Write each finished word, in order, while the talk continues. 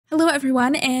Hello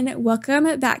everyone and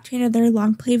welcome back to another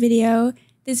long play video.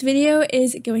 This video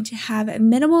is going to have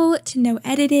minimal to no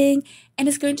editing and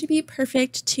is going to be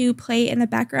perfect to play in the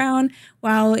background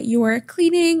while you're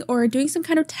cleaning or doing some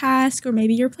kind of task, or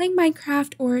maybe you're playing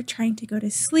Minecraft or trying to go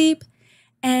to sleep.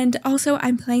 And also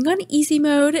I'm playing on easy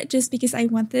mode just because I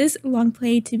want this long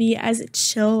play to be as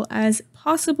chill as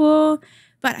possible.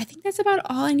 But I think that's about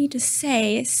all I need to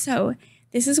say. So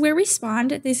this is where we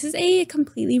spawned. This is a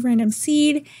completely random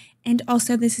seed, and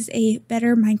also this is a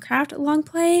Better Minecraft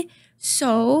Longplay.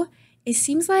 So it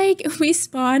seems like we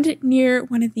spawned near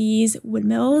one of these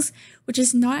windmills, which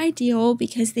is not ideal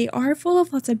because they are full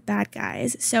of lots of bad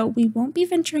guys. So we won't be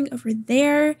venturing over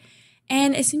there.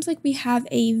 And it seems like we have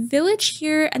a village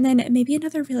here and then maybe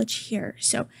another village here.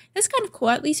 So that's kind of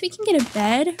cool. At least we can get a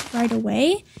bed right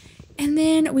away. And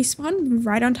then we spawned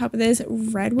right on top of this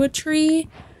redwood tree.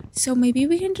 So maybe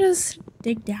we can just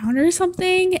dig down or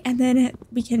something and then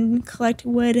we can collect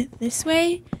wood this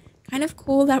way. Kind of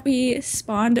cool that we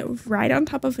spawned right on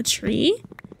top of a tree,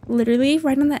 literally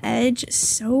right on the edge,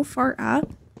 so far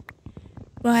up.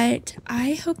 But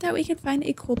I hope that we can find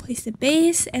a cool place to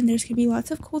base, and there's gonna be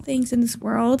lots of cool things in this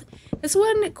world. That's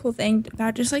one cool thing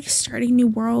about just like starting new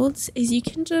worlds is you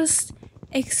can just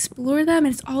explore them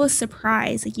and it's all a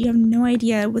surprise. Like you have no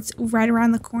idea what's right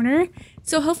around the corner.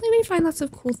 So hopefully we find lots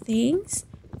of cool things.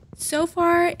 So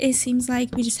far it seems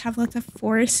like we just have lots of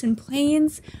forests and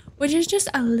plains, which is just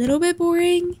a little bit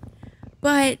boring,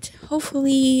 but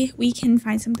hopefully we can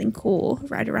find something cool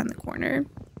right around the corner.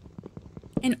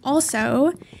 And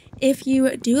also, if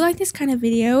you do like this kind of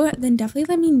video, then definitely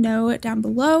let me know down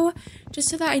below, just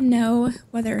so that I know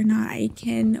whether or not I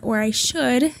can or I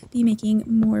should be making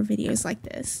more videos like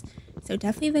this. So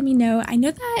definitely let me know. I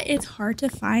know that it's hard to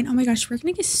find. Oh my gosh, we're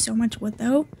gonna get so much wood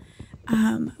though.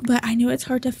 But I know it's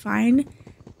hard to find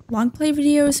long play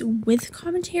videos with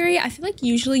commentary. I feel like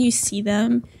usually you see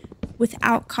them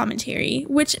without commentary,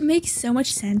 which makes so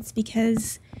much sense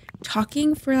because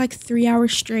talking for like 3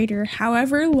 hours straight or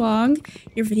however long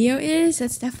your video is,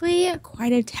 that's definitely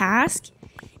quite a task.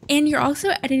 And you're also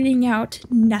editing out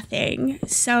nothing.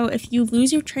 So if you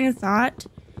lose your train of thought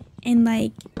and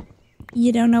like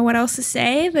you don't know what else to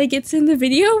say, like it's in the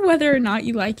video whether or not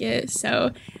you like it.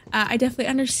 So I definitely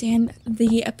understand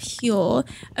the appeal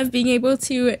of being able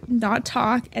to not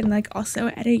talk and like also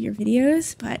edit your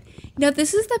videos. But you know,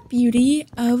 this is the beauty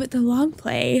of the long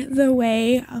play, the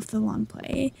way of the long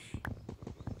play.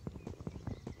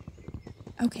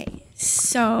 Okay,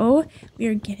 so we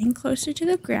are getting closer to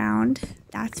the ground.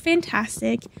 That's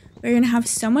fantastic. We're gonna have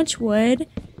so much wood.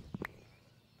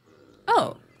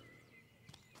 Oh.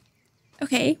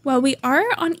 Okay, well, we are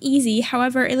on easy.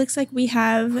 However, it looks like we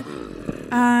have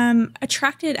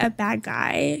attracted a bad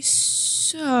guy.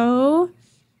 So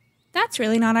that's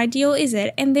really not ideal, is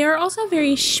it? And they're also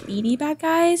very speedy bad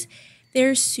guys.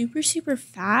 They're super, super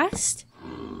fast.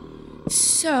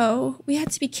 So we have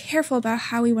to be careful about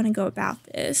how we want to go about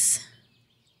this.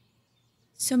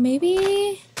 So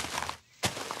maybe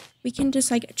we can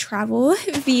just like travel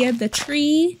via the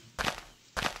tree,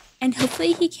 and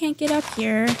hopefully he can't get up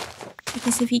here,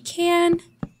 because if he can,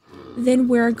 then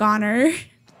we're a goner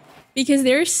because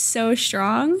they're so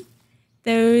strong,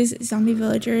 those zombie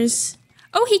villagers.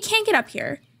 Oh, he can't get up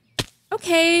here.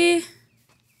 Okay.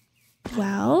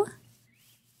 Well,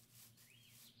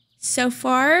 so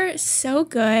far, so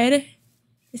good.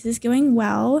 This is going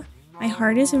well. My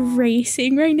heart is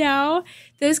racing right now.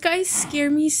 Those guys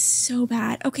scare me so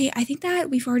bad. Okay, I think that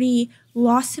we've already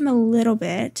lost him a little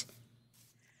bit.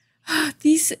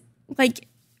 These, like,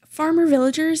 farmer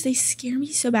villagers, they scare me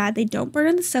so bad. They don't burn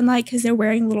in the sunlight because they're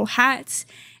wearing little hats,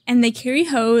 and they carry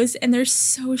hoes, and they're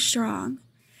so strong.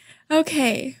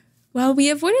 Okay, well, we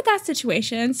avoided that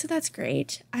situation, so that's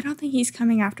great. I don't think he's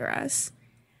coming after us.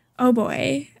 Oh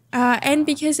boy. And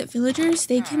because villagers,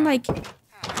 they can like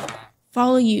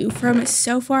follow you from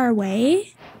so far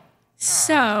away.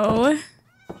 So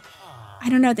I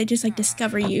don't know, they just like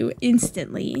discover you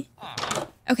instantly.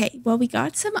 Okay, well, we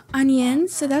got some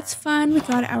onions, so that's fun. We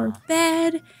got our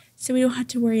bed, so we don't have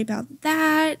to worry about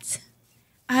that.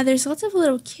 There's lots of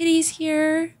little kitties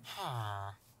here.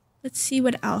 Let's see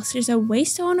what else. There's a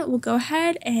waystone. We'll go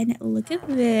ahead and look at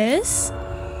this.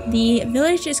 The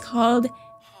village is called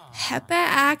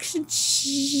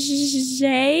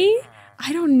J.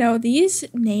 I don't know. These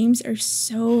names are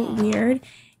so weird,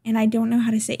 and I don't know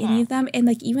how to say any of them. And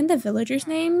like even the villagers'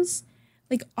 names,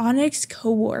 like Onyx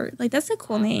Cohort, like that's a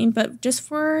cool name, but just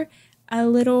for a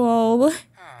little old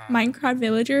Minecraft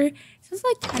villager, sounds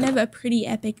like kind of a pretty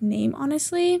epic name,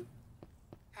 honestly,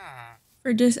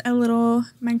 for just a little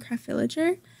Minecraft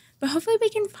villager. But hopefully we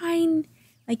can find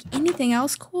Like anything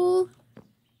else cool?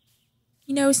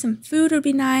 You know, some food would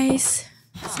be nice.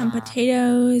 Some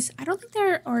potatoes. I don't think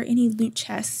there are any loot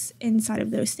chests inside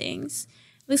of those things.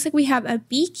 Looks like we have a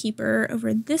beekeeper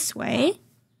over this way.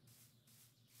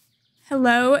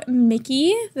 Hello,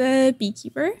 Mickey, the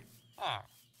beekeeper.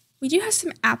 We do have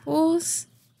some apples.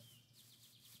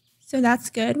 So that's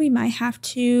good. We might have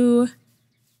to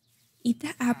eat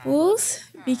the apples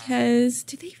because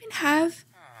do they even have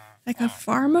like a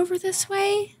farm over this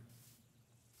way?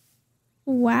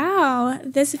 Wow,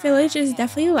 this village is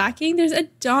definitely lacking. There's a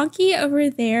donkey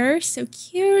over there. So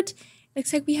cute.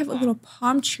 Looks like we have a little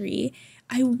palm tree.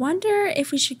 I wonder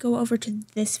if we should go over to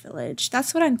this village.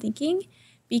 That's what I'm thinking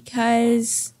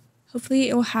because hopefully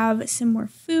it will have some more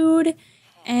food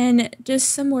and just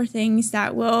some more things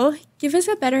that will give us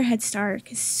a better head start.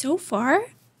 Because so far,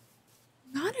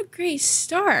 not a great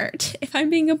start, if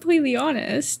I'm being completely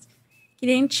honest.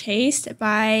 Getting chased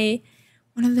by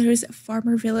one of those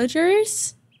farmer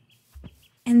villagers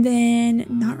and then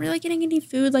not really getting any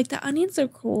food. Like the onions are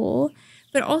cool,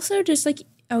 but also just like,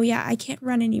 oh yeah, I can't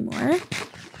run anymore.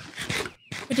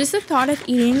 But just the thought of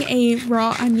eating a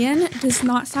raw onion does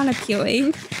not sound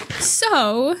appealing.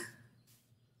 So,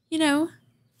 you know,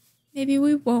 maybe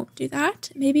we won't do that.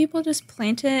 Maybe we'll just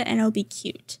plant it and it'll be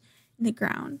cute in the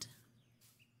ground.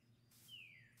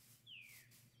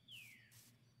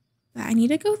 But I need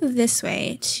to go this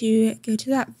way to go to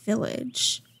that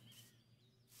village.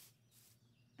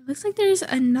 It looks like there's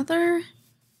another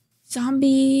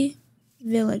zombie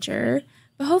villager,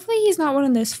 but hopefully he's not one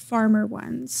of those farmer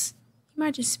ones. He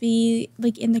might just be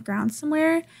like in the ground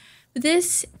somewhere. But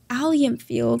this allium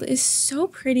field is so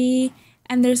pretty,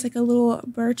 and there's like a little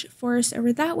birch forest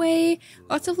over that way.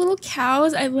 Lots of little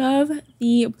cows. I love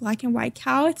the black and white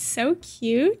cow. It's so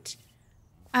cute.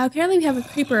 Apparently we have a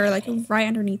creeper like right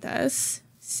underneath us,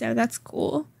 so that's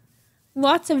cool.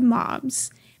 Lots of mobs.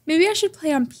 Maybe I should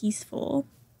play on peaceful.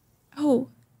 Oh,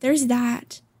 there's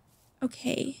that.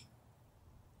 Okay.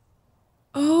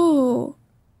 Oh,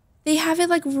 they have it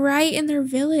like right in their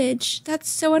village. That's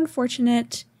so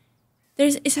unfortunate.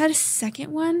 Is that a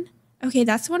second one? Okay,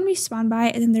 that's the one we spawned by,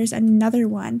 and then there's another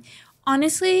one.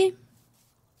 Honestly,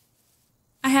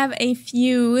 I have a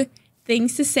few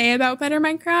things to say about Better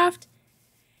Minecraft.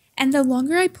 And the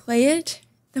longer I play it,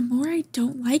 the more I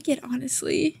don't like it,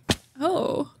 honestly.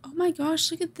 Oh my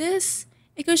gosh, look at this.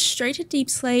 It goes straight to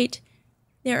deep slate.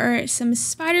 There are some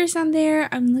spiders on there.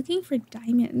 I'm looking for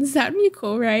diamonds. That'd be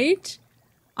cool, right?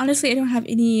 Honestly, I don't have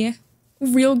any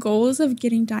real goals of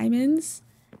getting diamonds.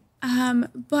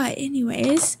 But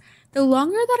anyways, the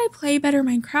longer that I play Better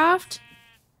Minecraft,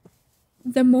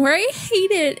 the more I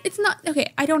hate it. It's not,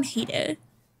 okay, I don't hate it.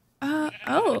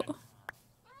 Oh.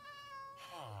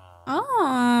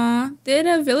 Aw, did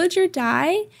a villager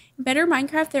die? In Better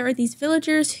Minecraft, there are these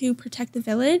villagers who protect the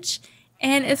village,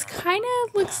 and it's kind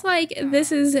of looks like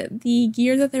this is the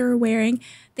gear that they were wearing.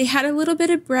 They had a little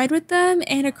bit of bread with them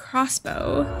and a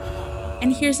crossbow.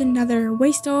 And here's another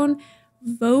waystone,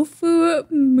 Vofu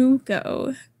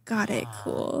Mugo. Got it,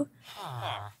 cool.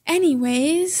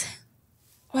 Anyways,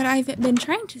 what I've been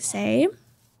trying to say,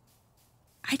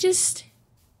 I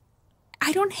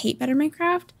don't hate Better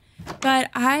Minecraft. But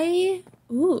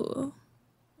ooh,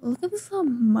 look at this little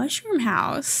mushroom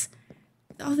house.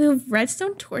 All the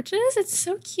redstone torches, it's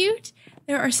so cute.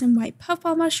 There are some white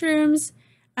puffball mushrooms,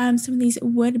 some of these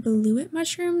wood bluet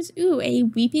mushrooms. Ooh, a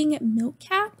weeping milk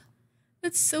cap.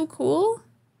 That's so cool.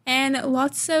 And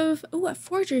lots of, ooh, a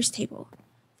forger's table.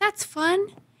 That's fun.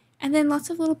 And then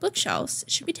lots of little bookshelves.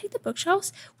 Should we take the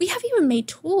bookshelves? We haven't even made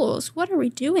tools. What are we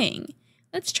doing?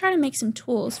 Let's try to make some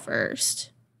tools first.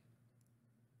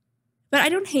 But I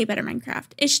don't hate Better Minecraft.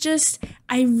 It's just,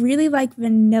 I really like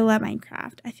vanilla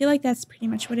Minecraft. I feel like that's pretty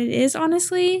much what it is,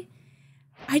 honestly.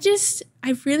 I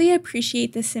really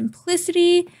appreciate the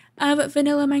simplicity of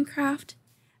vanilla Minecraft.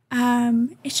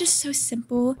 It's just so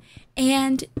simple,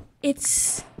 and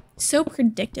it's so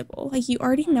predictable. Like, you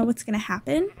already know what's going to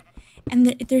happen,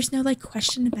 and there's no, like,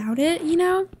 question about it, you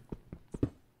know?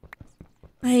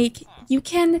 Like, you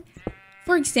can,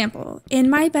 for example, in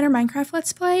my Better Minecraft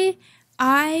Let's Play,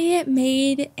 I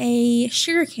made a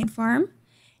sugarcane farm,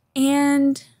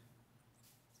 and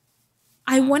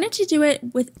I wanted to do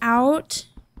it without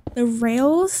the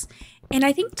rails, and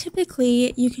I think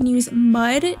typically you can use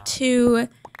mud to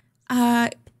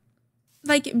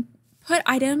like put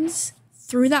items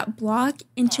through that block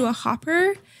into a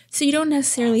hopper, so you don't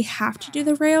necessarily have to do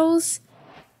the rails,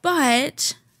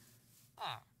 but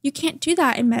you can't do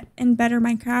that in Better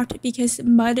Minecraft because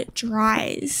mud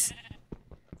dries.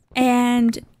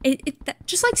 And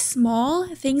just like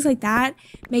small things like that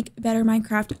make Better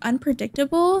Minecraft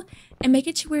unpredictable and make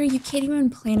it to where you can't even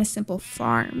plan a simple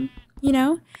farm, you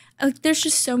know? Like there's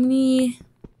just so many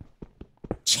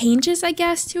changes, I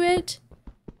guess, to it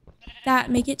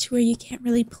that make it to where you can't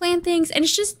really plan things, and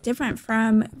it's just different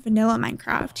from vanilla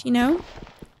Minecraft, you know?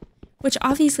 Which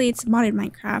obviously it's modded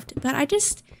Minecraft, but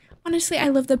honestly, I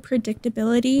love the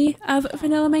predictability of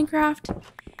vanilla Minecraft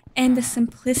and the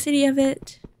simplicity of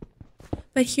it.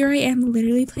 But here I am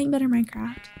literally playing Better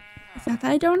Minecraft. It's not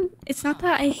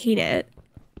that I hate it.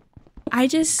 I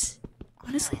just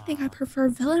honestly think I prefer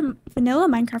vanilla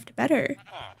Minecraft better.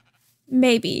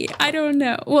 Maybe, I don't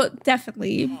know. Well,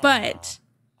 definitely, but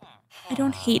I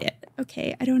don't hate it,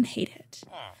 okay? I don't hate it.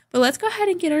 But let's go ahead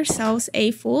and get ourselves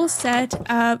a full set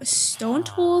of stone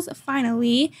tools,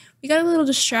 finally. We got a little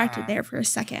distracted there for a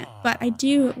second, but I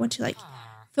do want to, like,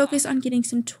 focus on getting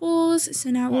some tools. So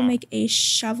now we'll make a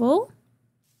shovel.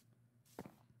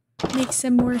 Make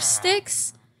some more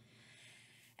sticks.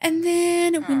 And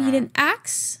then we need an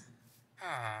axe.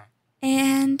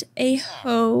 And a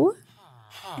hoe.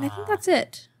 And I think that's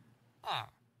it.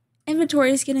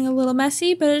 Inventory is getting a little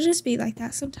messy, but it'll just be like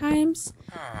that sometimes.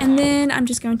 And then I'm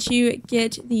just going to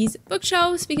get these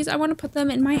bookshelves because I want to put them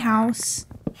in my house.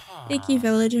 Thank you,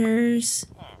 villagers.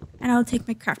 And I'll take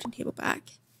my crafting table back.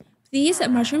 These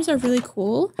mushrooms are really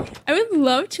cool. I would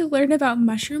love to learn about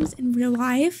mushrooms in real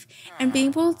life and be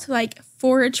able to like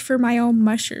forage for my own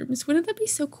mushrooms. Wouldn't that be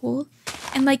so cool?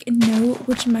 And like know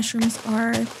which mushrooms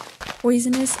are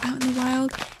poisonous out in the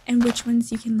wild and which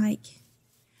ones you can like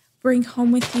bring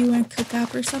home with you and cook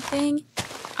up or something.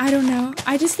 I don't know.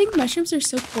 I just think mushrooms are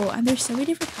so cool and there's so many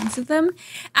different kinds of them.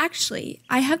 Actually,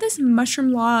 I have this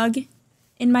mushroom log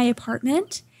in my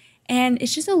apartment and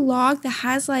it's just a log that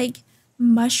has like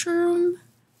mushroom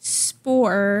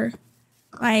spore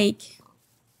like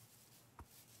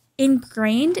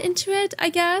ingrained into it, I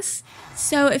guess.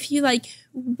 So if you like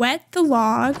wet the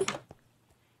log,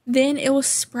 then it will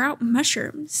sprout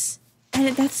mushrooms.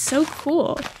 And that's so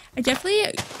cool.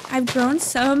 I've grown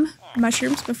some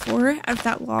mushrooms before out of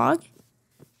that log.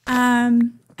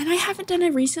 And I haven't done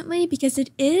it recently because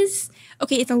it's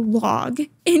a log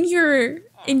in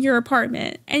your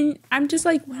apartment. And I'm just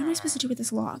like, what am I supposed to do with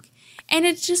this log? And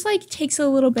it just like takes a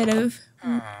little bit of,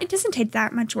 it doesn't take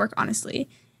that much work, honestly.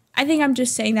 I think I'm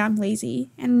just saying that I'm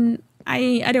lazy and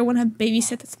I don't want to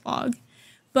babysit this log.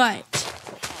 But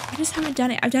I just haven't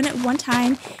done it. I've done it one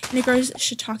time and it grows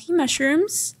shiitake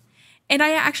mushrooms. And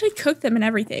I actually cooked them and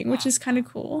everything, which is kind of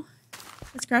cool.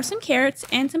 Let's grab some carrots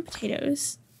and some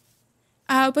potatoes.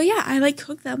 But yeah, I like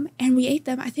cooked them and we ate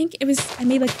them. I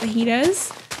made like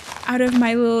fajitas out of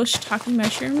my little shiitake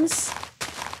mushrooms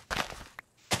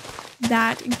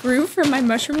that grew from my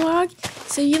mushroom log.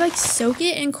 So you like soak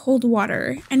it in cold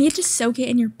water and you have to soak it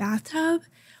in your bathtub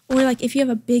or like if you have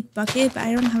a big bucket, but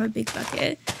I don't have a big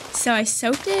bucket. So I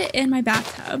soaked it in my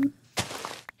bathtub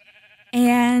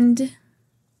and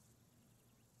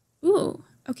ooh,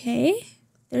 okay.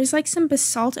 There's like some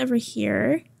basalt over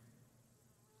here.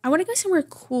 I want to go somewhere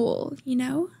cool, you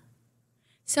know?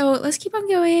 So let's keep on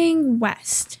going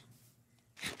west.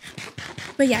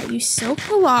 But yeah, you soak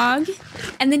the log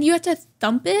and then you have to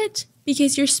thump it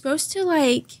because you're supposed to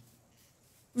like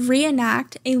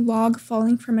reenact a log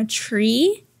falling from a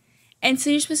tree. And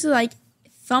so you're supposed to like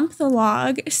thump the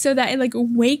log so that it like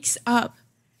wakes up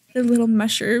the little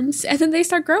mushrooms and then they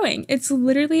start growing. It's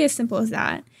literally as simple as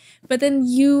that. But then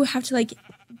you have to like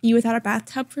be without a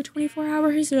bathtub for 24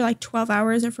 hours or like 12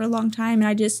 hours or for a long time.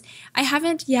 And I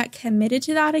haven't yet committed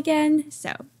to that again.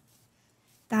 So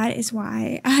that is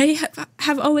why I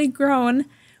have only grown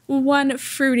one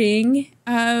fruiting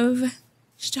of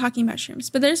shiitake mushrooms.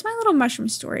 But there's my little mushroom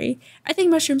story. I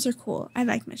think mushrooms are cool. I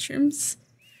like mushrooms.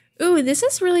 Ooh, this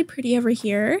is really pretty over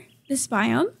here, this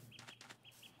biome.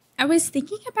 I was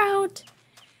thinking about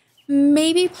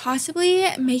maybe possibly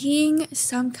making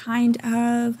some kind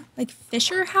of like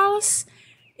fisher house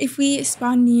if we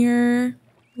spawn near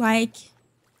like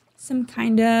some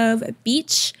kind of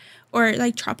beach or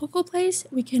like tropical place.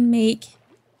 We can make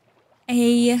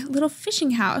a little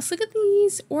fishing house. Look at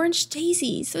these orange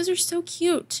daisies. Those are so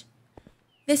cute.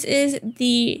 This is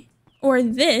a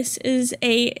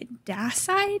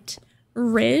dacite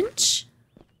ridge.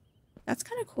 That's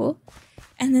kind of cool.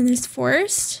 And then this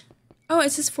forest. Oh,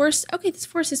 it's this forest. Okay, this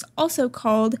forest is also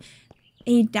called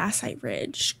a dacite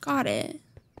ridge. Got it.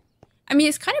 I mean,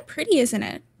 it's kind of pretty, isn't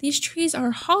it? These trees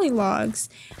are holly logs.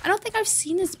 I don't think I've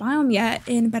seen this biome yet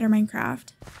in Better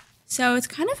Minecraft. So it's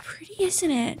kind of pretty,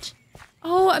 isn't it?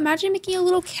 Oh, imagine making a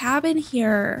little cabin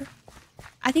here.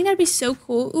 I think that'd be so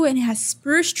cool. Ooh, and it has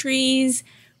spruce trees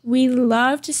We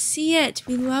love to see it.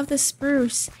 We love the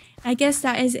spruce. I guess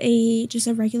that is just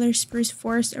a regular spruce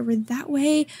forest over that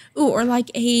way. Ooh, or like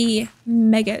a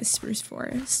mega spruce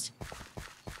forest.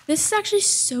 This is actually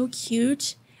so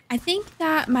cute. I think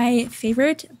that my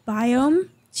favorite biome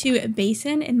to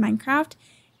basin in Minecraft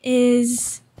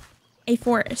is a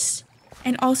forest.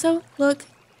 And also, look,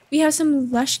 we have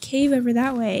some lush cave over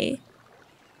that way.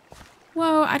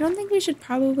 Whoa, I don't think we should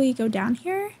probably go down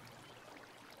here.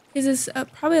 Because it's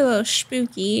probably a little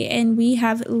spooky and we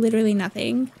have literally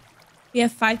nothing. We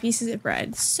have 5 pieces of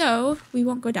bread, so we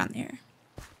won't go down there.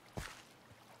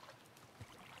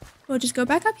 We'll just go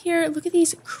back up here. Look at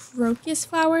these crocus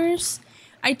flowers.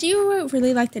 I do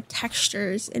really like the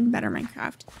textures in Better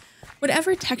Minecraft.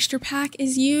 Whatever texture pack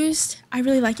is used, I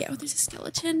really like it. Oh, there's a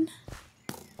skeleton.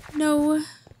 No.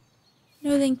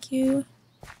 No, thank you.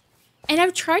 And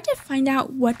I've tried to find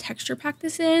out what texture pack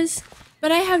this is,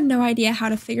 but I have no idea how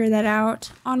to figure that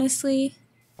out, honestly.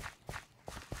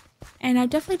 And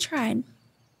I've definitely tried.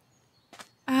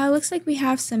 Looks like we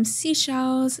have some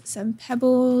seashells, some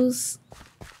pebbles.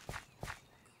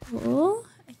 Cool.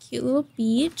 A cute little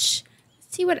beach.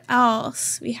 Let's see what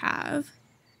else we have.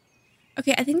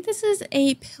 Okay, I think this is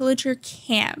a pillager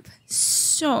camp.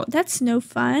 So, that's no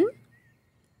fun.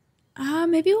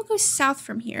 Maybe we'll go south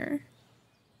from here.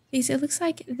 Because it looks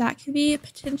like that could be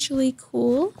potentially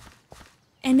cool.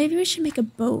 And maybe we should make a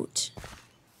boat.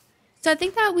 So I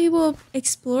think that we will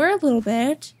explore a little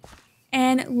bit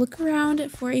and look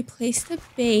around for a place to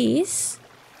base.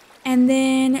 And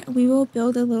then we will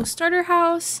build a little starter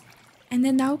house. And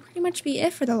then that will pretty much be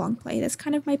it for the long play. That's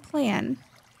kind of my plan.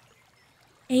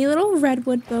 A little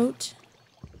redwood boat.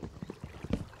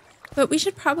 But we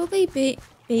should probably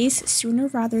base sooner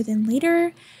rather than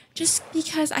later. Just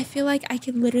because I feel like I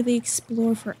could literally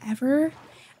explore forever.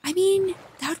 I mean,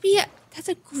 that's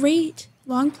a great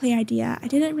long play idea. I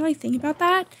didn't really think about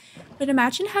that, but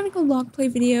imagine having a long play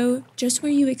video just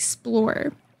where you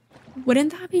explore.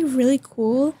 Wouldn't that be really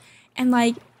cool? And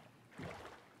like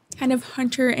kind of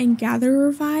hunter and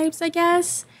gatherer vibes, I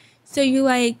guess. So you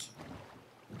like,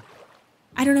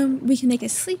 I don't know, we can make a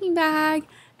sleeping bag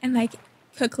and like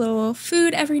cook little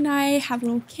food every night, have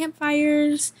little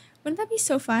campfires. Wouldn't that be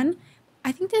so fun?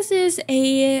 I think this is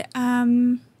a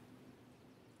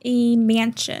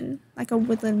mansion, like a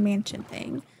woodland mansion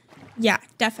thing. Yeah,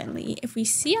 definitely. If we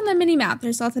see on the mini map,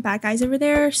 there's lots of bad guys over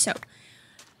there, so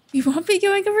we won't be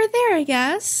going over there, I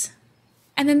guess.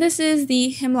 And then this is the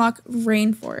hemlock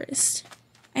rainforest.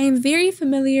 I am very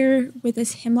familiar with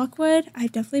this hemlock wood.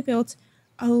 I've definitely built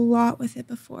a lot with it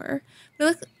before.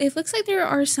 But it looks like there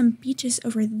are some beaches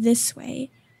over this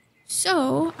way.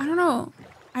 So, I don't know.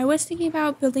 I was thinking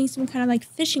about building some kind of like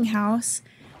fishing house.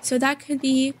 So that could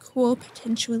be cool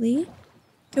potentially.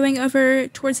 Going over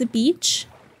towards the beach.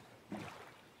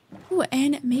 Ooh,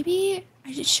 and maybe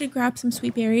I should grab some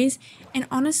sweet berries. And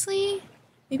honestly,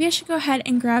 maybe I should go ahead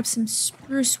and grab some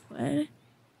spruce wood.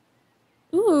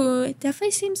 Ooh, it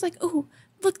definitely seems like, ooh,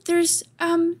 look, there's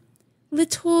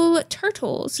little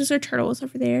turtles. Those are turtles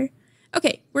over there.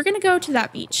 Okay, we're gonna go to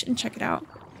that beach and check it out.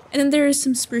 And then there's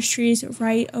some spruce trees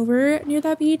right over near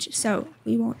that beach, so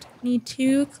we won't need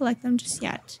to collect them just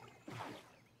yet.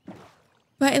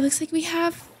 But it looks like we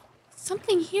have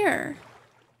something here.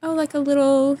 Oh, like a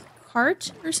little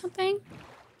cart or something?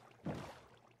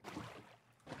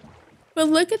 But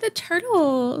look at the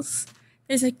turtles.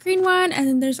 There's a green one, and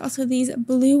then there's also these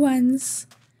blue ones.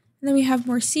 And then we have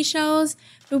more seashells.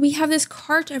 But we have this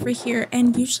cart over here,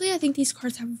 and usually I think these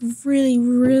carts have really,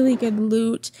 really good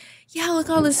loot. Yeah, look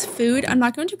at all this food. I'm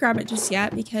not going to grab it just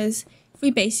yet because if we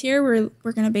base here,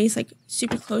 we're going to base like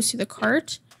super close to the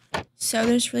cart. So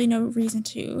there's really no reason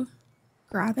to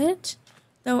grab it.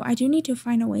 Though I do need to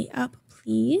find a way up,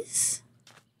 please.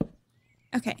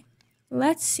 Okay,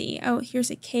 let's see. Oh,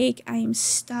 here's a cake. I am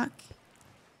stuck.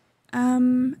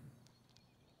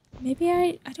 Maybe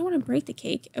I don't want to break the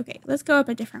cake. Okay, let's go up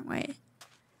a different way.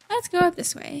 Let's go up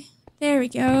this way. There we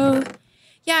go.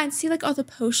 Yeah, and see like all the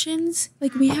potions?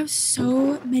 Like we have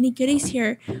so many goodies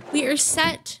here. We are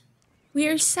set. We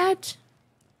are set.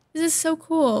 This is so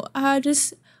cool.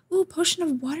 Ooh, potion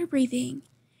of water breathing.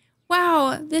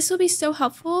 Wow, this will be so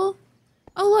helpful.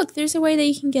 Oh, look, there's a way that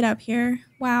you can get up here.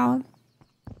 Wow.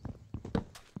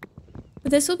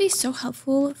 But this will be so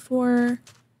helpful for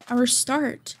our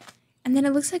start. And then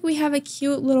it looks like we have a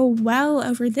cute little well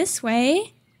over this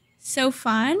way. So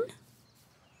fun.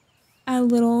 A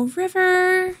little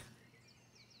river.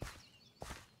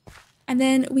 And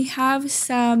then we have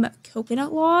some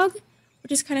coconut log,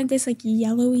 which is kind of this like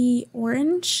yellowy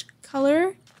orange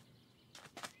color.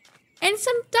 And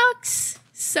some ducks.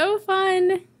 So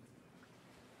fun.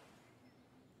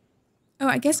 Oh,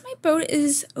 I guess my boat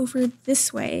is over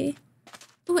this way.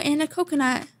 Oh, and a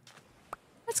coconut.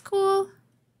 That's cool.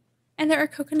 And there are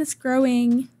coconuts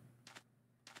growing.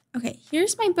 Okay,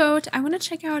 here's my boat. I want to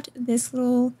check out this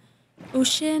little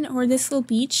ocean or this little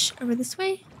beach over this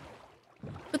way.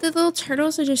 But the little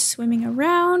turtles are just swimming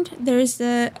around. There's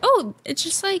the... Oh, it's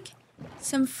just like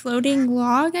some floating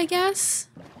log, I guess.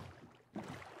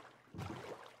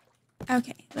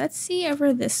 Okay, let's see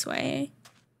over this way.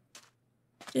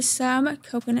 Just some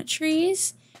coconut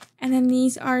trees. And then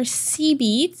these are sea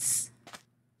beets.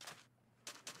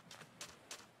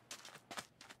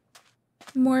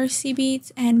 More sea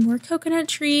beets and more coconut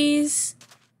trees.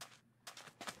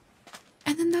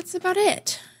 And then that's about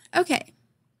it. Okay.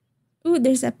 Ooh,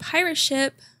 there's a pirate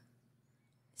ship.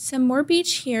 Some more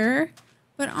beach here.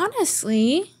 But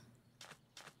honestly,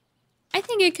 I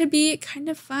think it could be kind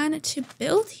of fun to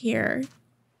build here.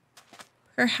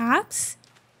 Perhaps.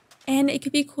 And it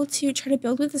could be cool to try to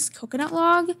build with this coconut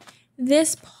log.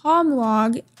 This palm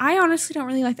log, I honestly don't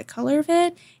really like the color of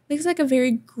it. It looks like a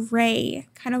very gray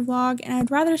kind of log, and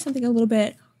I'd rather something a little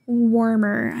bit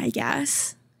warmer, I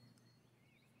guess.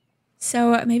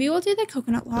 So maybe we'll do the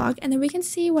coconut log, and then we can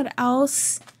see what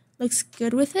else looks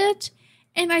good with it.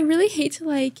 And I really hate to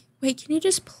like, wait, can you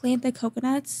just plant the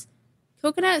coconuts?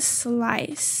 Coconut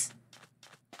slice.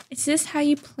 Is this how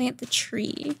you plant the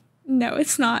tree? No,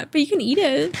 it's not, but you can eat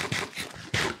it.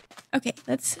 Okay,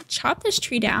 let's chop this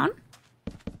tree down.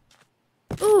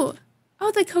 Ooh,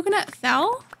 oh, the coconut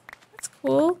fell? That's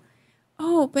cool.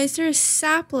 Oh, but is there a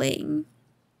sapling?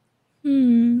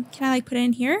 Can I like put it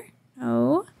in here?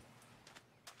 No.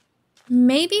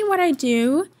 Maybe what I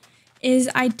do is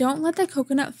I don't let the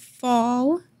coconut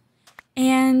fall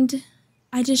and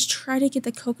I just try to get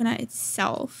the coconut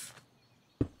itself.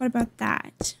 What about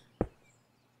that?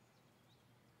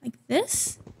 Like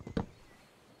this?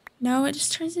 No, it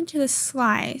just turns into the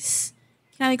slice.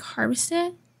 Can I like harvest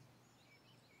it?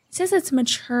 It says it's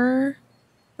mature,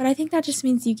 but I think that just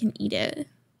means you can eat it.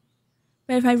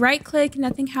 But if I right click,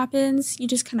 nothing happens. You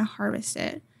just kind of harvest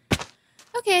it.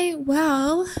 Okay,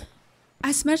 well,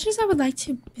 as much as I would like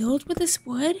to build with this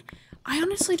wood, I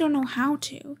honestly don't know how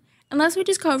to. Unless we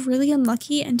just got really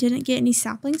unlucky and didn't get any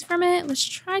saplings from it. Let's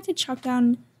try to chop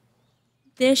down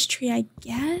this tree, I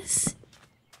guess.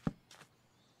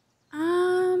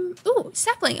 Ooh,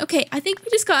 sapling. Okay, I think we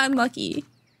just got unlucky.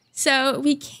 So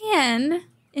we can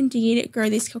indeed grow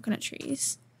these coconut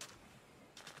trees.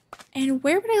 And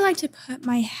where would I like to put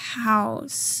my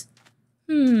house?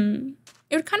 It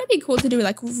would kind of be cool to do it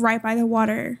like right by the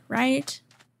water, right?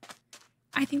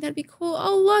 I think that'd be cool.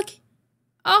 Oh, look.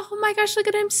 Oh my gosh, look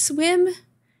at him swim.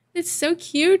 It's so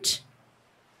cute.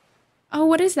 Oh,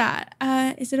 what is that?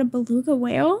 Is it a beluga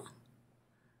whale?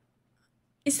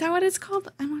 Is that what it's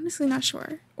called? I'm honestly not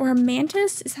sure. Or a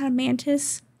mantis? Is that a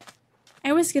mantis? I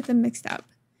always get them mixed up.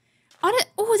 On it,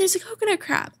 oh, there's a coconut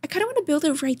crab. I kind of want to build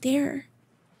it right there.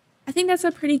 I think that's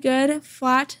a pretty good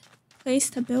flat place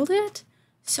to build it.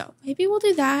 So maybe we'll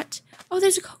do that. Oh,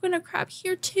 there's a coconut crab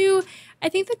here too. I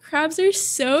think the crabs are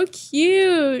so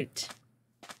cute.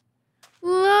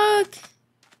 Look.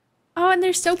 Oh, and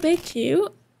they're so big too.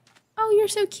 Oh, you're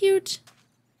so cute.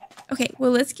 Okay,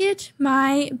 well, let's get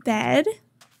my bed.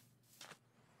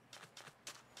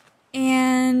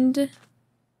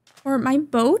 Or my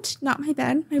boat, not my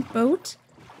bed, my boat.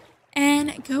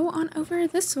 And go on over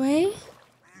this way.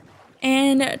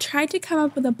 And try to come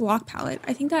up with a block palette.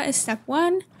 I think that is step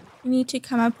one. We need to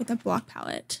come up with a block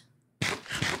palette.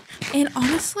 And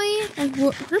honestly, like,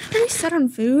 we're pretty set on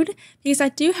food because I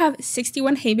do have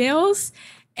 61 hay bales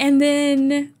and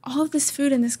then all of this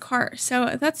food in this cart.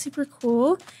 So that's super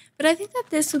cool. But I think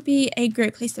that this would be a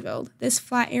great place to build. This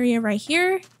flat area right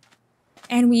here.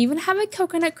 And we even have a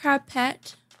coconut crab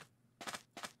pet.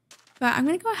 But I'm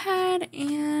going to go ahead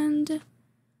and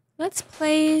let's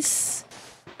place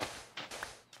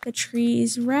the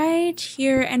trees right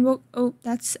here. And we'll, oh,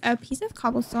 that's a piece of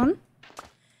cobblestone.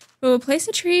 We'll place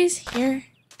the trees here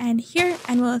and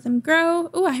we'll let them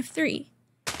grow. Oh, I have 3.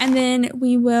 And then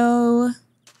we will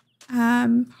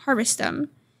harvest them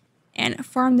and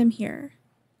farm them here.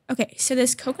 Okay, so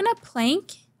this coconut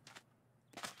plank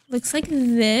looks like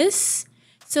this.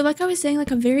 So like I was saying,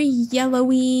 like a very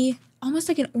yellowy, almost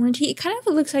like an orangey. It kind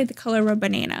of looks like the color of a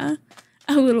banana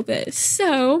a little bit.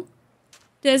 So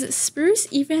does spruce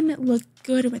even look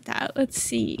good with that? Let's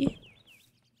see.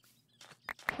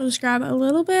 We'll just grab a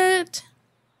little bit,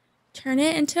 turn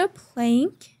it into a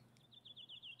plank.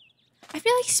 I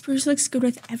feel like spruce looks good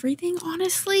with everything,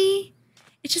 honestly.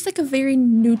 It's just like a very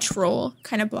neutral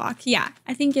kind of block. Yeah,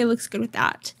 I think it looks good with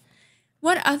that.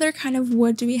 What other kind of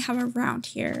wood do we have around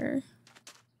here?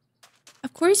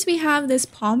 Of course, we have this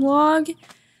palm log,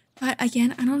 but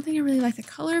again, I don't think I really like the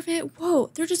color of it.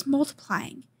 Whoa, they're just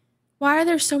multiplying. Why are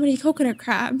there so many coconut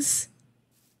crabs?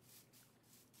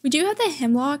 We do have the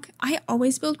hemlock. I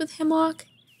always build with hemlock,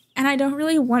 and I don't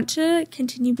really want to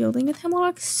continue building with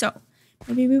hemlock, so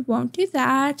maybe we won't do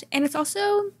that. And it's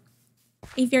also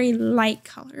a very light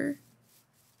color.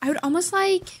 I would almost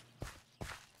like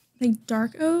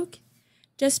dark oak,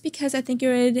 just because I think it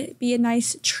would be a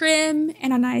nice trim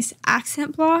and a nice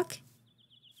accent block.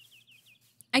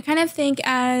 I kind of think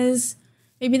as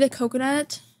maybe the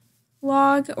coconut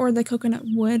log, or the coconut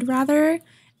wood rather,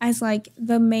 as like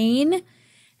the main,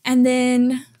 and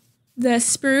then the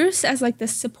spruce as like the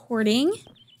supporting,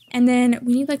 and then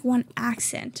we need like one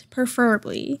accent,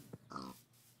 preferably.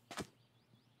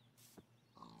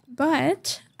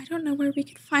 But I don't know where we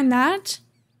could find that.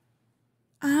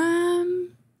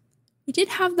 We did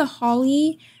have the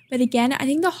holly, but again, I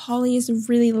think the holly is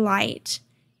really light.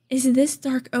 Is this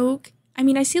dark oak? I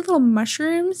mean, I see little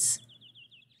mushrooms,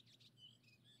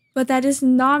 but that does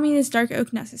not mean it's dark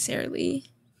oak necessarily.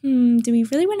 Do we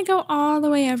really want to go all the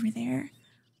way over there?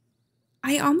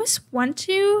 I almost want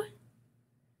to.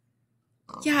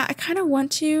 Yeah, I kind of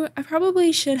want to. I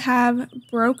probably should have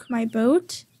broke my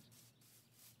boat.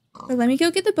 But let me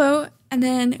go get the boat, and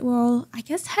then we'll, I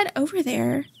guess, head over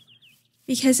there.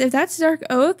 Because if that's dark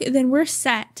oak, then we're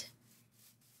set.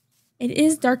 It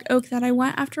is dark oak that I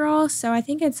want after all, so I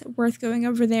think it's worth going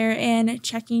over there and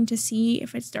checking to see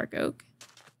if it's dark oak.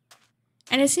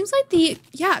 And it seems like the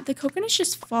coconuts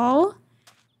just fall.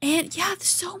 And yeah, there's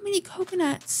so many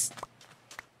coconuts.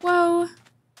 Whoa.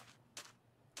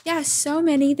 Yeah, so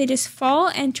many. They just fall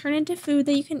and turn into food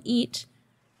that you can eat.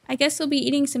 I guess we'll be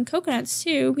eating some coconuts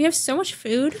too. We have so much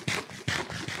food.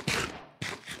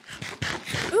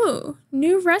 Ooh,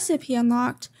 new recipe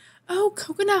unlocked. Oh,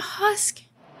 coconut husk.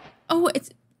 Oh,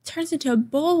 it turns into a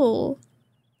bowl.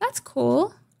 That's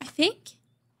cool, I think.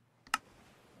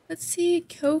 Let's see,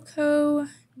 cocoa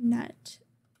nut.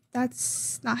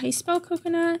 That's not how you spell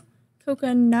coconut.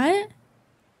 Coconut.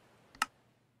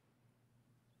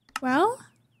 Well,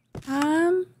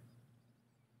 I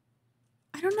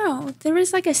don't know. There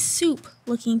is like a soup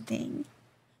looking thing.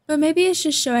 But maybe it's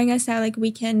just showing us that like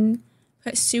we can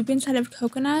put soup inside of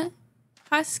coconut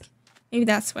husk. Maybe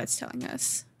that's what it's telling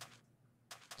us.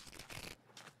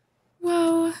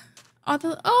 Whoa. And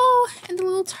the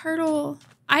little turtle.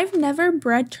 I've never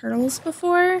bred turtles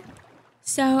before,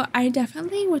 so I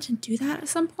definitely want to do that at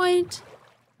some point.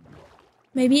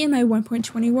 Maybe in my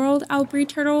 1.20 world I'll breed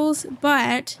turtles,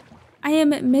 but I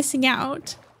am missing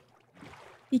out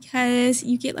because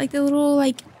you get like the little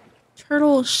like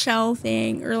turtle shell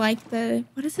thing, or like the,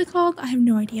 what is it called? I have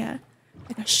no idea.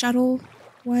 Like a shuttle?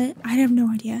 What? I have no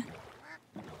idea.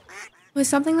 Was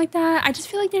something like that. I just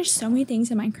feel like there's so many things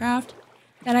in Minecraft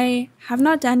that I have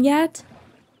not done yet.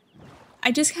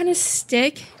 I just kind of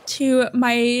stick to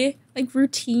my like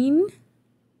routine.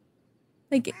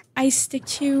 Like I stick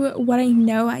to what I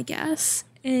know, I guess,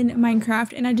 in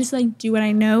Minecraft, and I just like do what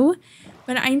I know.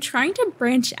 But I'm trying to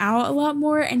branch out a lot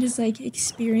more and just like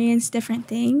experience different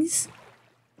things.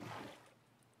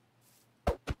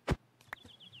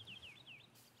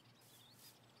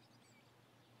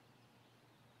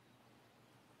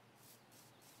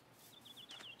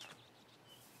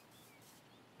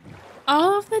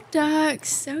 All of the ducks,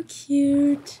 so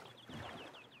cute.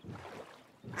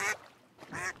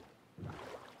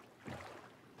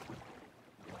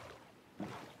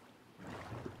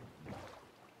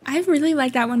 I really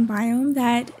like that one biome,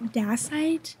 that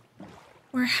dacite,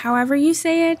 or however you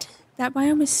say it. That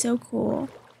biome is so cool.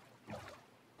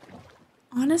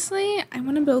 Honestly, I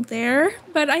want to build there,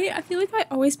 but I feel like I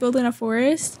always build in a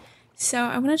forest, so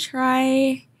I want to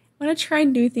try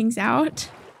new things out.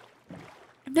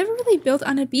 I've never really built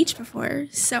on a beach before,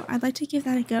 so I'd like to give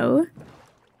that a go.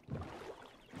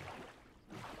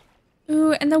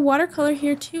 Ooh, and the watercolor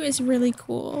here too is really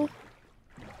cool.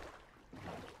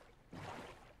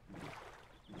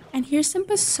 And here's some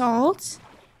basalt.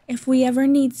 If we ever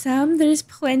need some, there's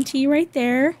plenty right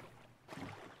there.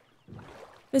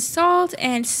 Basalt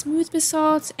and smooth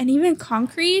basalt and even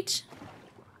concrete,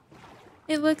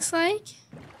 it looks like.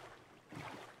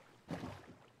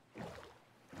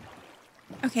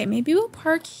 Okay, maybe we'll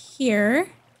park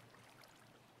here.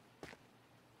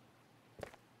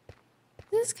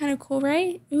 This is kind of cool,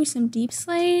 right? Ooh, some deep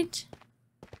slate.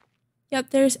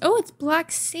 Yep, there's, oh, it's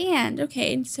black sand.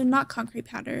 Okay, so not concrete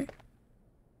powder.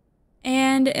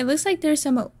 And it looks like there's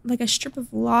some, like a strip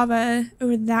of lava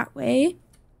over that way.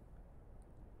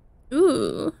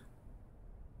 Ooh.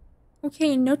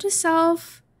 Okay, note to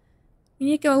self. We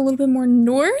need to go a little bit more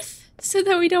north so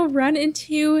that we don't run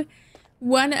into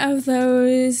one of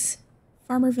those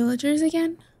farmer villagers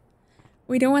again.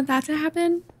 We don't want that to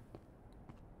happen.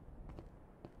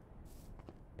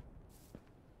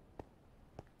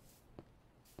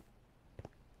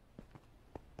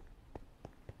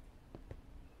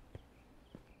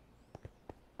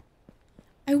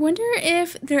 I wonder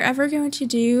if they're ever going to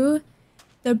do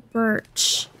the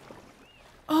birch.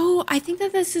 Oh, I think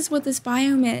that this is what this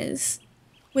biome is.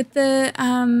 With the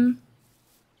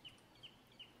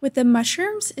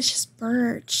mushrooms, it's just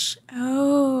birch.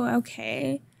 Oh,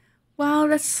 okay. Well,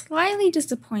 that's slightly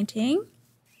disappointing.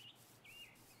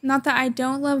 Not that I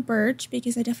don't love birch,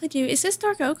 because I definitely do. Is this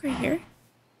dark oak right here?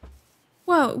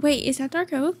 Whoa, wait, is that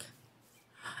dark oak?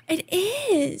 It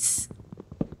is!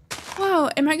 Whoa,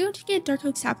 am I going to get dark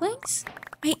oak saplings?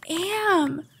 I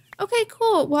am! Okay,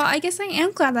 cool. Well, I guess I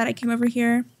am glad that I came over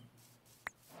here.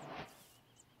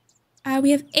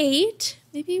 We have 8.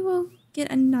 Maybe we'll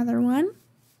get another one.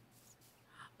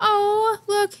 Oh,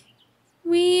 look.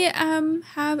 We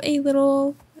have a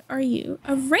little, what are you?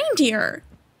 A reindeer.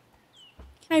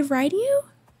 Can I ride you?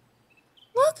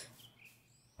 Look.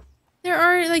 There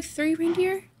are like 3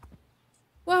 reindeer.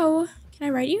 Whoa. Can I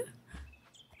ride you?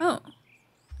 Oh.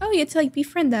 Oh, you get to like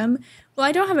befriend them. Well,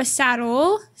 I don't have a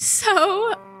saddle,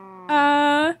 so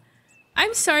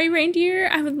I'm sorry, reindeer.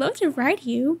 I would love to ride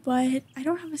you, but I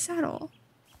don't have a saddle.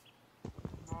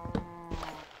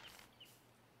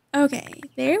 Okay,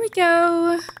 there we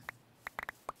go.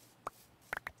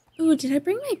 Ooh, did I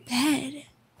bring my bed?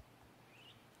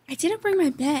 I didn't bring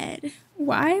my bed.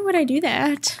 Why would I do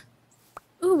that?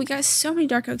 Ooh, we got so many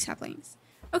dark oak saplings.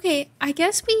 Okay, I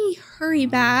guess we hurry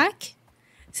back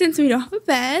since we don't have a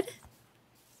bed.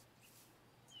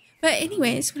 But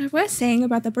anyways, what I was saying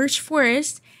about the birch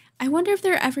forest, I wonder if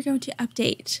they're ever going to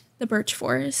update the birch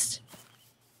forest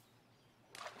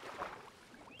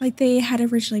like they had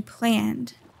originally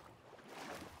planned.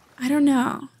 I don't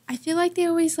know. I feel like they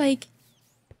always like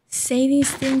say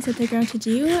these things that they're going to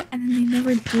do and then they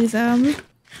never do them.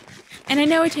 And I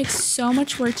know it takes so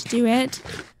much work to do it,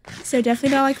 so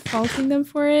definitely not like faulting them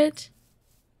for it.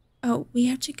 Oh, we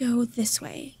have to go this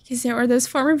way because there are those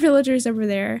farmer villagers over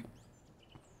there.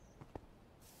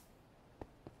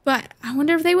 But I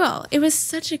wonder if they will. It was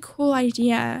such a cool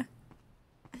idea.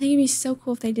 I think it'd be so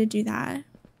cool if they did do that.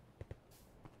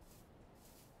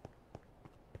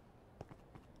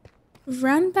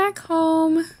 Run back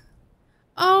home.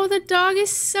 Oh, the dog is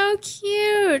so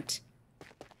cute.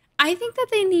 I think that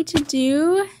they need to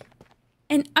do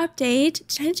an update.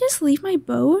 Did I just leave my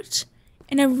boat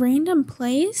in a random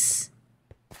place?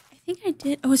 I think I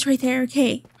did. Oh, it's right there.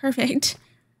 Okay, perfect.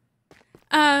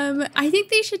 I think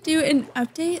they should do an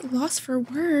update. Lost for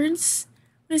words.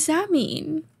 What does that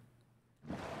mean?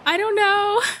 I don't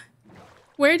know.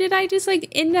 Where did I just like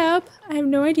end up? I have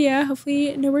no idea.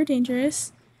 Hopefully nowhere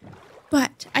dangerous.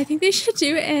 But I think they should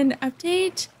do an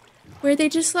update where they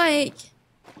just like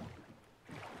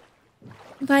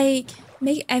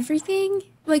make everything,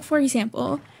 like for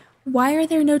example, why are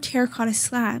there no terracotta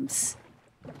slabs?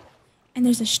 And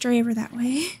there's a stray over that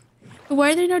way. But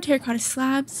why are there no terracotta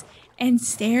slabs and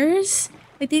stairs?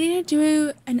 Like they need to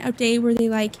do an update where they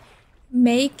like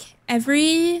make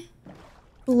every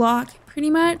block pretty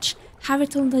much have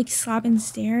its own like slab and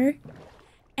stair.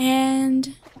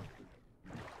 And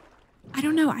I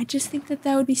don't know, I just think that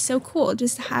that would be so cool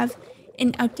just to have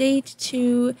an update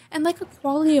to, and like a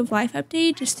quality of life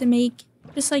update just to make,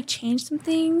 just like change some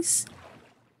things.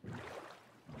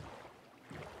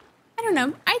 I don't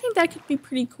know, I think that could be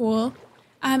pretty cool.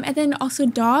 And then also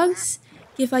dogs,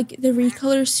 give like the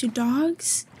recolors to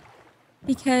dogs,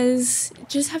 because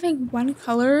just having one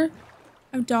color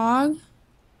of dog,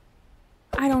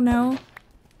 I don't know,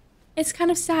 it's kind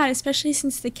of sad, especially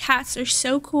since the cats are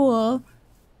so cool.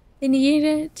 They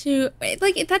needed to,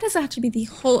 like, that doesn't have to be the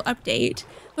whole update,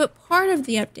 but part of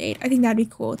the update, I think that'd be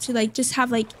cool to, like, just have,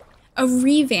 like, a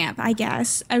revamp, I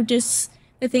guess, of just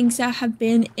the things that have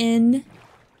been in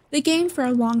the game for a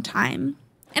long time.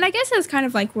 And I guess that's kind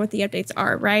of, like, what the updates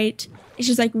are, right? It's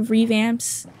just, like,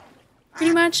 revamps,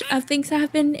 pretty much, of things that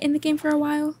have been in the game for a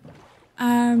while.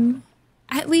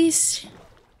 At least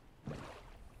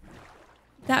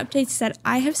the updates that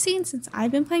I have seen since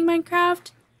I've been playing Minecraft,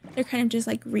 they're kind of just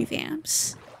like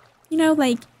revamps, you know,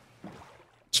 like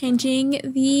changing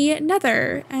the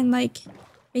nether and like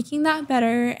making that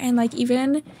better, and like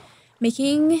even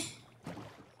making,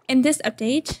 in this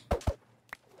update,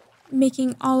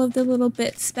 making all of the little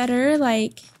bits better.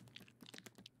 Like,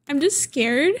 I'm just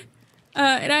scared.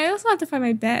 And I also have to find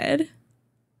my bed.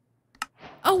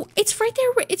 Oh, it's right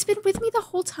there. It's been with me the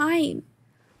whole time.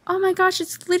 Oh my gosh,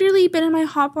 it's literally been in my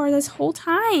hotbar this whole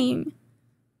time.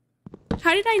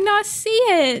 How did I not see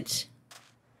it?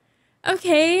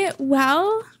 Okay,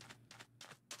 well,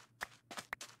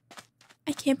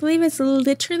 I can't believe it's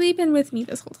literally been with me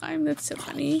this whole time. That's so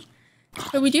funny.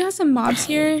 But we do have some mobs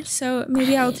here, so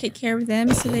maybe I'll take care of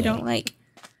them so they don't like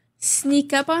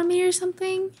sneak up on me or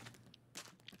something.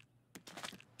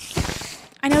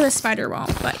 I know the spider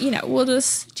won't, but you know, we'll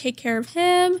just take care of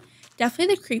him.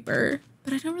 Definitely the creeper,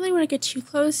 but I don't really want to get too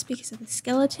close because of the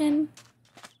skeleton.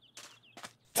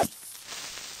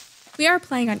 We are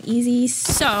playing on easy,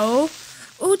 so...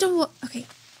 Oh, don't look. Okay.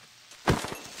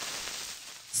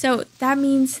 So that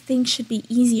means things should be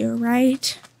easier,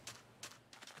 right?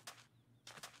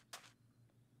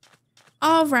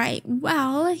 All right,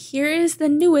 well, here is the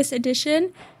newest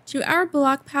addition to our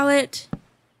block palette.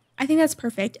 I think that's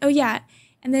perfect. Oh yeah,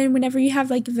 and then whenever you have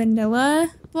like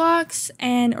vanilla blocks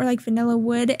or like vanilla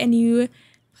wood and you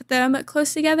put them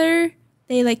close together,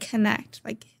 they like connect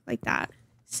like that.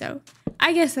 So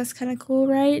I guess that's kind of cool,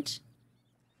 right?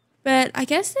 But I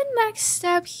guess the next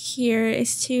step here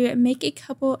is to make a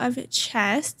couple of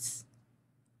chests.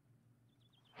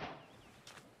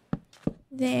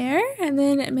 There, and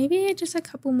then maybe just a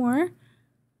couple more.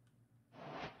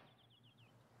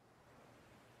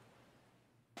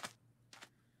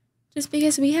 Just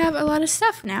because we have a lot of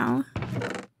stuff now.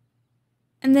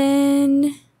 And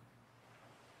then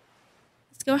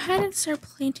let's go ahead and start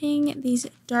planting these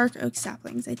dark oak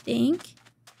saplings, I think.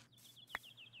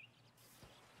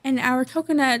 And our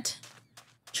coconut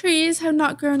trees have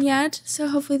not grown yet, so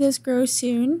hopefully those grow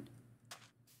soon.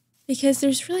 Because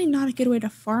there's really not a good way to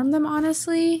farm them,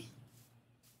 honestly.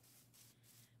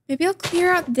 Maybe I'll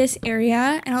clear out this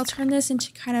area and I'll turn this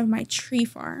into kind of my tree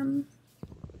farm.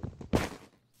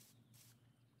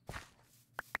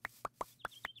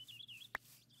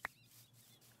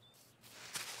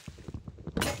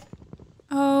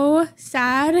 Oh,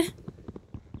 sad.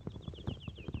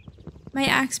 My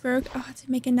axe broke. I'll have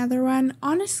to make another one.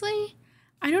 Honestly,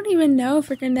 I don't even know if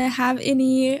we're going to have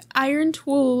any iron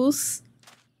tools.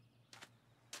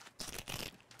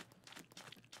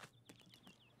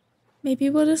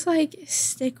 Maybe we'll just like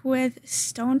stick with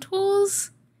stone tools.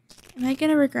 Am I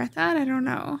gonna regret that? I don't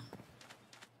know.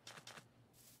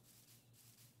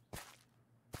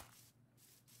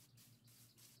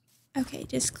 Okay,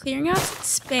 just clearing out some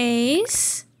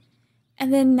space.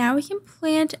 And then now we can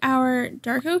plant our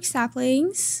dark oak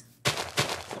saplings.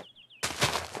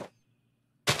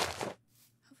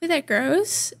 Hopefully that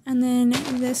grows. And then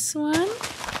this one.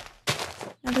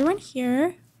 Another one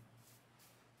here.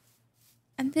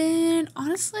 And then,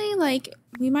 honestly, like,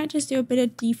 we might just do a bit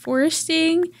of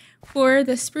deforesting for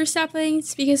the spruce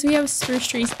saplings because we have spruce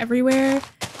trees everywhere.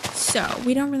 So,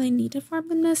 we don't really need to farm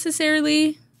them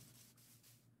necessarily.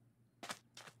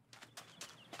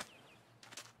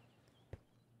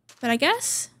 But I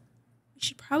guess we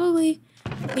should probably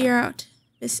clear out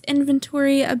this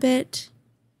inventory a bit.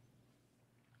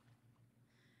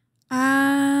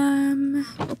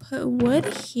 We'll put wood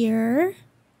here.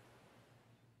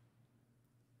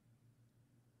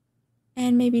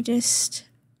 And maybe just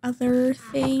other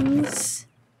things.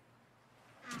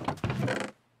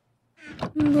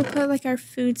 We'll put like our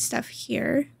food stuff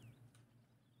here.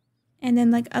 And then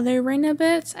like other rhino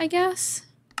bits, I guess.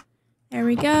 There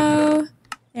we go.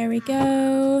 There we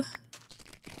go.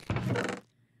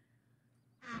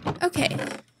 Okay.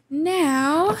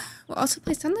 Now, we'll also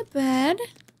place on the bed.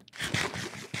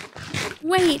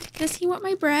 Wait, does he want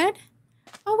my bread?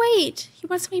 Oh wait, he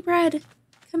wants my bread.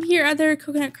 Come here, other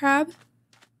coconut crab.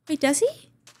 Wait, does he?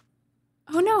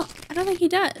 Oh no, I don't think he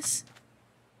does.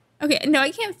 Okay, no,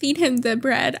 I can't feed him the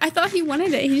bread. I thought he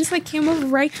wanted it. He just like came over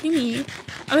right to me.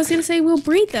 I was gonna say we'll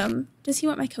breed them. Does he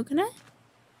want my coconut?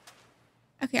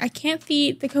 Okay, I can't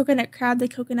feed the coconut crab the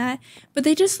coconut, but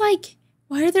they just like,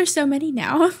 why are there so many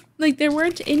now? Like there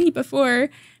weren't any before,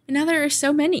 and now there are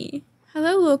so many.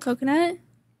 Hello, little coconut.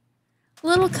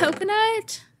 Little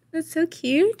coconut? That's so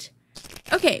cute.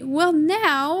 Okay, well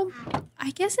now,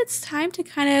 I guess it's time to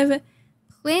kind of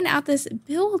plan out this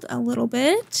build a little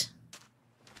bit.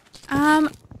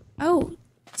 Oh,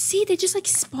 see, they just like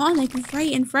spawn like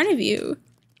right in front of you.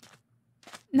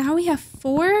 Now we have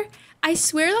 4. I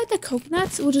swear like the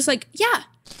coconuts will just like, yeah,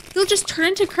 they'll just turn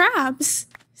into crabs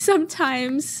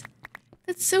sometimes.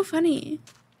 That's so funny.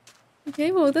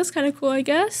 Okay, well that's kind of cool, I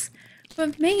guess.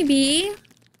 But maybe...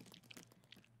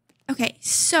 Okay,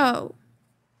 so...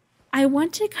 I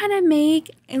want to kind of make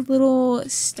a little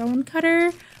stone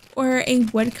cutter, or a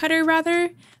wood cutter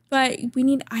rather, but we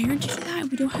need iron to do that.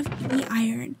 We don't have any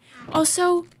iron.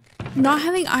 Also, not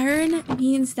having iron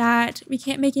means that we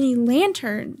can't make any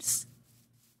lanterns.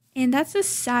 And that's a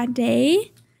sad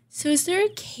day. So is there a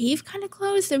cave kind of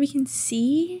close that we can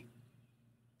see?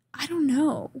 I don't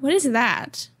know. What is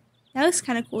that? That looks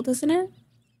kind of cool, doesn't it?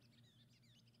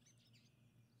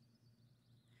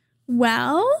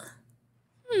 Well,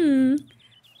 I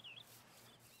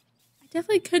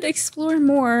definitely could explore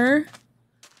more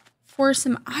for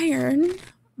some iron,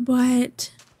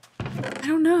 but I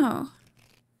don't know.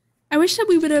 I wish that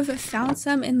we would have found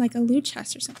some in like a loot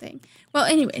chest or something. Well,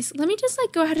 anyways, let me just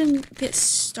like go ahead and get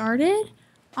started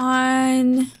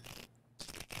on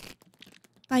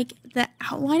like the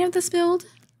outline of this build.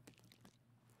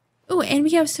 Oh, and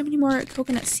we have so many more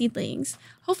coconut seedlings.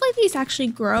 Hopefully these actually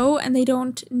grow and they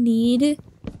don't need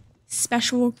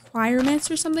special requirements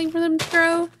or something for them to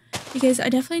grow, because I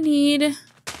definitely need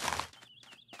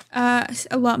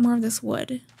a lot more of this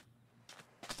wood.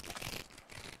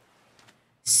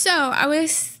 So I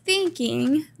was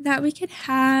thinking that we could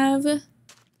have,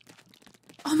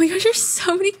 oh my gosh, there's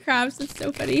so many crabs. That's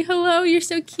so funny. Hello, you're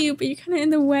so cute, but you're kind of in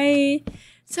the way.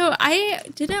 So I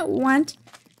didn't want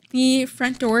the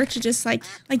front door to just like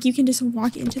you can just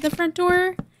walk into the front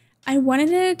door. I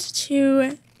wanted it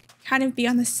to kind of be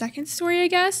on the second story, I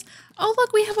guess. Oh,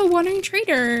 look, we have a wandering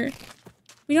trader.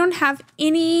 We don't have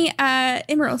any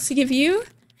emeralds to give you.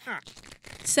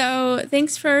 So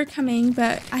thanks for coming,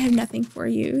 but I have nothing for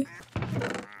you.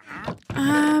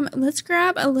 Let's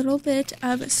grab a little bit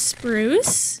of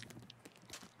spruce.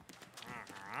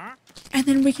 And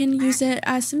then we can use it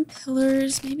as some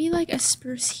pillars. Maybe like a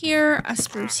spruce here, a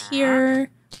spruce here.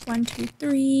 1, 2,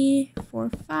 3, 4,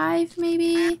 5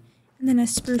 maybe. And then a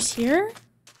spruce here.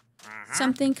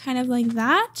 Something kind of like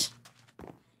that.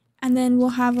 And then we'll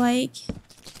have like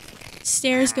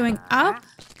stairs going up.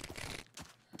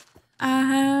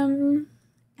 And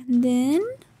then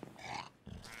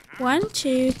 1,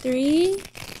 2, 3,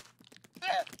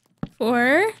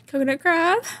 4 coconut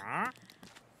crab.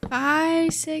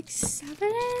 5, 6, 7.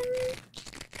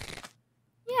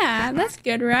 Yeah, that's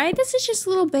good, right? This is just a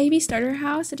little baby starter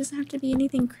house. It doesn't have to be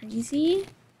anything crazy.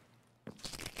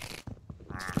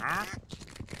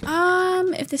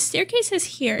 If the staircase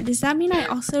is here, does that mean I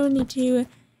also need to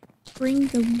bring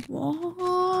the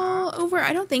wall over?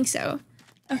 I don't think so.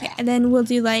 Okay, and then we'll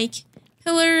do like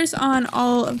pillars on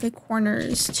all of the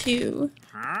corners too.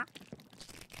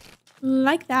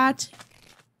 Like that.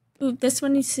 Ooh, this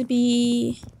one needs to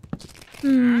be...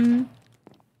 This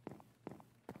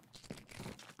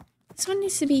one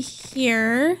needs to be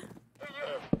here.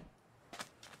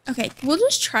 Okay, we'll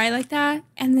just try like that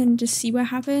and then just see what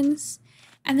happens.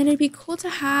 And then it'd be cool to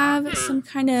have some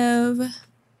kind of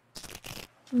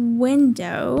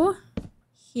window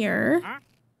here.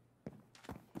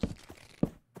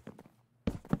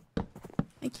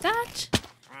 Like that.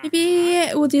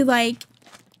 Maybe we'll do like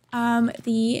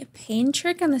the pane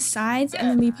trick on the sides, and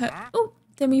then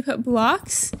we put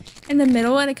blocks in the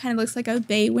middle and it kind of looks like a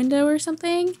bay window or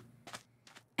something.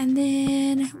 And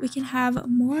then we can have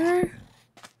more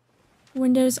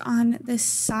windows on the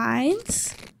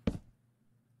sides.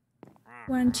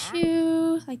 1,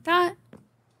 2, like that.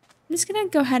 I'm just gonna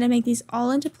go ahead and make these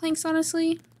all into planks,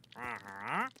 honestly.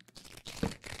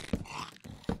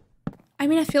 I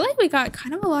mean, I feel like we got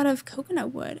kind of a lot of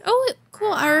coconut wood. Oh,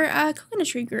 cool, our coconut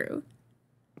tree grew.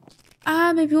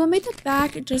 Maybe we'll make the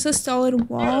back just a solid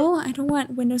wall. I don't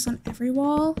want windows on every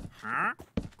wall.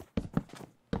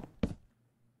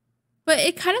 But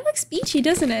it kind of looks beachy,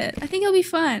 doesn't it? I think it'll be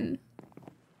fun.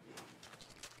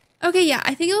 Okay, yeah,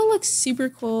 I think it'll look super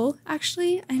cool,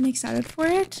 actually. I'm excited for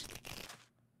it.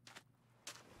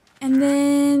 And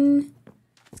then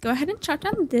let's go ahead and chop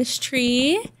down this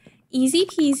tree. Easy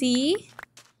peasy.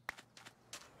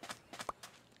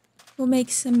 We'll make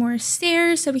some more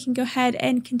stairs so we can go ahead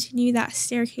and continue that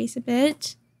staircase a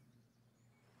bit.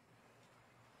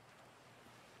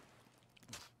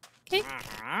 Okay,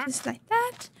 just like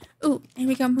that. Oh, and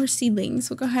we got more seedlings.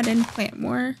 We'll go ahead and plant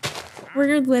more.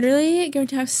 We're literally going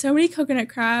to have so many coconut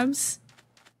crabs.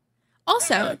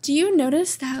 Also, do you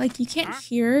notice that like you can't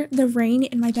hear the rain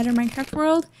in my Better Minecraft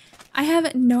world? I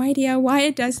have no idea why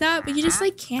it does that, but you just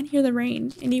like can't hear the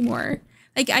rain anymore.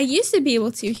 Like I used to be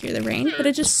able to hear the rain, but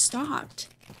it just stopped.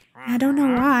 I don't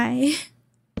know why.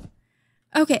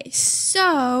 Okay,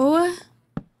 so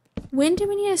when do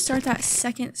we need to start that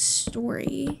second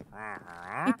story?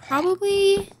 We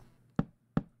probably...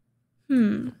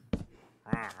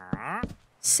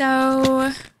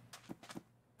 So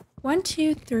 1,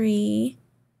 2, 3.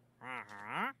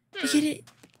 We get it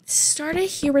started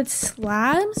here with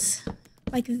slabs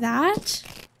like that.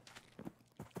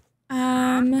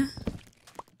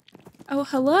 Oh,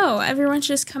 hello. Everyone's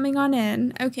just coming on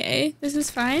in. Okay, this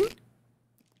is fine.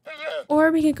 Or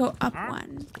we could go up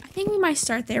one. I think we might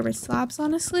start there with slabs,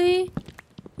 honestly.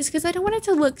 Just because I don't want it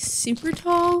to look super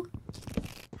tall.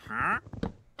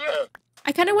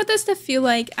 I kind of want this to feel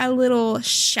like a little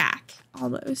shack,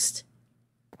 almost.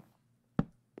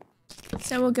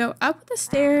 So we'll go up the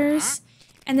stairs.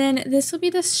 And then this will be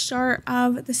the start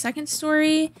of the second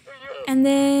story. And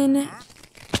then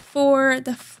for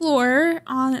the floor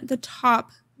on the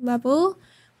top level,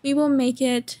 we will make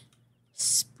it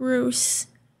spruce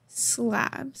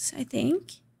slabs, I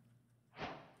think.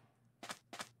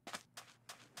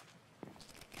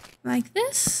 Like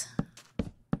this.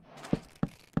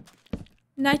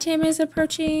 Nighttime is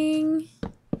approaching.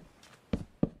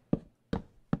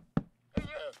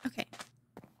 Okay.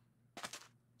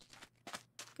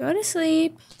 Go to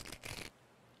sleep.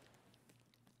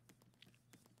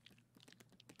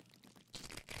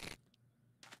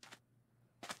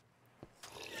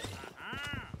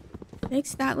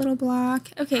 Fix that little block.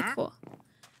 Okay, cool.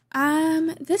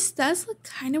 This does look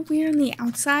kind of weird on the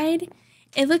outside.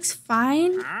 It looks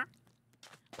fine.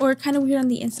 Or kind of weird on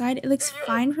the inside. It looks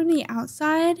fine from the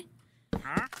outside.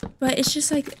 But it's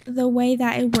just like the way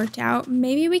that it worked out.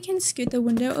 Maybe we can scoot the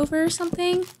window over or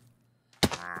something.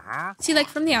 See, like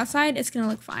from the outside, it's gonna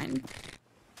look fine.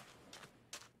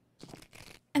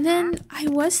 And then I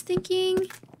was thinking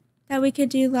that we could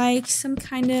do like some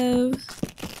kind of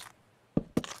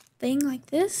thing like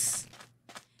this.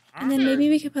 And then maybe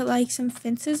we could put like some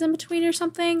fences in between or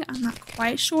something. I'm not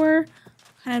quite sure.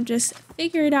 Kind of just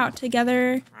figure it out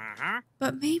together.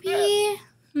 But maybe,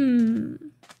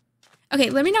 Okay,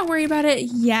 let me not worry about it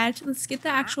yet. Let's get the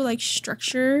actual like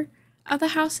structure of the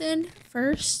house in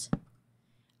first.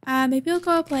 Maybe we'll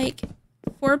go up like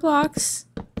 4 blocks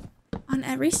on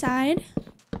every side.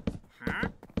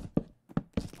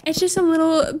 It's just a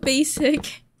little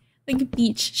basic like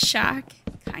beach shack,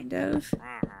 kind of.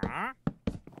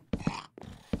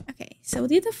 Okay, so we'll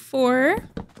do the 4.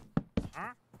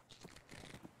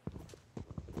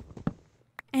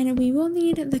 And we will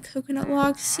need the coconut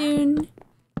log soon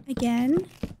again.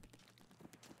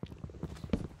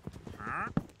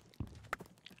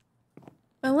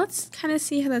 But let's kind of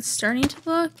see how that's starting to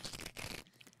look.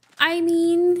 I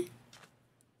mean,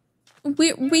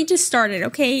 we just started,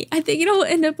 okay? I think it'll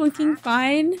end up looking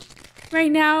fine.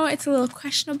 Right now, it's a little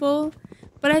questionable.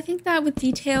 But I think that with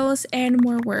details and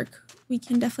more work, we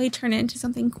can definitely turn it into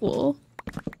something cool.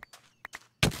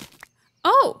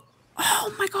 Oh!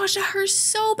 Oh my gosh, that hurts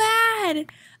so bad.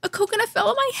 A coconut fell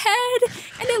on my head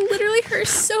and it literally hurts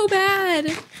so bad.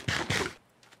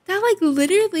 That like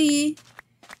literally,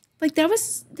 like that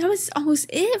was almost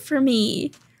it for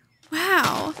me.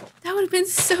 Wow, that would have been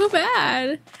so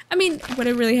bad. I mean, would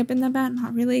it really have been that bad?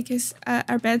 Not really, because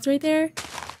our bed's right there.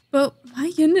 But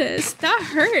my goodness, that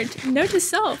hurt. Note to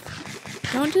self,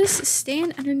 don't just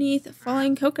stand underneath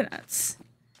falling coconuts.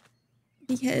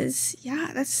 Because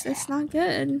yeah, that's not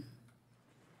good.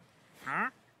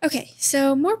 Okay,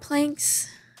 so more planks.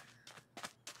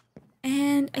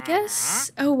 And I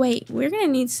guess, oh wait, we're gonna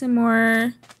need some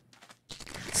more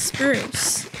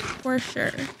spruce for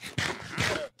sure.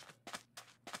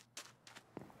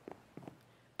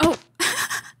 Oh,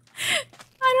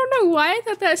 I don't know why I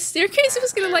thought that staircase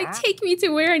was gonna like take me to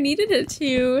where I needed it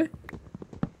to.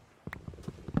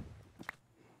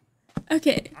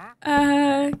 Okay,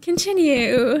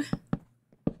 continue.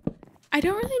 I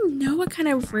don't really know what kind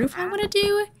of roof I want to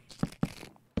do.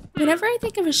 Whenever I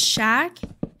think of a shack,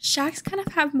 shacks kind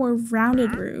of have more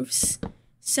rounded roofs.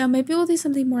 So maybe we'll do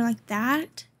something more like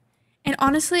that. And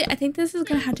honestly, I think this is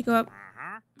going to have to go up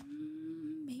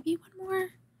maybe one more.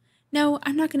 No,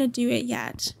 I'm not going to do it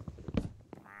yet.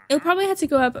 It'll probably have to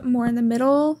go up more in the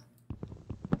middle,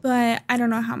 but I don't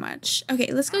know how much.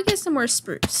 Okay, let's go get some more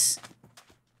spruce.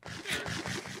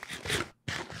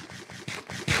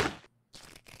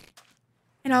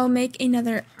 And I'll make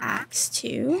another axe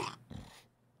too.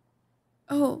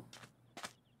 Oh.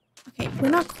 Okay, we're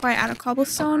not quite out of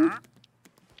cobblestone.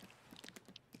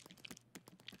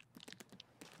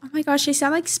 Oh my gosh, they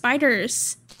sound like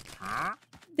spiders.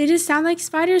 They just sound like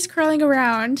spiders crawling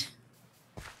around.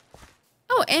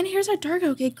 Oh, and here's our dark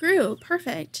oak. It grew.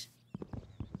 Perfect.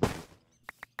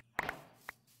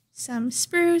 Some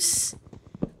spruce.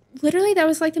 Literally, that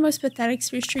was like the most pathetic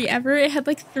spruce tree ever. It had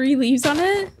like 3 leaves on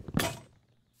it.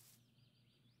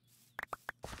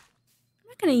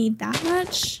 Gonna need that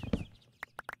much.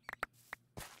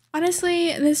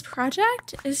 Honestly, this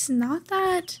project is not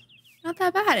that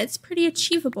bad. It's pretty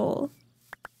achievable.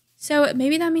 So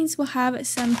maybe that means we'll have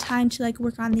some time to like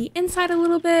work on the inside a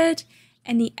little bit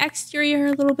and the exterior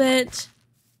a little bit,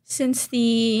 since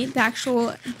the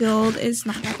actual build is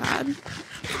not that bad.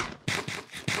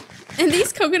 And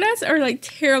these coconuts are like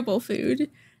terrible food.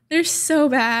 They're so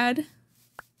bad.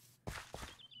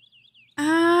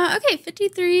 Okay,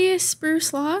 53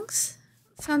 spruce logs.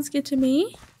 Sounds good to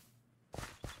me.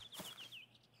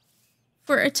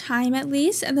 For a time at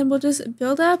least, and then we'll just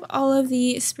build up all of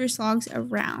the spruce logs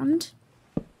around.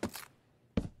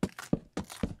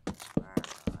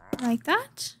 Like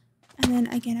that. And then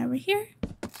again over here.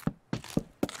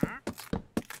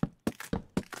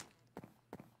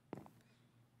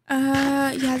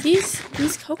 Yeah,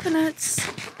 these coconuts,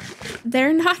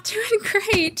 they're not doing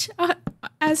great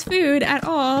as food at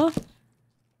all.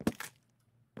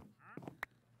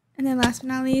 And then last but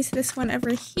not least, this one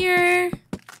over here.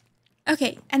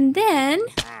 Okay, and then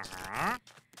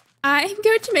I'm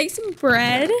going to make some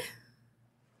bread.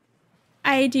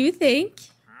 I do think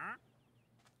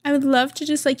I would love to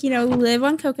just like, you know, live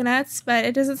on coconuts, but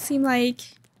it doesn't seem like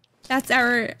that's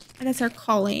our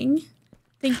calling.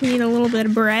 I think we need a little bit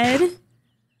of bread.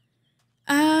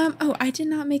 Oh, I did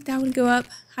not make that one go up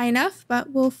high enough,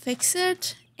 but we'll fix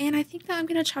it. And I think that I'm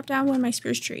gonna chop down one of my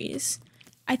spruce trees.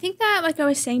 I think that, like I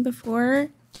was saying before,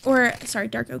 or sorry,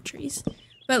 dark oak trees.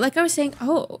 But like I was saying,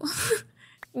 oh,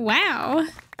 wow,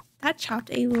 that chopped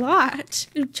a lot.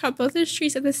 It chopped both those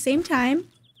trees at the same time.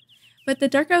 But the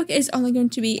dark oak is only going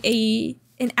to be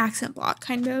an accent block,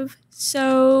 kind of.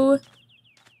 So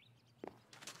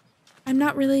I'm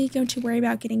not really going to worry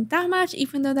about getting that much,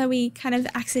 even though that we kind of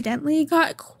accidentally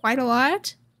got quite a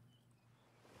lot.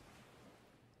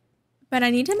 But I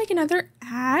need to make another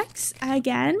axe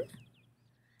again.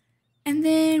 And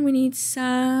then we need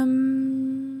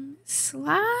some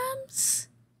slabs.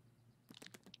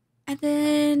 And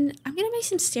then I'm going to make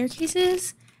some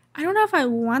staircases. I don't know if I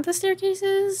want the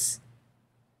staircases,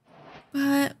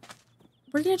 but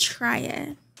we're going to try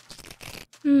it.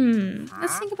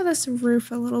 Let's think about this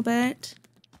roof a little bit.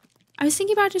 I was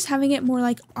thinking about just having it more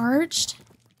like arched,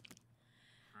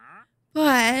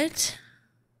 but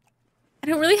I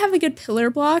don't really have a good pillar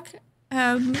block.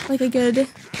 Like a good,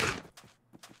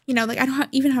 you know, like I don't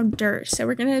even have dirt, so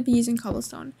we're gonna be using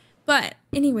cobblestone. But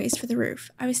anyways, for the roof,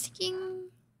 I was thinking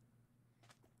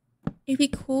it'd be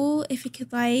cool if it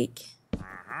could like,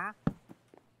 I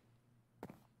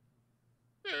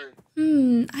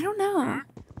don't know.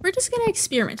 We're just gonna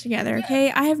experiment together,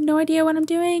 okay? I have no idea what I'm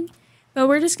doing, but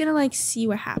we're just gonna like see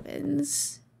what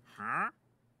happens.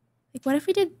 Like, what if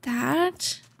we did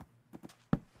that?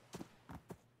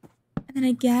 And then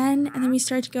again, and then we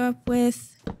start to go up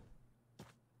with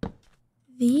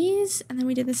these, and then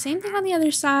we did the same thing on the other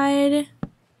side.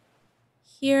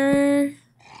 Here,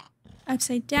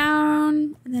 upside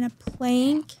down, and then a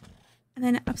plank, and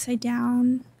then upside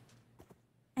down,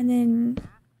 and then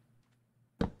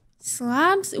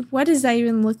slabs? What does that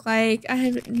even look like? I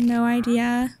have no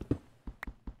idea.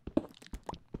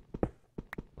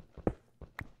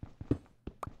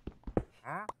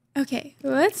 Okay,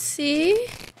 let's see.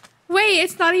 Wait,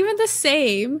 it's not even the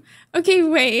same. Okay,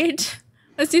 wait.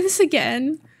 Let's do this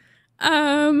again.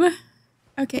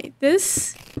 Okay,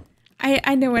 this,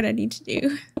 I know what I need to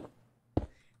do.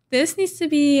 This needs to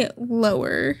be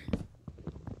lower.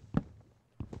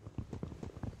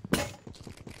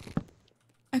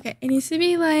 Okay, it needs to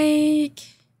be like,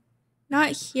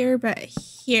 not here, but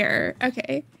here.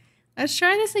 Okay, let's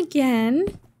try this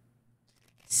again.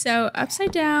 So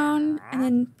upside down, and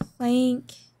then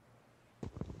plank.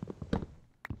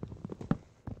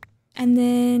 And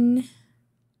then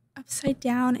upside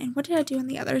down, and what did I do on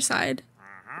the other side?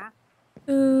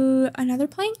 Another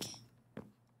plank.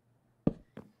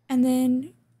 And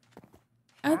then,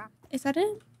 oh, is that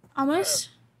it? Almost.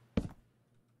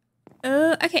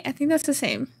 Okay, I think that's the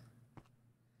same.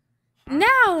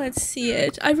 Now let's see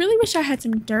it. I really wish I had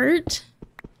some dirt.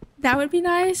 That would be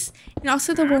nice. And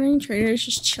also the Wandering Trader is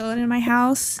just chilling in my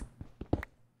house.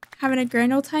 Having a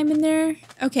grand old time in there.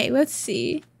 Okay, let's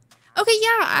see. Okay,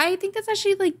 yeah, I think that's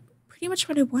actually like pretty much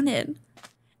what I wanted.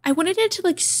 I wanted it to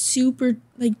like super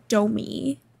like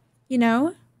domey, you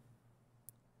know?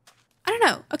 I don't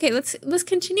know. Okay, let's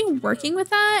continue working with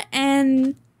that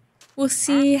and we'll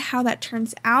see how that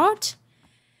turns out.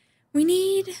 We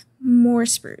need more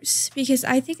spruce because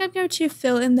I think I'm going to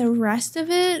fill in the rest of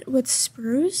it with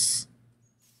spruce.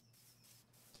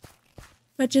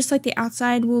 But just like the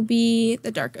outside will be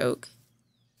the dark oak.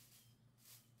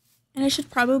 And I should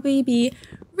probably be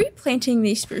replanting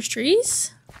these spruce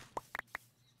trees.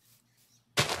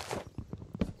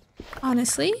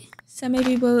 Honestly. So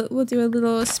maybe we'll do a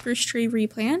little spruce tree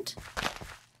replant.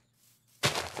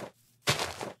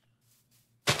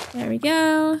 There we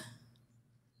go.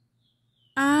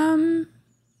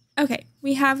 Okay,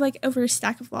 we have like over a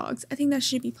stack of logs. I think that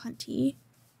should be plenty.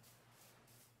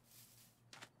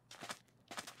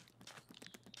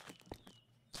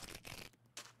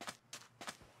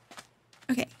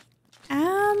 Okay.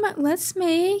 Let's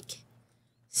make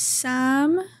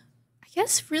some, I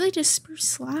guess really just spruce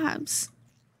slabs.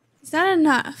 Is that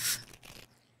enough?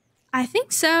 I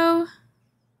think so.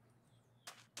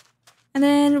 And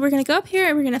then we're gonna go up here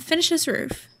and we're gonna finish this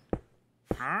roof.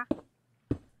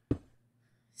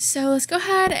 So let's go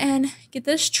ahead and get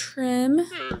this trim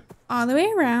all the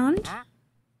way around.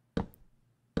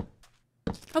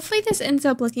 Hopefully this ends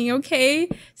up looking okay.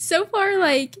 So far,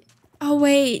 like, oh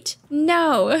wait,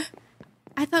 no.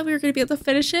 I thought we were gonna be able to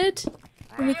finish it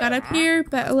when we got up here,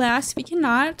 but alas, we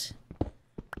cannot.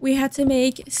 We had to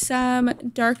make some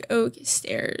dark oak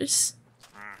stairs.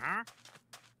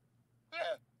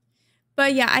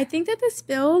 But yeah, I think that this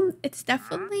build, it's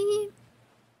definitely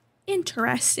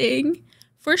interesting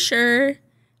for sure.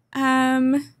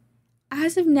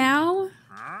 As of now,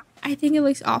 I think it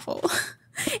looks awful.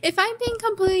 If I'm being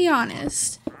completely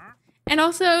honest. And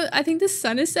also, I think the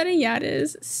sun is setting. Yeah, it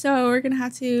is. So we're gonna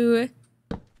have to,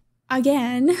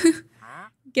 again,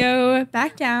 go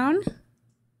back down.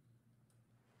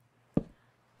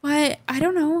 But I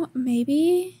don't know,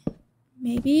 maybe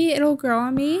it'll grow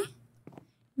on me.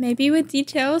 Maybe with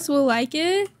details we'll like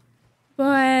it.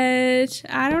 But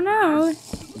I don't know.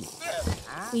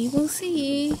 We will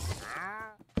see.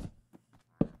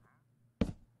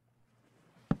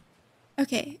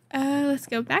 Okay, let's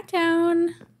go back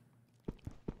down.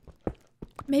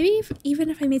 Maybe even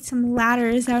if I made some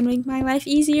ladders, that would make my life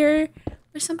easier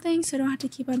or something, so I don't have to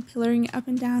keep on pillaring up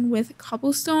and down with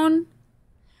cobblestone.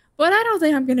 But I don't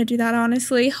think I'm gonna do that,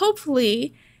 honestly.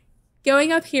 Hopefully,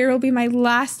 going up here will be my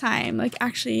last time, like,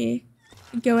 actually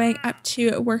going up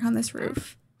to work on this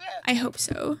roof. I hope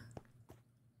so.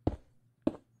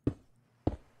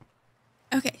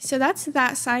 Okay, so that's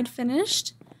that side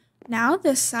finished. Now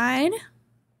this side.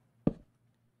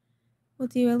 We'll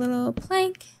do a little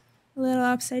plank, a little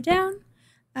upside down,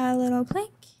 a little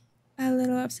plank, a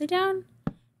little upside down,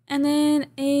 and then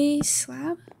a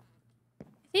slab, I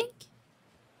think.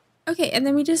 Okay, and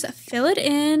then we just fill it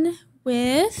in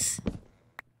with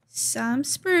some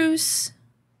spruce.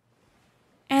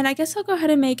 And I guess I'll go ahead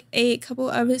and make a couple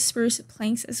of spruce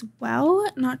planks as well,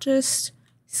 not just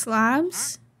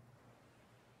slabs.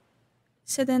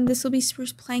 So then this will be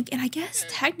spruce plank, and I guess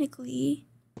technically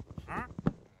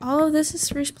all of this is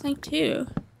spruce plank too.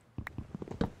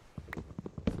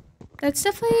 That's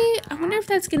definitely, I wonder if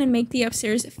that's gonna make the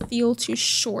upstairs feel too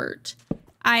short.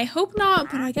 I hope not,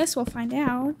 but I guess we'll find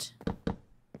out.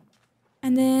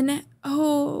 And then,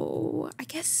 oh, I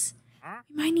guess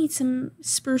we might need some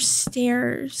spruce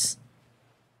stairs.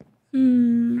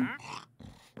 We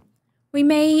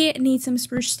may need some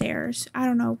spruce stairs. I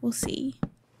don't know, we'll see.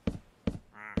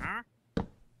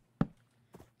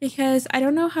 Because I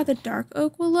don't know how the dark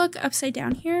oak will look upside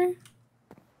down here.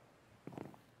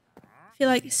 I feel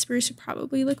like spruce would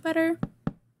probably look better.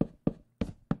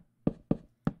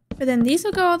 But then these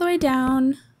will go all the way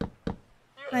down,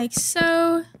 like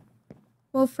so.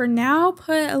 We'll for now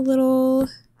put a little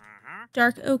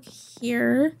dark oak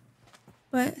here,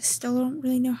 but still don't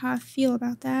really know how I feel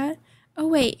about that. Oh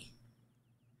wait.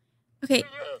 Okay,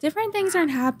 different things are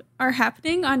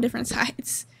happening on different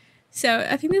sides. So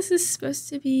I think this is supposed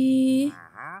to be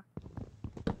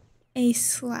a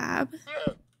slab.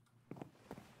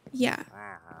 Yeah.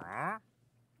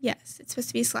 Yes, it's supposed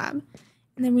to be a slab.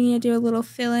 And then we need to do a little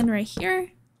fill in right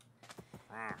here.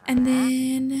 And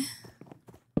then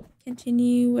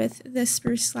continue with the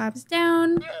spruce slabs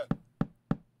down.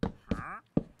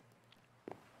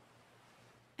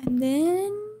 And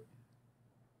then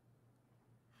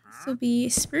this will be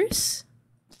spruce.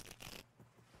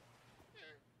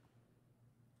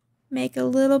 Make a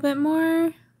little bit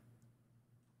more.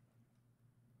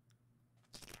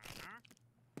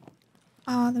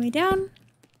 All the way down.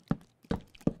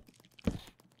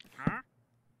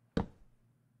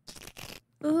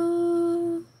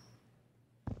 Ooh.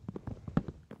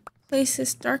 Place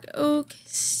this dark oak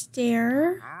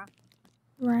stair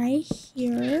right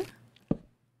here.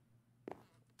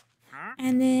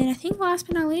 And then I think last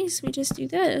but not least, we just do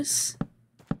this.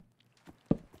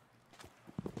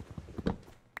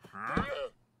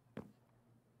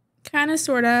 Kind of,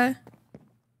 sort of.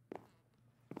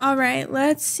 All right,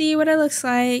 let's see what it looks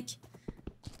like.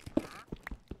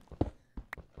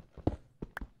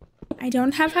 I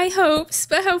don't have high hopes,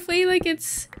 but hopefully, like,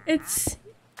 it's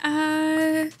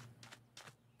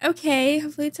okay.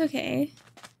 Hopefully it's okay.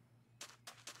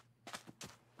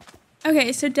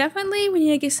 Okay, so definitely we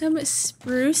need to get some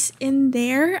spruce in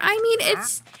there. I mean,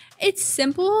 it's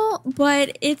simple,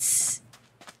 but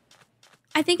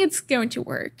I think it's going to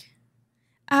work.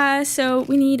 So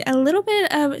we need a little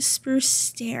bit of spruce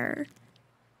stair.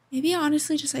 Maybe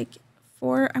honestly just like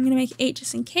 4. I'm gonna make 8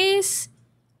 just in case.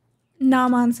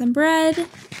 Nom on some bread.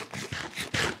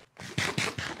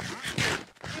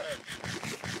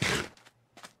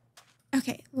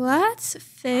 Okay, let's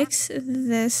fix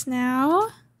this now.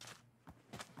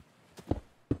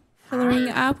 Coloring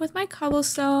up with my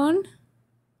cobblestone.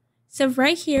 So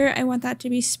right here, I want that to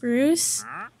be spruce.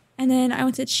 And then I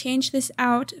want to change this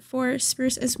out for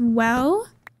spruce as well.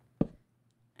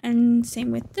 And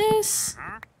same with this.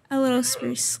 A little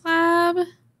spruce slab.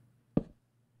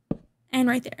 And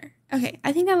right there. Okay,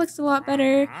 I think that looks a lot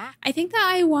better. I think that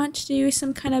I want to do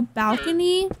some kind of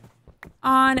balcony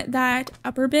on that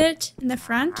upper bit in the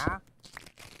front.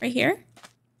 Right here.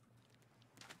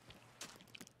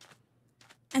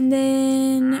 And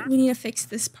then we need to fix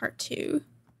this part too.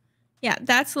 Yeah,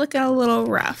 that's looking a little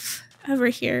rough over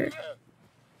here.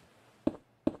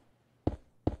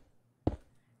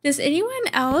 Does anyone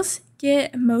else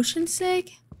get motion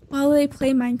sick while they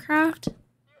play Minecraft?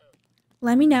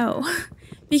 Let me know,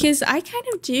 because I kind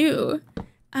of do.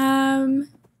 And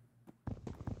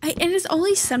it's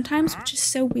only sometimes, which is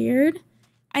so weird.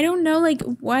 I don't know like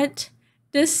what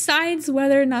decides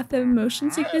whether or not the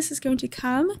motion sickness is going to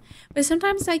come, but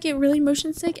sometimes I get really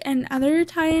motion sick and other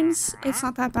times it's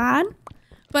not that bad.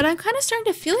 But I'm kind of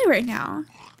starting to feel it right now,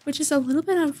 which is a little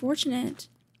bit unfortunate.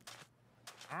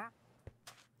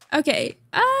 Okay,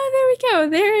 there we go.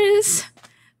 There is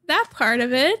that part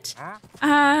of it.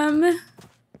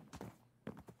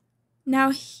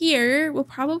 Now here, we'll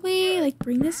probably like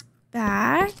bring this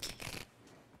back.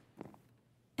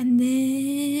 And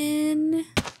then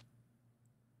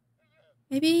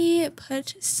maybe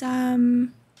put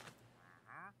some,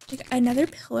 like another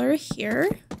pillar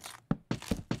here.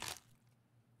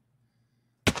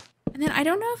 And then I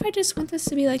don't know if I just want this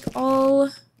to be like all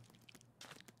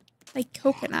like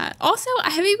coconut. Also, I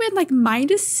haven't even like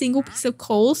mined a single piece of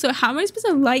coal, so how am I supposed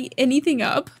to light anything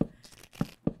up?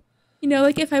 You know,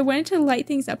 like if I wanted to light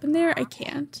things up in there, I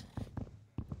can't.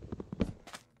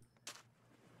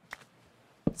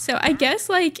 So I guess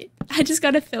like I just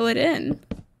gotta fill it in.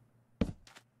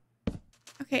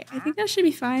 Okay, I think that should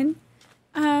be fine.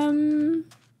 And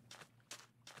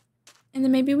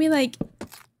then maybe we like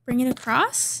bring it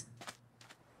across.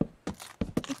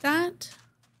 Like that.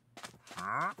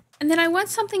 And then I want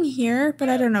something here, but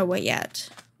I don't know what yet.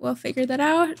 We'll figure that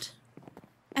out.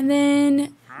 And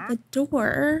then the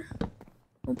door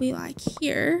will be like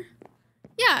here.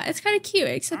 Yeah, it's kind of cute,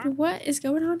 except what is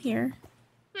going on here?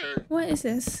 What is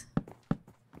this?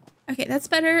 Okay, that's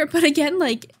better. But again,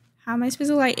 like, how am I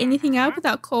supposed to light anything up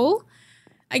without coal?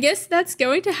 I guess that's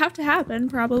going to have to happen,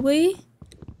 probably.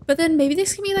 But then maybe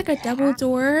this can be like a double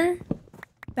door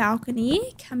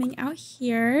balcony coming out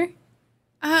here.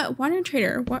 Wandering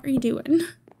Trader, what are you doing?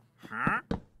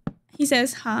 He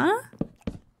says, huh?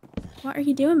 What are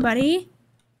you doing, buddy?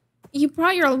 You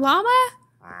brought your llama?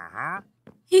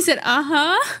 He said,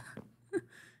 uh-huh.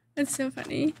 That's so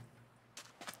funny.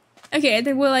 Okay, and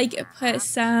then we'll like put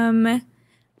some...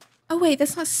 Oh wait,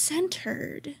 that's not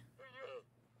centered.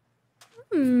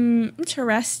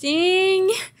 Interesting.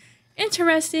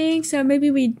 Interesting. So maybe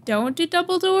we don't do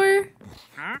double door?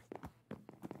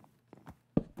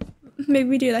 Maybe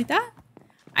we do it like that?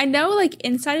 I know like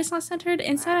inside it's not centered.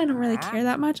 Inside I don't really care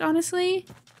that much, honestly.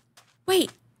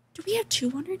 Wait, do we have 2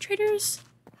 Wandering Traders?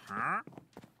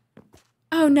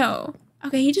 Oh no.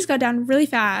 Okay, he just got down really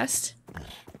fast.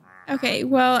 Okay,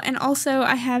 well, and also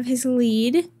I have his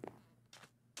lead.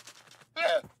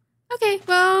 Okay,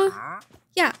 well,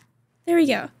 yeah, there we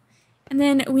go. And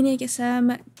then we need to get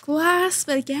some glass,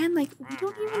 but again, like, we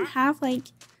don't even have, like,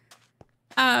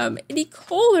 any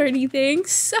coal or anything,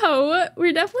 so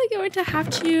we're definitely going to have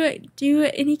to do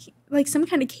any, like, some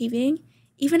kind of caving,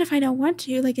 even if I don't want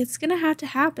to, like, it's gonna have to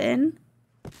happen.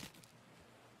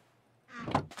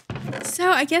 So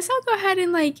I guess I'll go ahead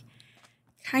and, like,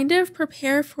 kind of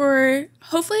prepare for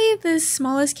hopefully the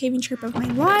smallest caving trip of my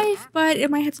life, but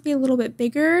it might have to be a little bit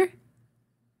bigger.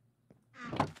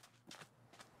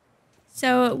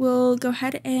 So we'll go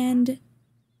ahead and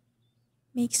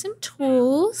make some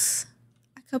tools,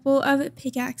 a couple of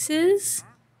pickaxes.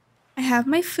 I have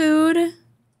my food.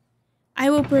 I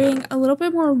will bring a little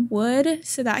bit more wood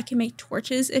so that I can make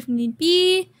torches if need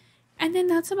be. And then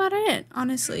that's about it,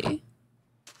 honestly.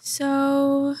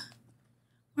 So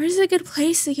where's a good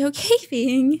place to go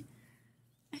caving?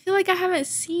 I feel like I haven't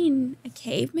seen a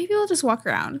cave. Maybe we'll just walk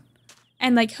around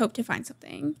and like hope to find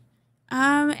something.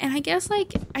 And I guess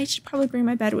like I should probably bring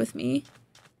my bed with me.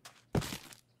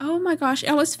 Oh my gosh, it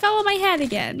almost fell on my head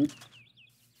again.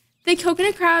 The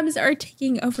coconut crabs are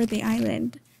taking over the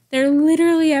island. They're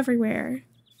literally everywhere.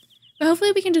 But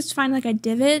hopefully we can just find like a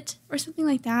divot or something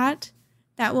like that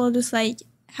that will just like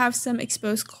have some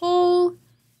exposed coal,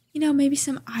 you know, maybe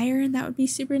some iron. That would be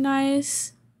super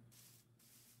nice.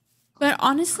 But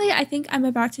honestly, I think I'm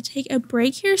about to take a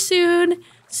break here soon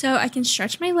so I can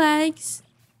stretch my legs.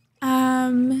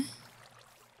 And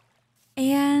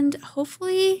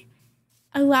hopefully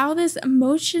allow this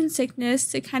motion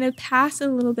sickness to kind of pass a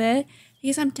little bit,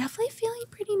 because I'm definitely feeling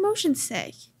pretty motion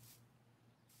sick.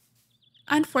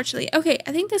 Unfortunately. Okay,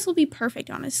 I think this will be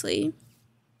perfect, honestly.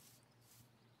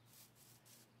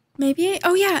 Maybe,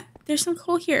 oh yeah, there's some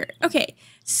coal here. Okay,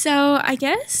 so I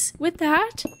guess with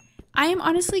that, I am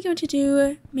honestly going to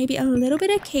do maybe a little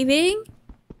bit of caving.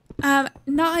 Not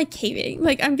like caving,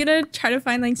 like I'm gonna try to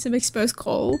find like some exposed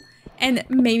coal and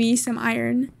maybe some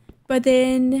iron, but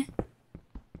then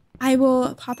I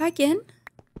will pop back in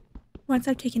once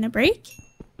I've taken a break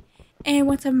and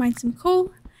once I've mined some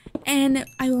coal, and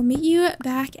I will meet you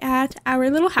back at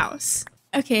our little house.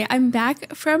 Okay, I'm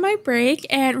back from my break,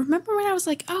 and remember when I was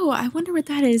like, oh, I wonder what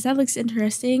that is? That looks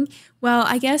interesting. Well,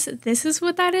 I guess this is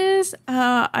what that is.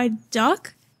 A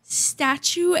duck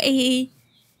statue, a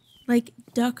like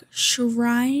duck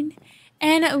shrine.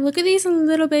 And look at these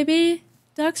little baby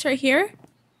ducks right here.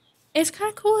 It's kind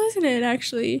of cool, isn't it,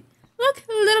 actually? Look,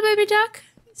 little baby duck.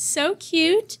 So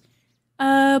cute.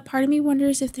 Part of me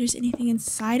wonders if there's anything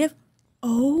inside of...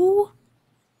 Oh.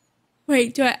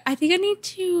 Wait, I think I need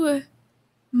to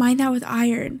mine that with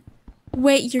iron.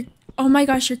 Wait, oh my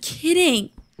gosh, you're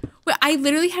kidding. Wait, I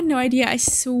literally had no idea, I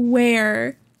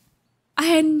swear. I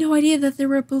had no idea that there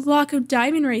were a block of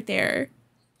diamond right there.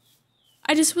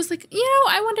 I just was like, you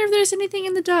know, I wonder if there's anything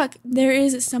in the duck. There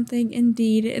is something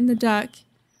indeed in the duck.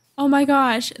 Oh my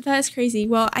gosh, that is crazy.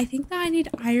 Well, I think that I need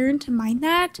iron to mine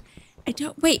that.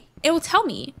 Wait, it will tell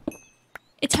me.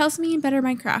 It tells me in Better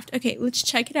Minecraft. Okay, let's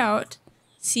check it out.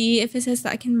 See if it says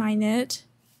that I can mine it.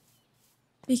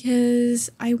 Because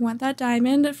I want that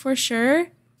diamond for sure.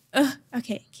 Ugh,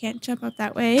 okay, can't jump up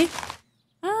that way.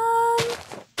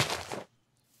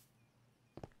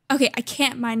 Okay, I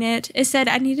can't mine it. It said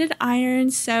I needed iron,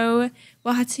 so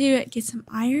we'll have to get some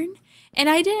iron. And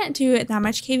I didn't do that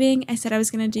much caving. I said I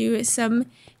was going to do some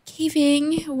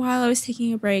caving while I was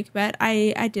taking a break, but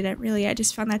I didn't really. I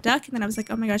just found that duck, and then I was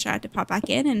like, oh my gosh, I have to pop back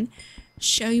in and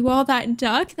show you all that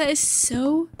duck. That is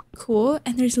so cool,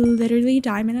 and there's literally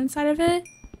diamond inside of it.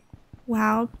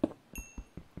 Wow.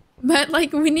 But,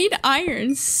 like, we need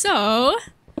iron, so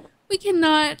we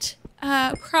cannot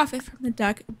profit from the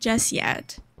duck just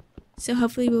yet. So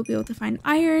hopefully we'll be able to find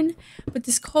iron, but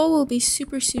this coal will be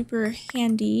super, super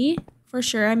handy for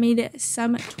sure. I made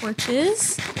some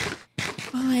torches,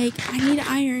 but like I need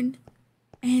iron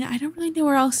and I don't really know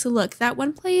where else to look. That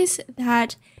one place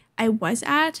that I was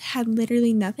at had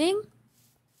literally nothing.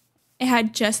 It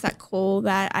had just that coal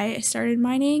that I started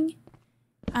mining.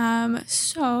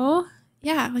 So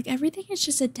yeah, like everything is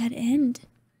just a dead end.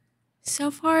 So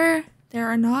far, there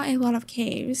are not a lot of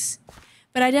caves.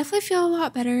 But I definitely feel a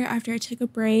lot better after I took a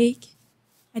break.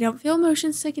 I don't feel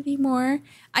motion sick anymore.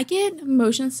 I get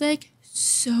motion sick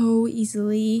so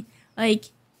easily. Like,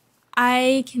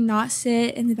 I cannot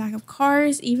sit in the back of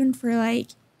cars, even for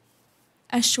like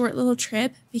a short little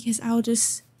trip, because I'll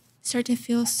just start to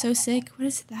feel so sick. What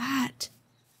is that?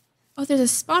 Oh, there's a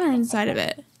spawner inside of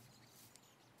it.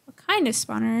 What kind of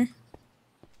spawner?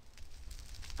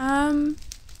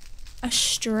 A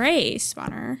stray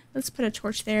spawner. Let's put a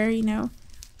torch there, you know,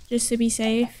 just to be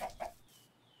safe.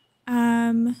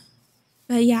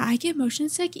 But yeah, I get motion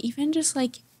sick even just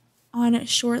like on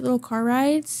short little car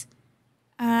rides.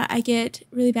 I get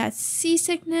really bad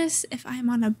seasickness if I'm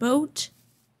on a boat.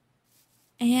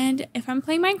 And if I'm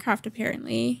playing Minecraft,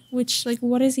 apparently, which, like,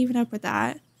 what is even up with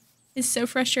that? It's so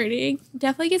frustrating.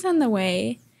 Definitely gets in the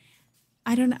way.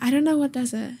 I don't know what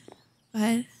does it,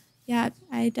 but yeah,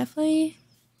 I definitely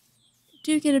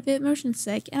do get a bit motion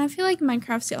sick, and I feel like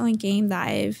Minecraft's the only game that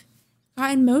I've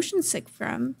gotten motion sick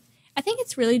from. I think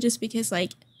it's really just because,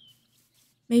 like,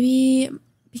 maybe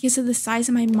because of the size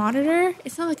of my monitor.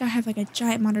 It's not like I have like a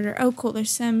giant monitor. Oh, cool,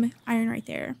 there's some iron right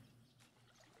there.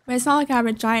 But it's not like I have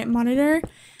a giant monitor.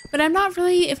 But I'm not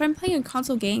really, if I'm playing a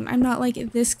console game, I'm not like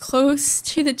this close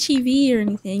to the TV or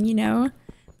anything, you know?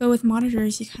 But with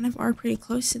monitors, you kind of are pretty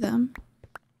close to them.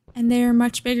 And they're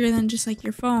much bigger than just like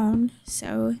your phone.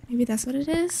 So maybe that's what it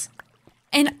is.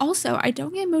 And also, I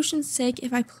don't get motion sick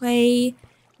if I play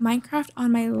Minecraft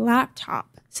on my laptop.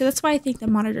 So that's why I think the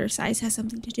monitor size has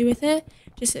something to do with it.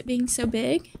 Just it being so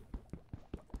big.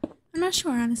 I'm not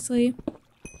sure, honestly.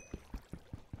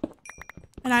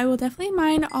 But I will definitely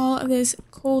mine all of this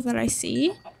coal that I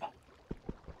see.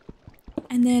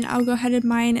 And then I'll go ahead and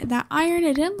mine that iron.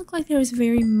 It didn't look like there was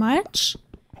very much.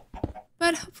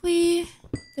 But hopefully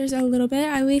there's a little bit,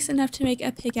 at least enough to make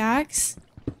a pickaxe.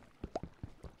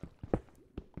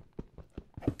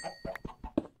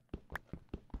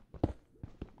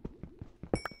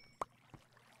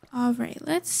 All right,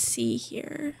 let's see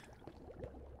here.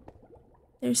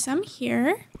 There's some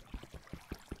here.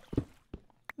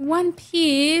 One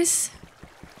piece.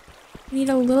 I need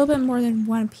a little bit more than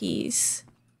one piece.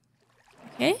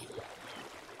 Okay.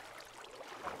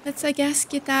 Let's, I guess,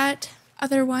 get that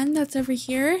other one that's over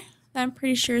here. That I'm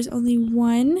pretty sure is only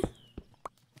one.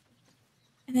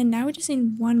 And then now we just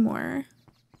need one more.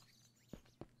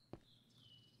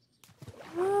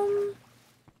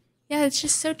 Yeah, it's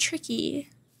just so tricky.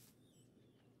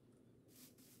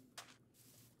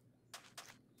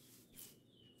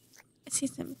 I see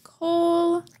some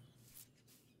coal.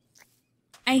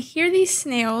 I hear these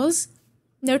snails.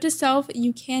 Note to self,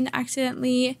 you can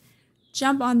accidentally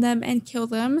jump on them and kill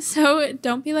them. So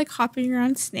don't be like hopping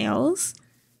around snails.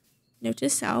 Note to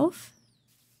self.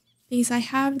 Because I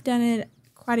have done it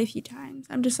quite a few times.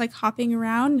 I'm just like hopping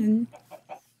around and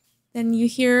then you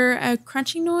hear a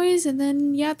crunching noise and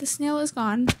then yeah, the snail is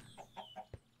gone.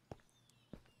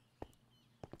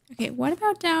 Okay, what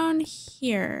about down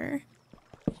here?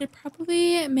 Should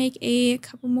probably make a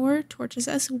couple more torches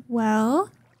as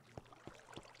well.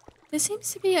 This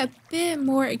seems to be a bit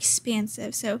more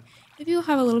expansive, so maybe we'll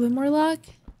have a little bit more luck.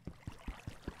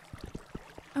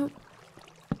 Oh.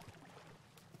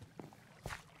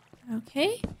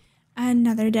 Okay,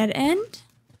 another dead end.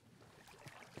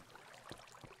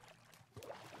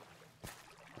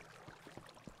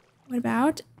 What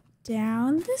about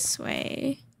down this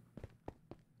way?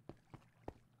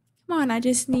 Come on, I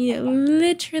just need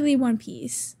literally one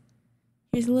piece.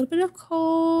 Here's a little bit of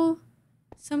coal,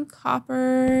 some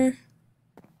copper.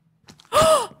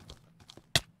 Oh!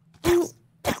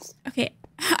 Okay,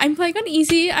 I'm playing on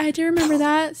easy. I had to remember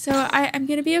that, so I'm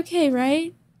gonna be okay,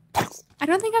 right? I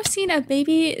don't think I've seen a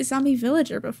baby zombie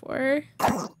villager before.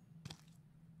 Oh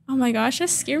my gosh, that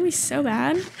scared me so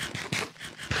bad.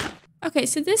 Okay,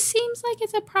 so this seems like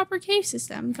it's a proper cave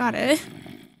system. Got it.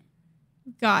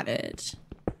 Got it.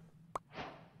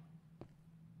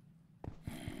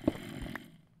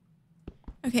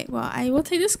 Okay, well, I will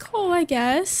take this coal, I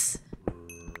guess.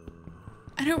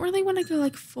 I don't really want to go,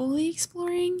 like, fully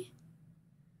exploring.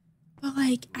 But,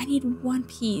 like, I need one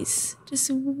piece. Just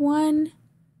one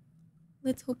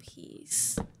little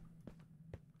piece.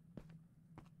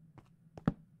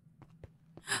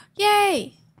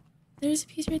 Yay! There's a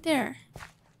piece right there.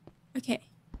 Okay.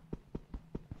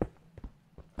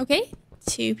 Okay,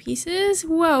 2 pieces.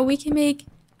 Whoa, we can make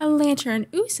a lantern.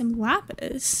 Ooh, some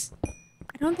lapis.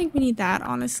 I don't think we need that,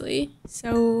 honestly.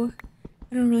 So,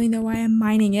 I don't really know why I'm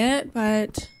mining it,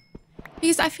 but...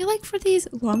 Because I feel like for these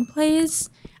long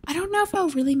plays, I don't know if I'll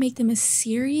really make them a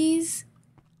series.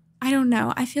 I don't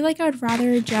know. I feel like I would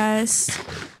rather just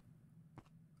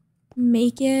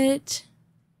make it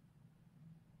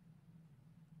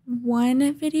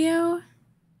one video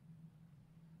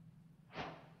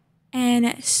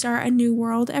and start a new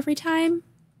world every time.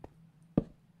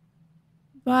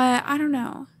 But I don't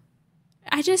know.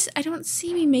 I don't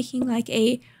see me making like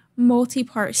a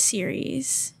multi-part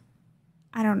series.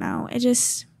 I don't know. I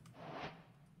just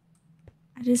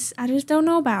don't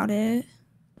know about it.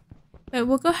 But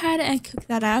we'll go ahead and cook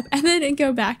that up and then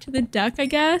go back to the duck, I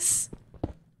guess.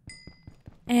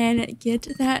 And get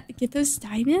those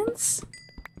diamonds.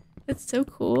 That's so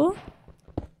cool.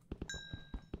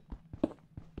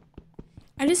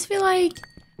 I just feel like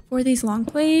for these long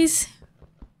plays,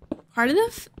 part of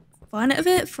the fun of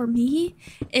it for me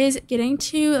is getting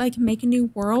to like make a new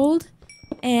world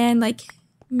and like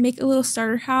make a little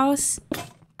starter house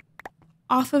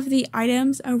off of the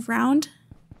items around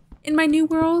in my new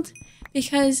world,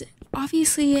 because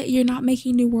obviously you're not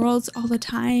making new worlds all the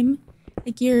time.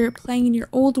 Like you're playing in your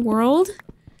old world.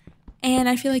 And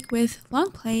I feel like with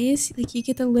long plays, like you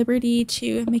get the liberty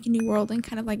to make a new world and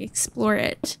kind of like explore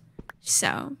it.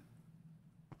 So,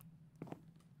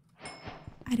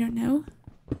 I don't know.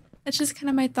 That's just kind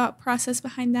of my thought process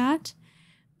behind that.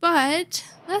 But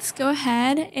let's go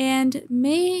ahead and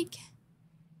make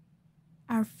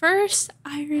our first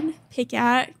iron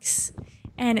pickaxe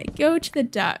and go to the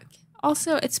duck.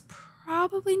 Also, it's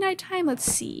probably nighttime. Let's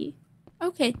see.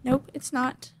 Okay, nope, it's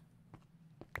not.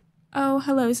 Oh,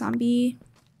 hello, zombie.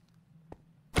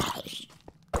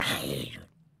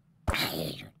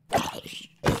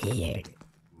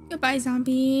 Goodbye,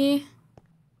 zombie.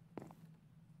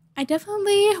 I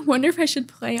definitely wonder if I should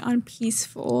play on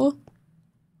peaceful.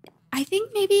 I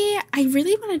think maybe I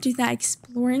really want to do that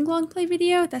exploring long play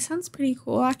video. That sounds pretty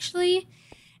cool, actually.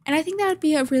 And I think that would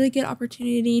be a really good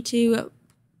opportunity to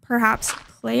perhaps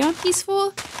play on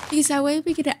peaceful, because that way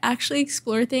we get to actually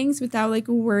explore things without like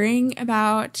worrying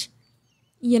about,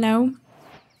 you know,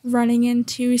 running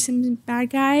into some bad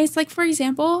guys. Like for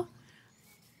example,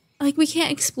 like we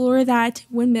can't explore that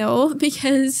windmill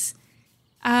because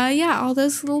yeah, all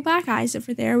those little bad guys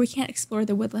over there. We can't explore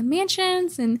the woodland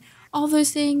mansions and all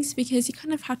those things because you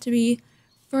kind of have to be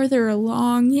further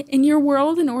along in your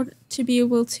world in order to be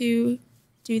able to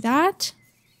do that.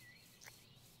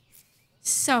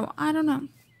 So, I don't know.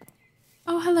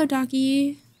 Oh, hello,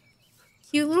 doggy.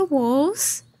 Cute little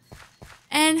wolves.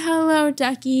 And hello,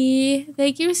 ducky.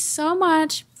 Thank you so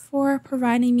much for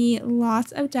providing me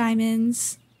lots of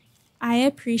diamonds. I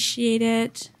appreciate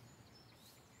it.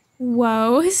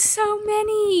 Whoa, so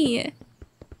many.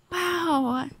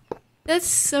 Wow. That's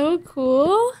so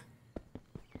cool.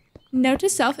 Note to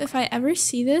self, if I ever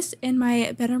see this in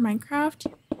my Better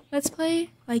Minecraft Let's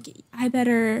Play, like, I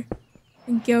better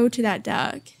go to that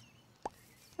duck.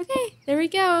 Okay, there we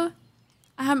go.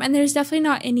 And there's definitely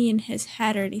not any in his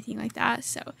head or anything like that,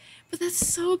 so, but that's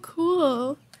so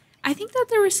cool. I think that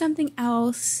there was something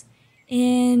else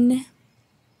in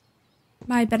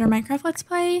my Better Minecraft Let's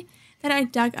Play that I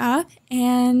dug up,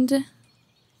 and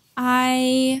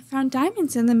I found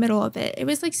diamonds in the middle of it. It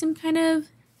was like some kind of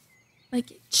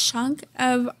like chunk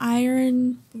of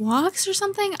iron blocks or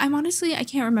something. I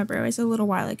can't remember. It was a little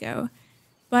while ago.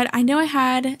 But I know I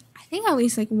had, I think at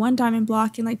least like one diamond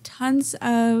block and like tons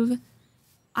of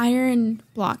iron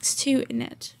blocks too in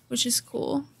it, which is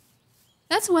cool.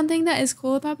 That's one thing that is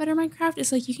cool about Better Minecraft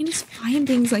is like you can just find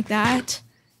things like that.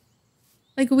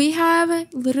 Like we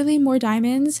have literally more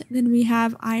diamonds than we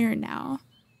have iron now.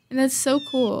 And that's so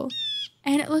cool.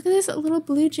 And look at this little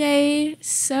blue jay.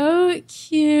 So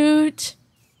cute.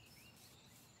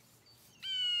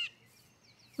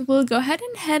 We'll go ahead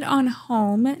and head on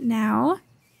home now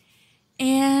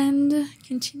and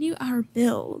continue our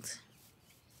build.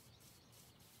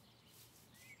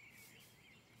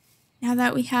 Now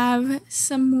that we have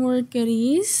some more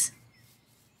goodies.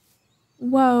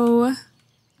 Whoa.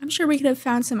 I'm sure we could have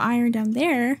found some iron down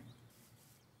there.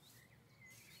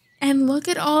 And look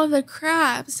at all of the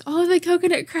crabs, all of the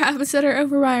coconut crabs that are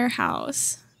over by our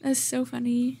house. That's so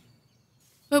funny.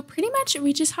 But pretty much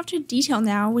we just have to detail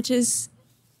now, which is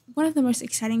one of the most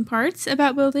exciting parts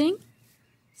about building.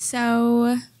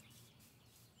 So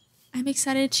I'm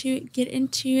excited to get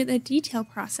into the detail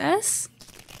process.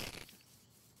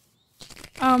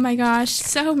 Oh my gosh,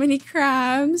 so many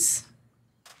crabs.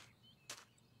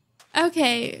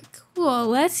 Okay, cool.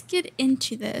 Let's get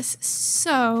into this.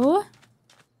 So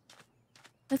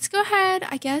let's go ahead,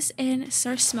 I guess, and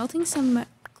start smelting some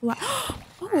glass.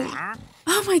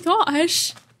 Oh my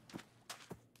gosh.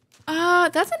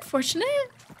 That's unfortunate.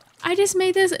 I just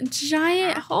made this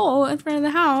giant hole in front of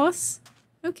the house.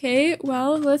 Okay,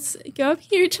 well, let's go up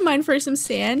here to mine for some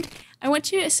sand. I want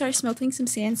to start smelting some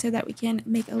sand so that we can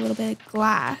make a little bit of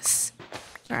glass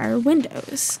for our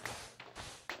windows.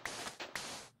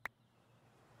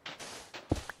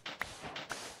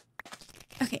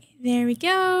 Okay, there we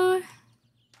go.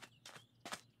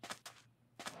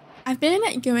 I've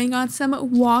been going on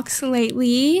some walks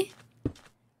lately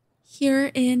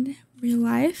here in real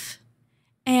life,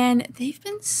 and they've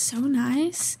been so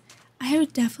nice. I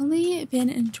have definitely been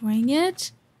enjoying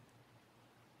it.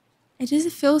 It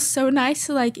just feels so nice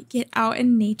to like get out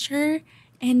in nature,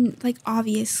 and like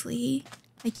obviously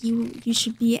like you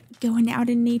should be going out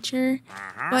in nature,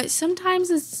 but sometimes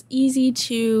it's easy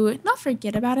to not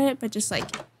forget about it, but just like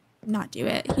not do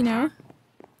it, you know?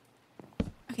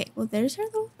 Okay, well, there's our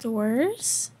little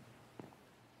doors.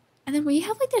 And then we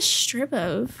have like a strip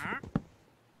of...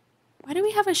 Why do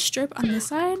we have a strip on this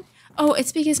side? Oh,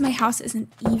 it's because my house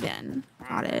isn't even.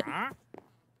 Got it.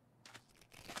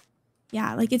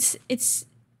 Yeah, like it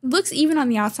looks even on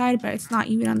the outside, but it's not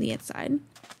even on the inside.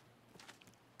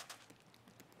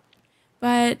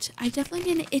 But I've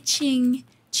definitely been itching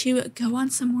to go on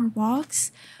some more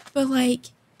walks. But like,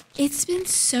 it's been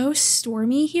so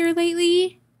stormy here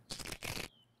lately.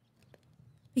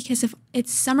 Because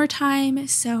it's summertime,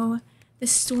 so the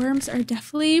storms are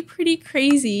definitely pretty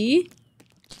crazy.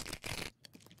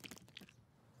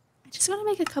 I just want to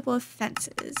make a couple of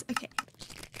fences. Okay,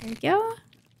 there we go.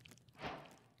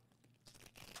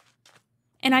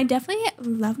 And I definitely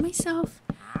love myself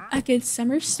a good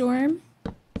summer storm.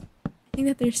 I think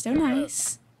that they're so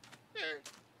nice.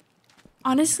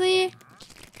 Honestly,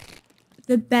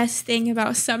 the best thing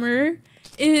about summer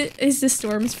is the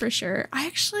storms for sure.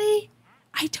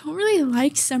 I don't really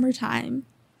like summertime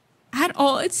at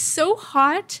all. It's so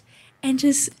hot and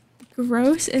just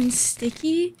gross and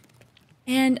sticky.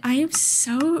 And I am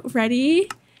so ready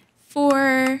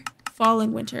for fall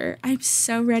and winter. I'm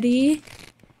so ready.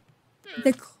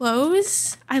 The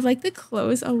clothes, I like the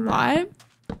clothes a lot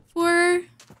for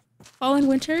fall and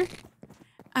winter.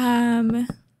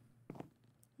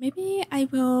 Maybe I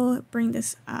will bring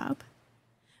this up.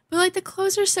 But like the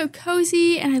clothes are so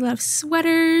cozy and I love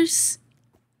sweaters.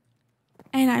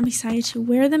 And I'm excited to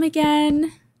wear them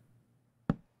again.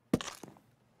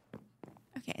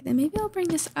 Okay, then maybe I'll bring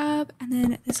this up and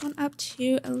then this one up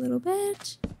too a little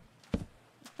bit.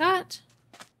 Like that.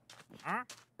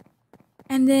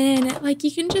 And then like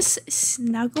you can just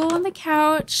snuggle on the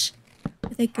couch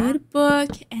with a good book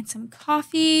and some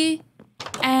coffee.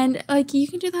 And like you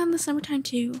can do that in the summertime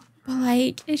too. But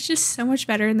like it's just so much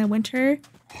better in the winter.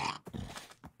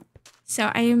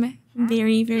 So I am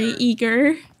very, very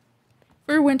eager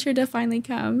for winter to finally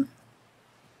come.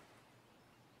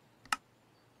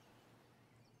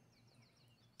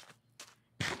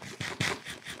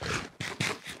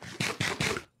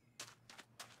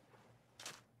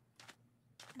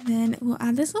 And then we'll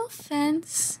add this little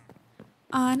fence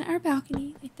on our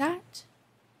balcony like that.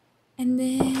 And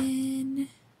then,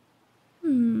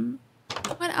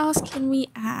 what else can we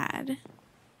add?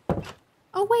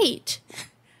 Oh, wait.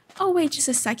 Oh, wait, just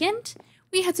a second.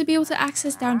 We have to be able to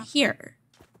access down here.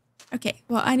 Okay,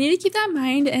 well, I need to keep that in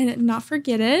mind and not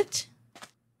forget it.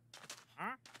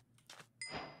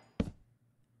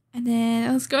 And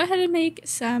then let's go ahead and make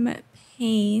some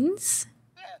panes.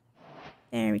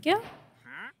 There we go.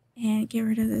 And get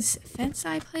rid of this fence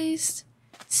I placed.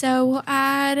 So we'll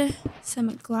add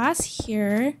some glass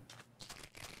here.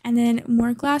 And then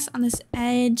more glass on this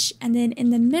edge. And then in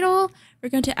the middle, we're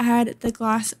going to add the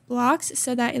glass blocks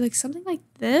so that it looks something like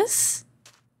this.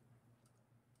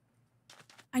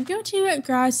 I'm going to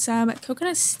grab some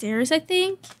coconut stairs, I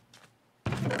think.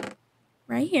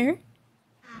 Right here.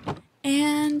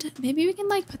 And maybe we can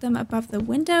like put them above the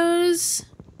windows.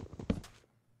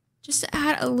 Just to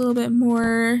add a little bit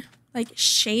more like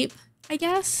shape, I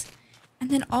guess. And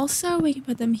then also we can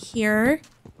put them here.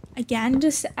 Again,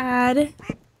 just to add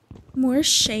more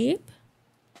shape.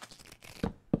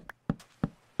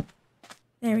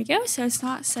 There we go. So it's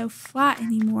not so flat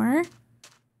anymore.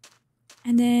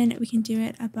 And then we can do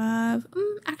it above.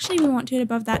 Actually, we won't do it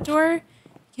above that door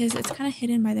because it's kind of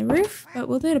hidden by the roof. But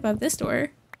we'll do it above this door.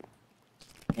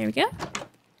 There we go.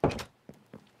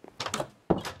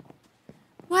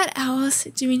 What else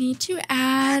do we need to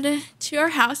add to our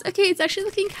house? Okay, it's actually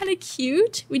looking kind of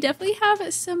cute. We definitely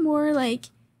have some more like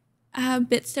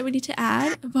bits that we need to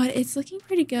add, but it's looking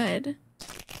pretty good.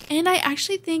 And I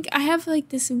actually think I have like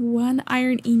this one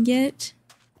iron ingot.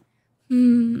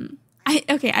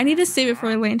 Okay, I need to save it for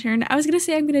a lantern. I was gonna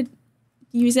say I'm gonna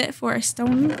use it for a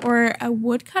stone or a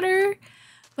wood cutter,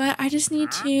 but I just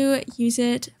need to use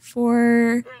it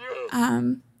for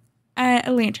a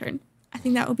lantern. I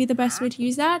think that will be the best way to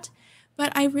use that.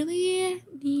 But I really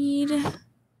need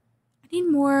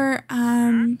more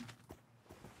I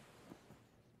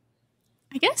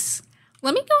guess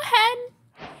let me go ahead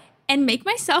and make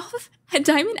myself a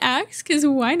diamond axe, because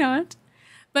why not?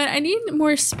 But I need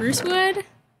more spruce wood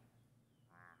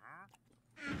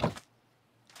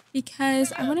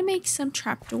because I want to make some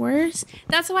trapdoors.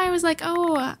 That's why I was like,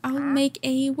 oh, I'll make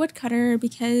a woodcutter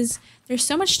because they're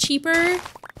so much cheaper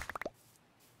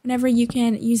whenever you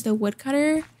can use the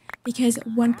woodcutter, because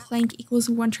one plank equals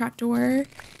one trapdoor,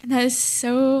 and that is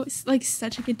so like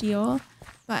such a good deal.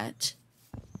 But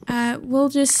we'll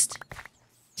just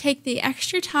take the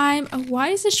extra time. Oh, why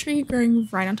is this tree growing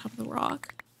right on top of the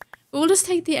rock? But we'll just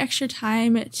take the extra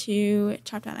time to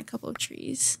chop down a couple of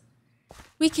trees.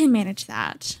 We can manage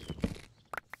that.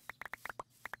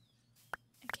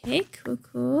 Okay,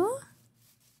 cool.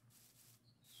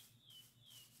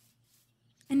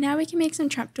 And now we can make some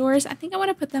trapdoors. I think I want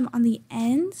to put them on the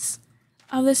ends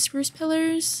of the spruce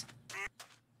pillars.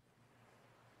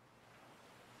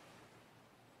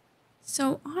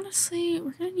 So honestly,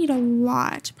 we're going to need a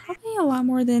lot. Probably a lot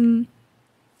more than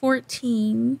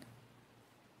 14,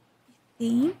 I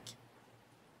think.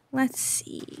 Let's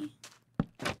see.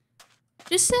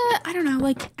 Just I don't know,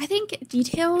 like I think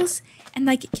details and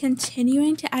like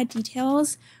continuing to add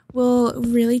details will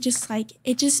really just like,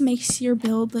 it just makes your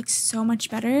build look so much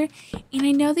better. And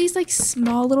I know these like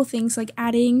small little things like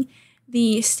adding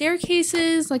the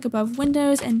staircases like above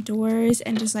windows and doors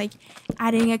and just like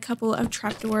adding a couple of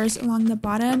trapdoors along the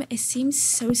bottom, it seems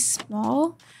so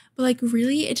small, but like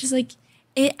really it just like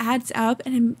it adds up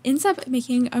and it ends up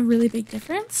making a really big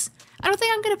difference. I don't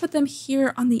think I'm gonna put them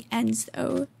here on the ends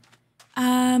though.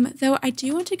 Though I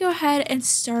do want to go ahead and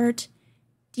start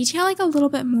detailing a little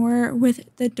bit more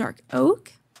with the dark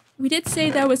oak. We did say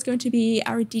that was going to be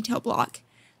our detail block.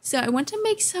 So I want to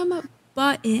make some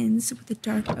buttons with the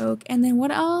dark oak. And then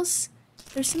what else?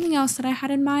 There's something else that I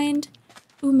had in mind.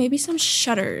 Ooh, maybe some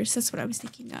shutters. That's what I was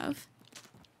thinking of.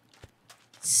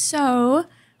 So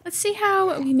let's see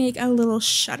how we make a little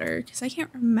shutter, because I can't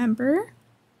remember.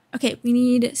 Okay, we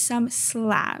need some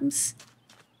slabs.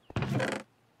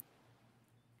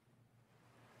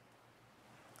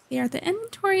 Clear out the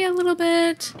inventory a little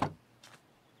bit.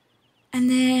 And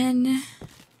then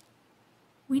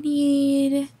we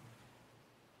need,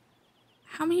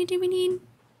 how many do we need?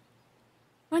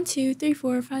 1, 2, 3,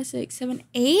 4, 5, 6, 7,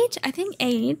 8. I think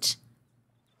 8.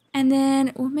 And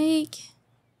then we'll make,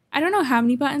 I don't know how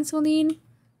many buttons we'll need,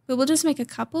 but we'll just make a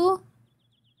couple.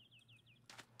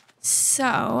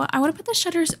 So I want to put the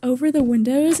shutters over the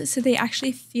windows so they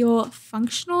actually feel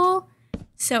functional.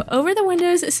 So over the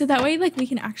windows, so that way like we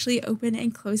can actually open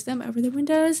and close them over the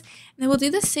windows. And then we'll do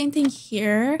the same thing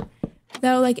here,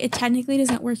 though like it technically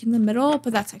doesn't work in the middle,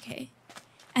 but that's okay.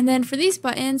 And then for these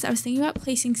buttons, I was thinking about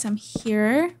placing some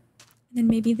here, and then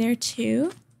maybe there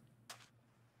too.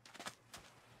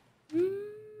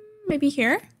 Maybe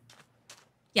here.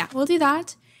 Yeah, we'll do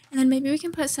that. And then maybe we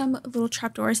can put some little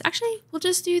trapdoors. Actually, we'll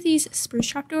just do these spruce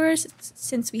trapdoors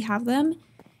since we have them.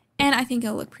 And I think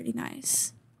it'll look pretty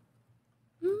nice.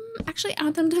 Actually, I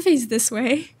want them to face this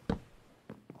way.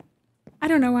 I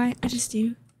don't know why, I just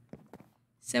do.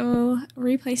 So we'll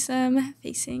replace them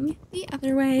facing the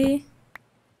other way.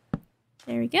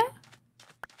 There we go.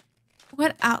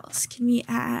 What else can we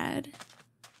add?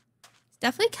 It's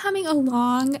definitely coming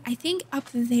along. I think up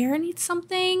there needs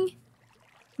something.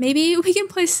 Maybe we can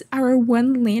place our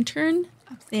one lantern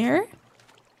up there.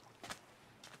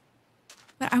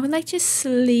 But I would like to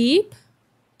sleep.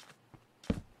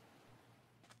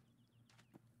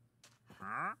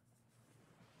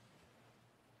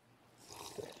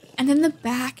 And then the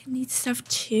back needs stuff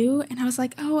too. And I was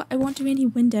like, oh, I won't do any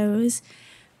windows.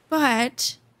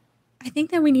 But I think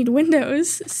that we need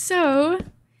windows. So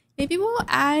maybe we'll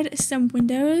add some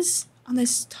windows on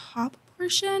this top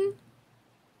portion.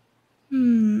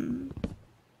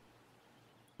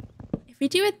 If we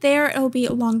do it there, it'll be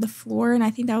along the floor, and I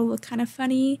think that will look kind of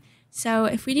funny. So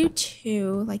if we do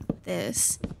 2 like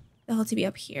this, they'll have to be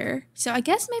up here. So I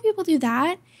guess maybe we'll do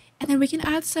that. And then we can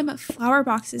add some flower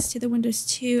boxes to the windows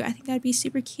too. I think that'd be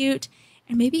super cute.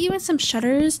 And maybe even some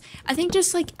shutters. I think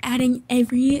just like adding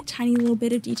every tiny little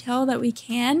bit of detail that we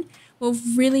can will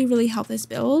really, really help this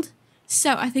build.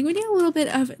 So I think we need a little bit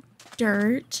of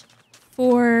dirt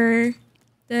for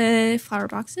the flower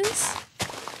boxes.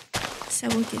 So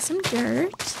we'll get some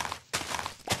dirt.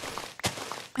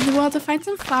 And then we'll have to find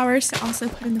some flowers to also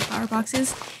put in the flower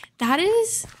boxes. That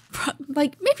is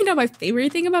like maybe not my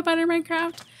favorite thing about Better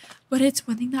Minecraft, but it's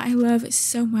one thing that I love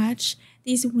so much.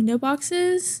 These window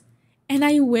boxes. And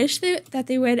I wish that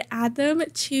they would add them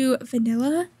to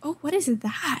vanilla. Oh, what is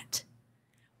that?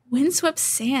 Windswept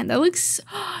sand. That looks,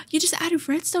 you just added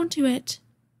redstone to it.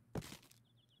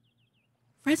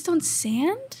 Redstone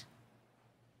sand?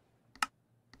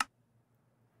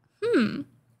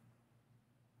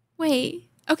 Wait.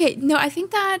 Okay, no, I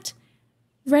think that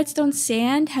redstone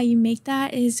sand, how you make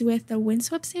that is with the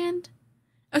windswept sand.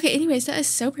 Okay, anyways, that is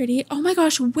so pretty. Oh my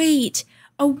gosh, wait.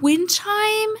 A wind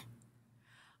chime?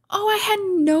 Oh, I had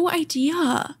no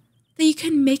idea that you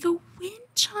can make a wind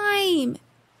chime.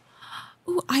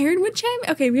 Oh, iron wind chime?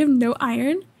 Okay, we have no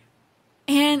iron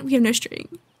and we have no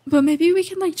string. But maybe we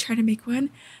can like try to make one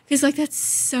because like that's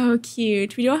so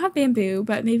cute. We don't have bamboo,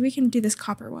 but maybe we can do this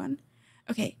copper one.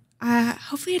 Okay,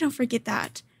 hopefully I don't forget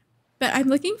that. But I'm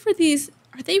looking for these,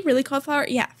 are they really called flower?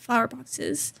 Yeah, flower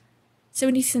boxes. So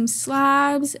we need some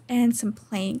slabs and some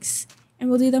planks and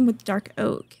we'll do them with dark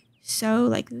oak. So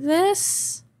like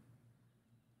this.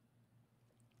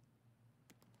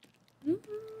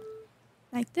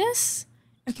 Like this.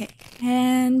 Okay,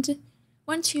 and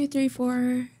 1, 2, 3,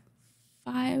 4,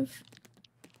 5.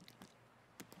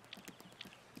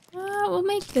 We'll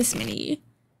make this many,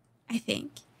 I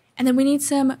think. And then we need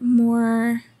some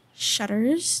more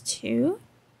shutters too.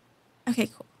 Okay,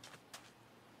 cool.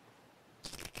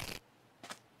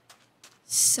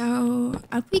 So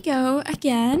up we go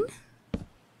again.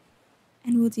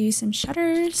 And we'll do some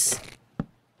shutters.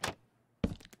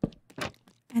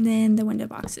 And then the window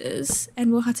boxes.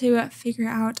 And we'll have to figure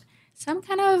out some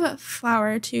kind of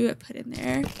flower to put in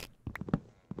there.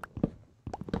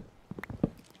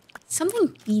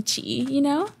 Something beachy, you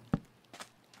know?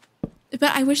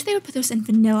 But I wish they would put those in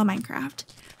vanilla Minecraft.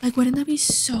 Like, wouldn't that be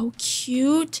so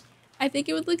cute? I think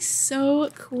it would look so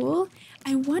cool.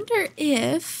 I wonder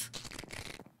if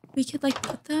we could, like,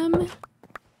 put them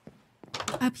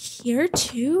up here,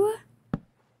 too?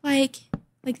 Like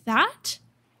that?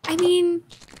 I mean,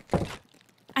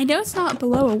 I know it's not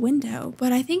below a window,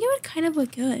 but I think it would kind of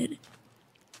look good.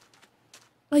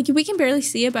 Like, we can barely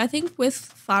see it, but I think with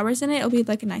flowers in it, it'll be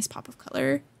like a nice pop of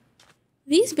color.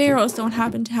 These barrels don't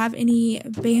happen to have any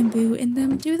bamboo in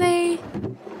them, do they?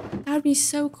 That would be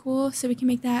so cool. So we can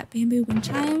make that bamboo wind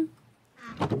chime.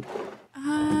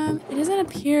 It doesn't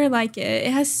appear like it.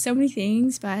 It has so many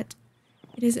things, but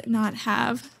it does not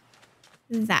have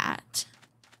that.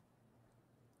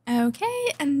 Okay,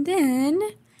 and then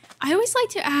I always like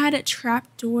to add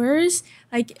trapdoors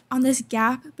like on this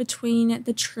gap between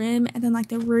the trim and then like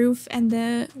the roof and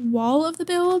the wall of the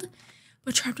build.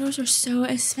 But trapdoors are so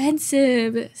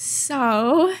expensive.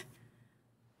 So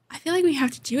I feel like we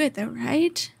have to do it though,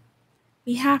 right?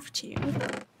 We have to.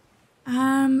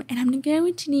 And I'm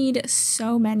going to need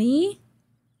so many.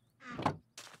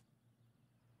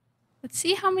 Let's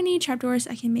see how many trapdoors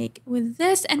I can make with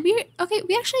this. And we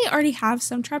actually already have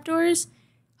some trapdoors.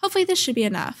 Hopefully this should be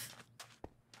enough.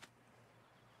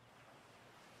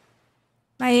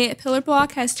 My pillar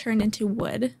block has turned into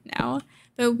wood now,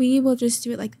 but we will just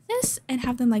do it like this and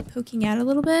have them like poking out a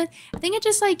little bit. I think it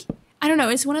just like, I don't know,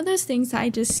 it's one of those things that I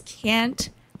just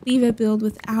can't leave a build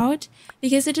without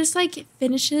because it just like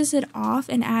finishes it off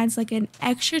and adds like an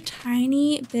extra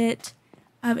tiny bit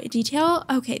of detail.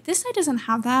 Okay, this side doesn't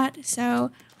have that,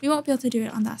 so we won't be able to do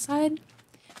it on that side.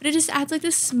 But it just adds like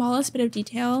the smallest bit of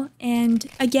detail. And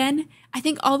again, I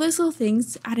think all those little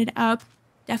things added up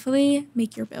definitely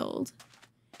make your build.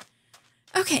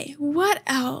 Okay, what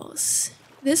else?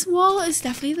 This wall is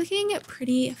definitely looking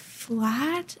pretty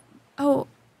flat. Oh,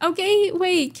 okay,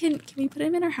 wait, can we put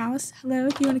him in our house? Hello,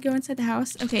 do you want to go inside the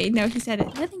house? Okay, no, he said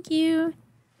it. No, thank you.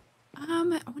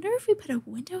 I wonder if we put a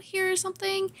window here or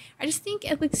something. I just think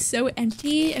it looks so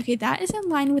empty. Okay, that is in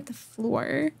line with the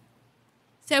floor.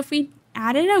 So if we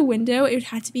added a window, it would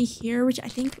have to be here, which I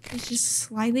think is just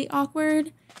slightly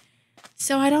awkward.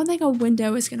 So I don't think a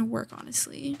window is going to work,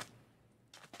 honestly.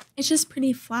 It's just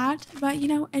pretty flat, but you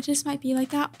know, it just might be like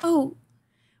that. Oh,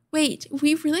 wait,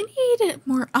 we really need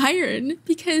more iron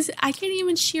because I can't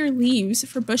even shear leaves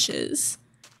for bushes.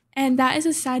 And that is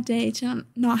a sad day to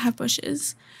not have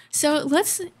bushes. So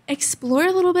let's explore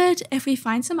a little bit. If we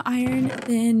find some iron,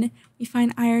 then we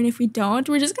find iron. If we don't,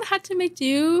 we're just gonna have to make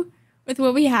do with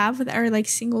what we have with our like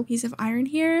single piece of iron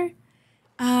here.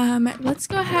 Let's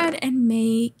go ahead and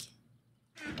make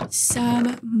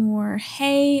some more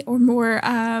hay or more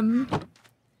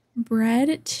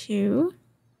bread too.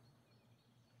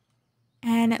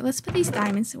 And let's put these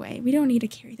diamonds away. We don't need to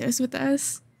carry those with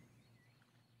us.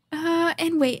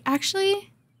 And wait,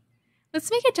 actually, let's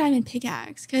make a diamond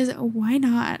pickaxe, because why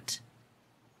not?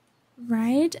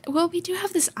 Right? Well, we do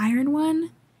have this iron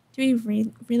one. Do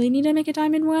we really need to make a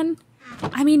diamond one?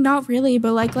 I mean, not really,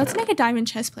 but like, let's make a diamond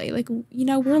chest plate. Like, you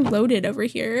know, we're loaded over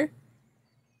here.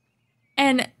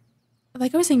 And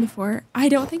like I was saying before, I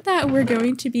don't think that we're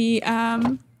going to be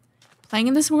playing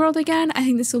in this world again. I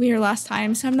think this will be our last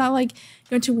time, so I'm not like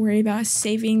going to worry about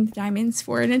saving the diamonds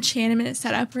for an enchantment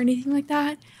setup or anything like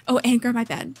that. Oh, and grab my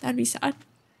bed. That'd be sad.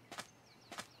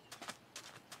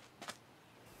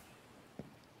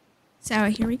 So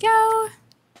here we go,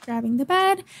 grabbing the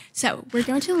bed. So we're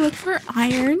going to look for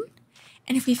iron,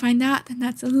 and if we find that, then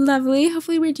that's lovely.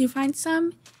 Hopefully we do find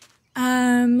some.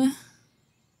 Where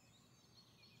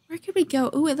could we go?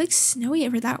 Oh, it looks snowy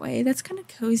over that way. That's kind of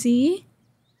cozy.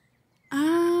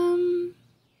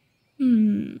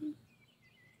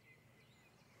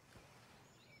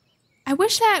 I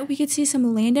wish that we could see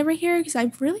some land over here because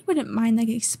I really wouldn't mind like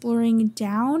exploring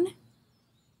down,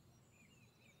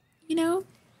 you know?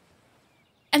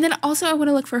 And then also I want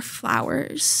to look for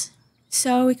flowers.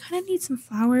 So we kind of need some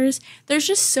flowers. There's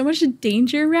just so much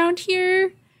danger around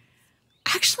here.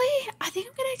 Actually, I think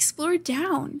I'm going to explore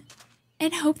down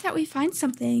and hope that we find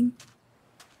something.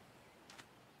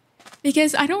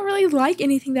 Because I don't really like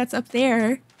anything that's up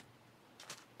there.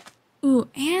 Ooh,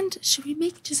 and should we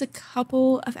make just a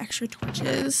couple of extra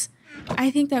torches?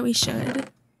 I think that we should.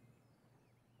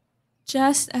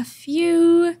 Just a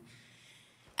few.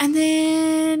 And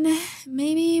then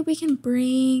maybe we can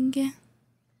bring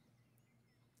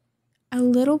a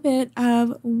little bit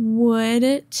of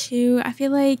wood too. I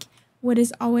feel like wood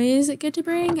is always good to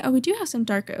bring. Oh, we do have some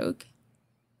dark oak.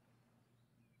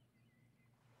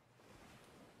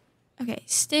 Okay,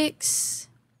 sticks.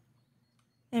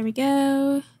 There we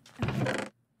go. Okay.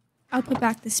 I'll put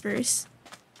back the spruce.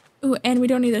 Ooh, and we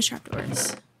don't need those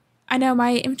trapdoors. I know,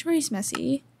 my inventory is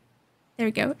messy. There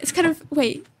we go. It's kind of,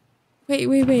 wait.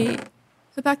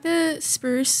 Put back the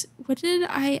spruce. What did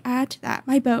I add to that?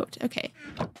 My boat. Okay.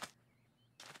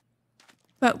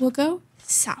 But we'll go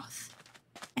south.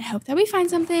 and hope that we find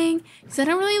something, because I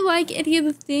don't really like any of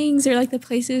the things or like the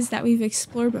places that we've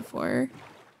explored before.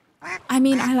 I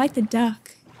mean, I like the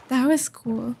duck. That was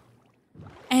cool.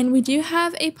 And we do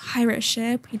have a pirate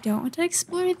ship. We don't want to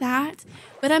explore that,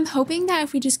 but I'm hoping that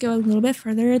if we just go a little bit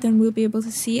further, then we'll be able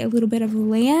to see a little bit of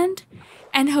land,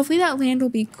 and hopefully that land will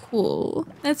be cool.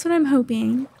 That's what I'm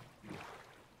hoping.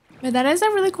 But that is a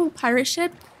really cool pirate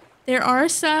ship. There are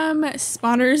some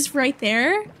spawners right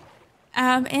there,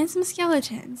 and some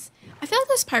skeletons. I feel like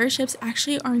those pirate ships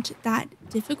actually aren't that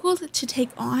difficult to take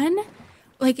on.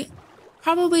 Like,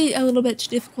 probably a little bit too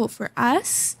difficult for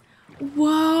us.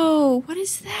 Whoa, what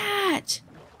is that?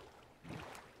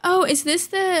 Oh, is this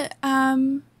the,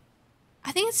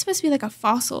 I think it's supposed to be like a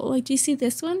fossil. Like, do you see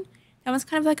this one? That one's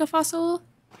kind of like a fossil.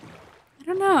 I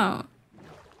don't know.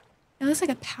 It looks like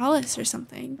a palace or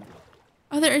something.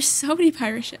 Oh, there are so many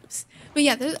pirate ships. But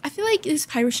yeah, I feel like these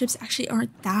pirate ships actually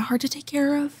aren't that hard to take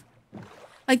care of.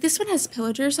 Like, this one has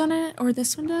pillagers on it, or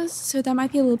this one does, so that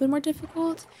might be a little bit more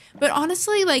difficult. But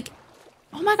honestly, like,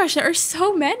 oh my gosh, there are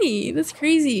so many. That's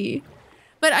crazy.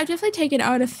 But I've definitely taken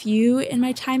out a few in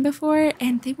my time before,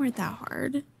 and they weren't that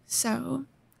hard. So,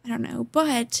 I don't know.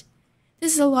 But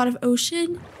this is a lot of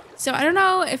ocean, so I don't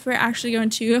know if we're actually going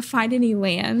to find any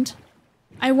land.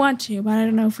 I want to, but I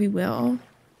don't know if we will.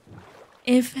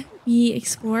 If we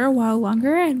explore a while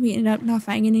longer and we end up not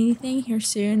finding anything here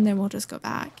soon, then we'll just go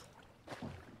back.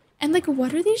 And like,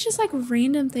 what are these just like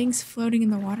random things floating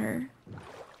in the water?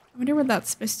 I wonder what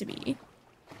that's supposed to be.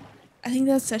 I think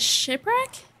that's a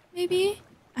shipwreck, maybe?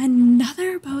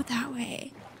 Another boat that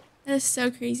way. That is so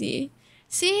crazy.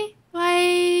 See,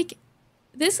 like,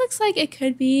 this looks like it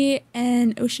could be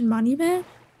an ocean monument.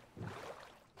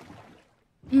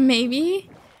 Maybe.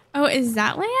 Oh, is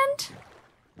that land?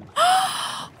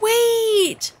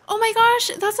 Wait! Oh my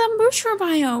gosh, that's a mushroom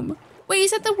biome. Wait,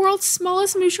 is that the world's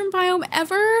smallest mushroom biome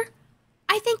ever?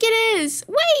 I think it is.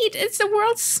 Wait, it's the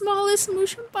world's smallest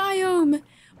mushroom biome.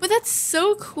 But that's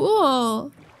so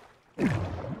cool.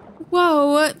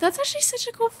 Whoa, that's actually such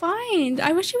a cool find.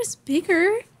 I wish it was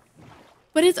bigger.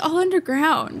 But it's all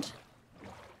underground.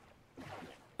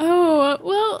 Oh,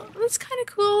 well, that's kind of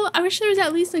cool. I wish there was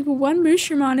at least like one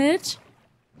mushroom on it.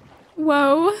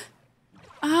 Whoa.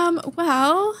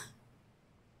 Well,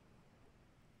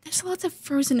 there's lots of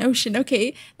frozen ocean.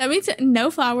 Okay, that means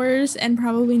no flowers and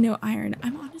probably no iron.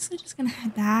 I'm honestly just gonna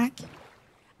head back.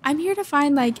 I'm here to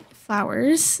find like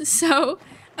flowers, so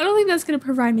I don't think that's gonna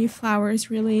provide me flowers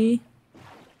really.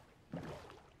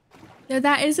 Though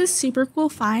that is a super cool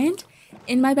find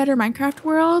in my Better Minecraft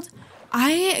world.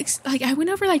 I went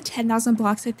over like 10,000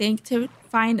 blocks, I think, to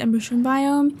find a mushroom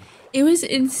biome. It was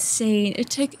insane. It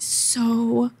took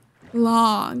so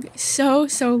long. So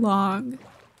long.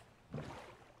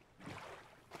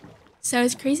 So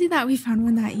it's crazy that we found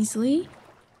one that easily.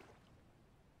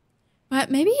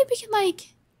 But maybe we can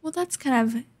like, well, that's kind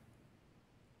of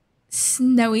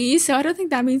snowy, so I don't think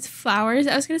that means flowers.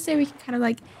 I was gonna say we can kind of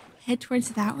like head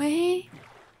towards that way,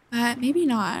 but maybe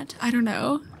not. I don't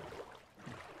know.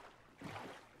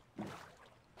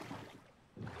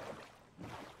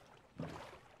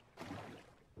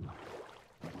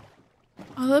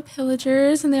 All the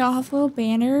pillagers, and they all have little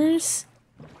banners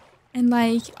and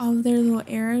like all of their little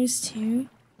arrows too.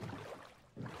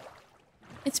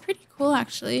 It's pretty cool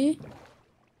actually.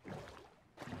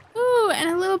 Ooh, and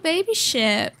a little baby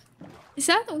ship. Is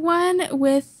that the one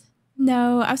with,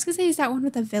 no, I was gonna say, is that one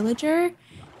with a villager?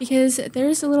 Because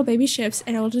there's a little baby ships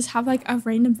and it'll just have like a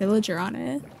random villager on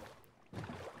it.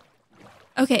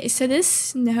 Okay, so this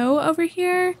snow over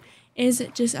here is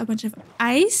just a bunch of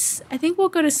ice. I think we'll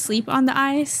go to sleep on the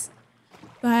ice,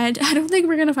 but I don't think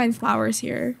we're gonna find flowers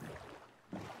here.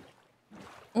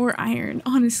 Or iron,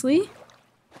 honestly.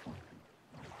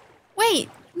 Wait,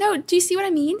 no, do you see what I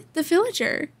mean? The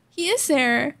villager, he is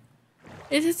there.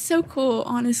 It is so cool,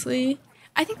 honestly.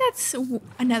 I think that's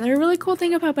another really cool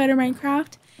thing about Better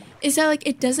Minecraft, is that like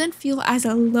it doesn't feel as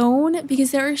alone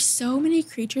because there are so many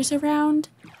creatures around.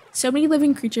 So many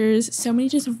living creatures, so many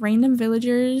just random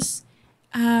villagers.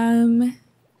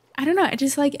 I don't know, it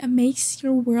just like it makes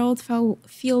your world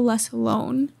feel less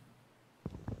alone.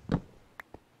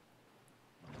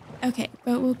 Okay,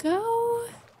 but we'll go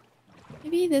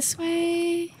maybe this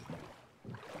way.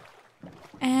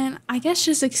 And I guess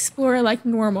just explore like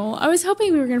normal. I was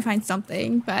hoping we were gonna find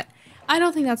something, but I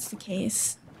don't think that's the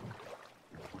case.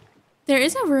 There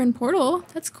is a ruined portal.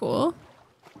 That's cool.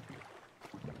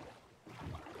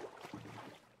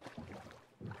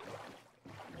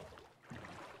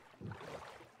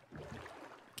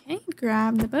 Okay,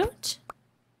 grab the boat.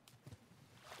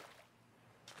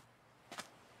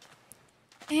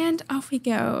 And off we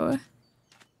go.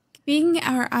 keeping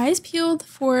our eyes peeled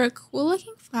for cool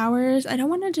looking flowers. I don't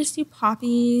want to just do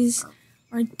poppies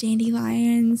or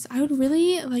dandelions. I would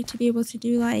really like to be able to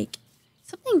do like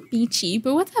something beachy,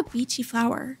 but what's a beachy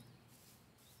flower?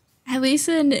 At least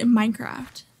in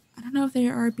Minecraft. I don't know if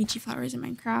there are beachy flowers in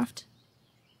Minecraft.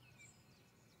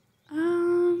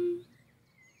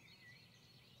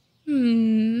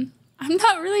 I'm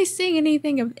not really seeing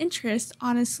anything of interest,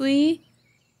 honestly.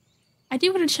 I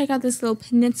do want to check out this little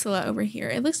peninsula over here.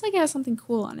 It looks like it has something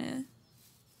cool on it.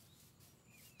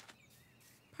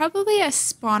 Probably a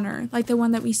spawner, like the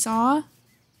one that we saw.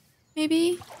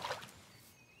 Maybe.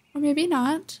 Or maybe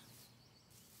not.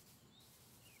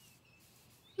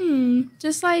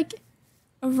 Just like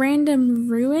a random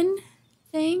ruin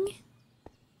thing.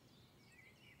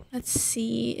 Let's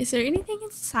see. Is there anything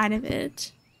inside of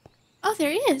it? Oh,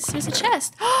 there is. There's a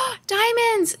chest. Oh,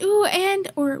 diamonds! Ooh,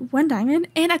 or one diamond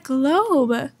and a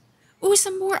globe. Ooh,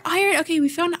 some more iron. Okay, we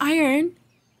found iron.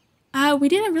 We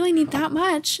didn't really need that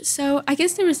much, so I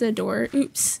guess there was a door.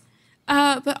 Oops.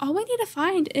 But all we need to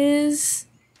find is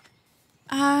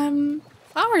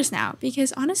flowers now,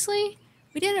 because honestly,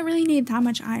 we didn't really need that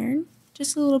much iron.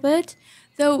 Just a little bit.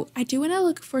 Though I do want to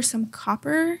look for some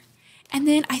copper. And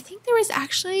then I think there was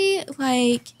actually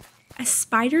like a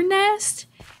spider nest.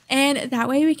 And that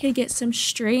way we could get some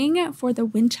string for the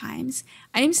wind chimes.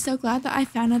 I am so glad that I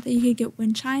found out that you could get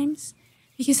wind chimes,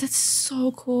 because that's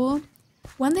so cool.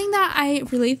 One thing that I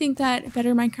really think that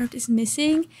Better Minecraft is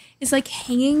missing is like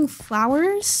hanging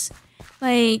flowers.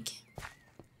 Like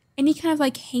any kind of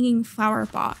like hanging flower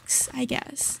box, I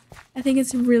guess. I think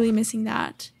it's really missing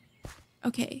that.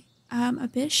 Okay, a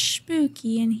bit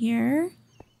spooky in here,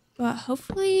 but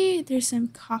hopefully there's some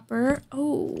copper.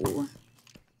 Oh.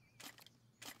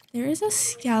 There is a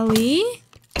skelly,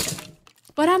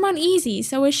 but I'm on easy,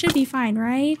 so it should be fine,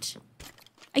 right?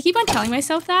 I keep on telling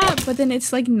myself that, but then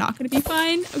it's like not gonna be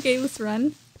fine. Okay, let's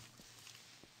run.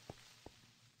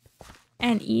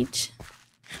 And eat.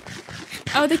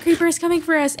 Oh, the creeper is coming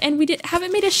for us, and we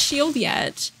haven't made a shield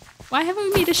yet. Why haven't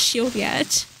we made a shield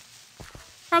yet?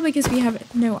 Probably because we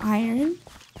have no iron.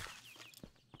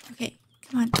 Okay,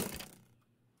 come on.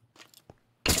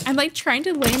 I'm like trying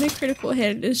to land a critical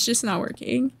hit. It's just not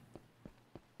working.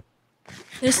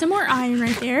 There's some more iron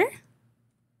right there.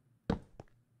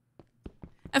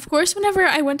 Of course, whenever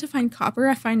I want to find copper,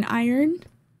 I find iron.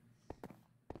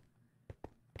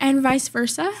 And vice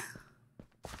versa.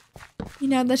 You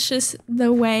know, that's just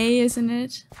the way, isn't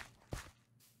it?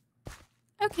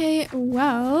 Okay,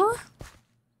 well,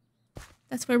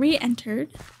 that's where we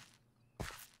entered.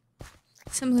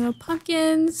 Some little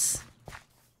pumpkins.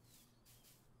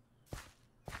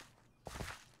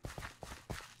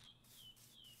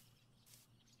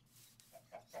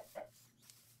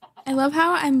 I love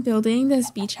how I'm building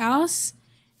this beach house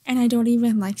and I don't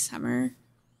even like summer.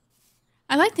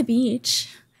 I like the beach.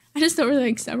 I just don't really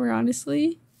like summer,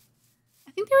 honestly.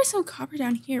 I think there was some copper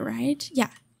down here, right?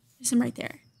 Yeah, there's some right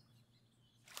there.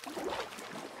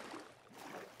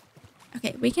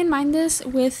 Okay, we can mine this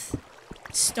with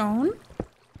stone.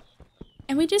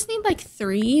 And we just need like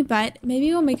 3, but maybe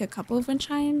we'll make a couple of wind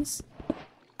chimes.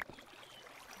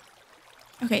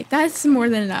 Okay, that's more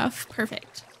than enough.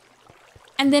 Perfect.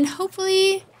 And then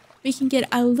hopefully we can get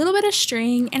a little bit of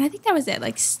string. And I think that was it,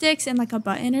 like sticks and like a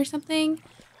button or something.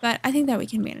 But I think that we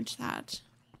can manage that.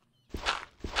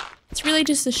 It's really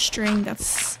just the string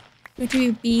that's going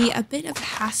to be a bit of a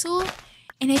hassle.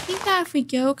 And I think that if we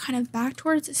go kind of back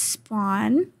towards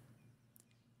spawn,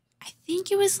 I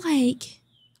think it was like,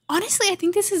 honestly, I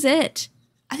think this is it.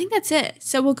 I think that's it.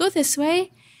 So we'll go this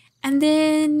way. And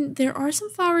then there are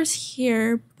some flowers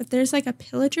here, but there's like a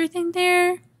pillager thing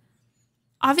there.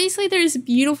 Obviously, there's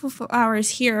beautiful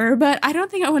flowers here, but I don't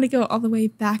think I want to go all the way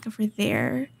back over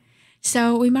there.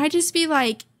 So we might just be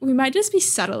like, we might just be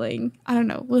settling. I don't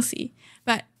know. We'll see.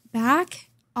 But back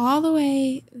all the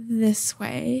way this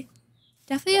way.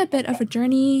 Definitely a bit of a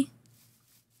journey,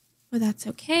 but that's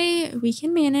okay. We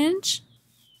can manage.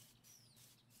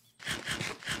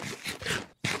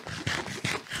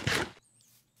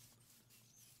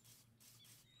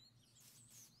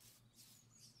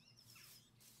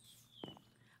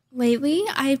 Lately,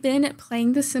 I've been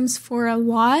playing The Sims 4 a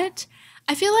lot.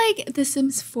 I feel like The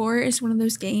Sims 4 is one of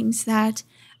those games that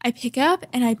I pick up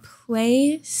and I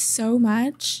play so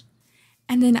much,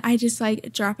 and then I just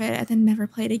like drop it and then never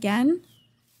play it again.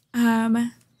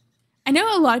 I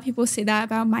know a lot of people say that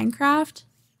about Minecraft,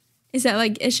 is that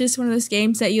like it's just one of those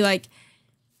games that you like,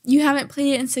 you haven't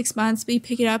played it in 6 months, but you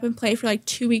pick it up and play for like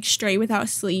 2 weeks straight without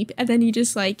sleep, and then you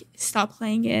just like stop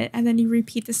playing it, and then you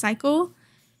repeat the cycle.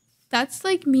 That's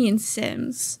like me in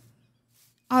Sims.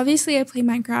 Obviously, I play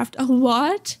Minecraft a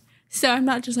lot, So I'm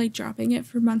not just like dropping it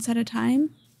for months at a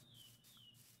time.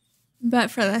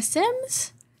 But for The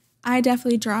Sims, I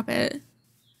definitely drop it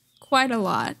quite a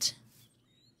lot.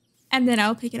 And then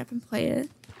I'll pick it up and play it.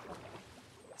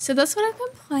 So that's what I've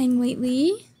been playing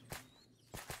lately.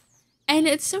 And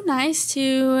it's so nice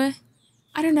to,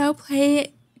 I don't know,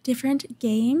 play different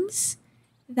games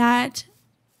that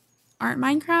aren't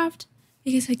Minecraft.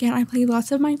 Because again, I play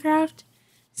lots of Minecraft.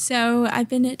 So I've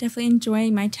been definitely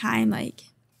enjoying my time, like,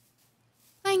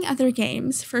 playing other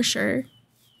games for sure.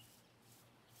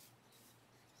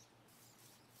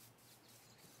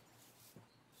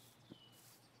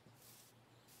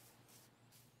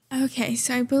 Okay,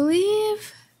 so I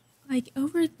believe, like,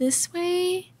 over this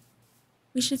way,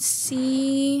 we should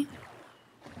see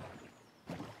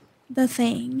the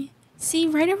thing. See,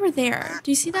 right over there.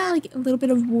 Do you see that, like, a little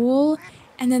bit of wool?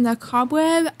 And then the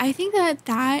cobweb? I think that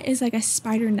that is, like, a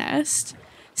spider nest.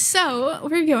 So,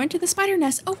 we're going to the spider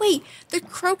nest. Oh, wait, the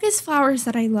crocus flowers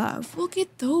that I love. We'll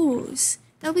get those.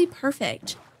 That'll be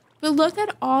perfect. But look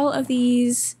at all of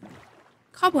these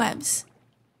cobwebs.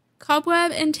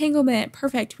 Cobweb entanglement.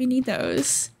 Perfect. We need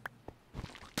those.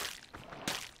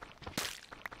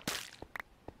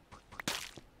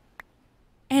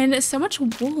 And so much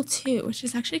wool too, which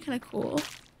is actually kind of cool.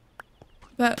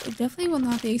 But we definitely will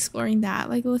not be exploring that.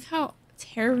 Like, look how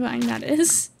terrifying that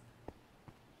is.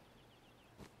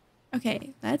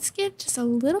 Okay, let's get just a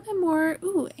little bit more.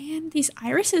 Ooh, and these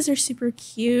irises are super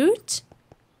cute.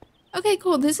 Okay,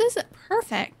 cool. This is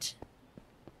perfect.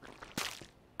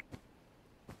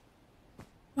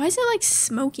 Why is it like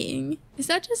smoking? Is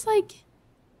that just like,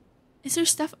 is there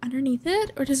stuff underneath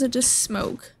it or does it just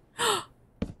smoke?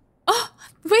 Oh,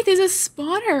 wait, there's a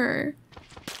spawner.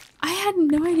 I had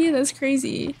no idea that's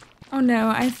crazy. Oh no,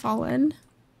 I've fallen.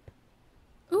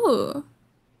 Ooh.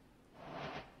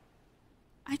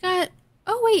 I got,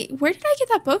 oh wait, where did I get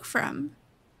that book from?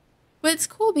 But it's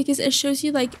cool because it shows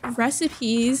you like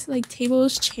recipes, like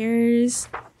tables, chairs,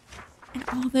 and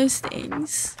all those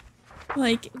things.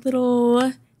 Like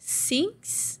little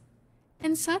sinks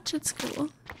and such. It's cool.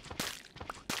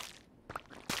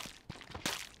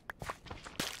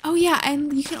 Oh yeah,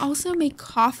 and you can also make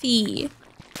coffee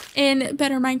in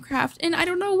Better Minecraft. And I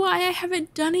don't know why I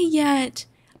haven't done it yet.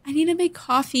 I need to make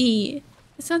coffee.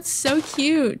 It sounds so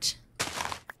cute.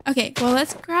 Okay, well,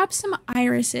 let's grab some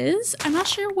irises. I'm not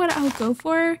sure what I'll go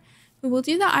for, but we'll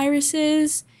do the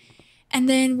irises. And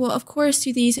then we'll, of course,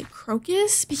 do these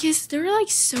crocus because there are like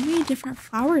so many different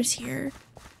flowers here.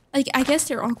 Like, I guess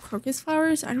they're all crocus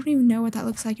flowers. I don't even know what that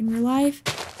looks like in real life.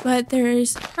 But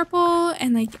there's purple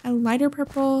and like a lighter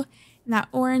purple and that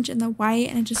orange and the white,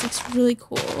 and it just looks really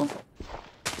cool.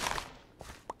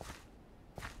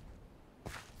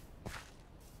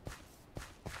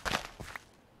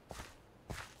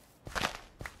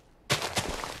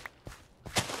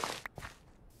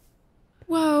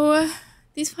 Whoa,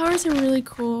 these flowers are really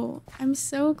cool. I'm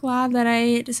so glad that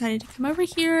I decided to come over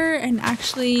here and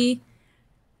actually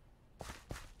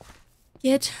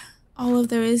get all of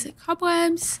those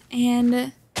cobwebs,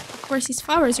 and of course these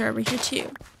flowers are over here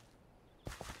too.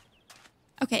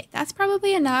 Okay, that's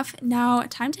probably enough. Now,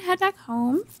 time to head back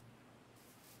home.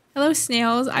 Hello,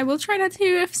 snails. I will try not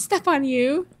to step on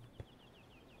you.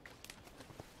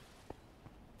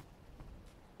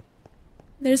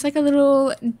 There's like a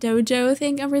little dojo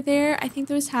thing over there. I think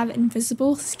those have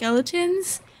invisible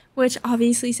skeletons, which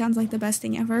obviously sounds like the best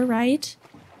thing ever, right?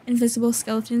 Invisible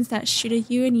skeletons that shoot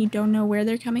at you and you don't know where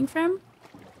they're coming from.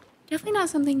 Definitely not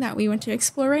something that we want to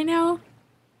explore right now.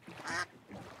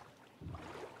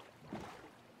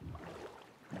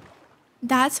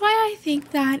 That's why I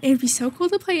think that it'd be so cool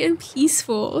to play in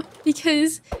peaceful,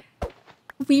 because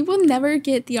we will never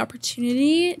get the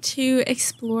opportunity to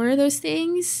explore those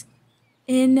things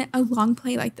in a long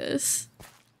play like this.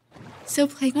 So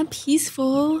playing on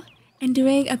peaceful and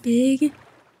doing a big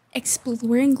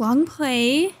exploring long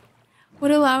play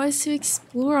would allow us to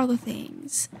explore all the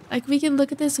things. Like, we can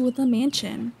look at this woodland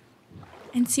mansion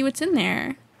and see what's in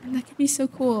there. And that could be so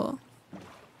cool.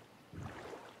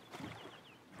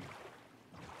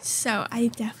 So I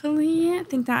definitely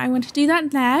think that I want to do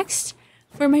that next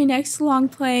for my next long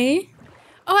play.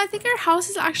 Oh, I think our house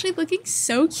is actually looking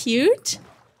so cute.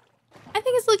 I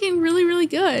think it's looking really, really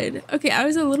good. Okay, I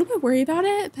was a little bit worried about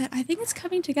it, but I think it's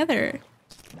coming together.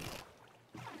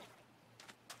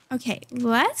 Okay,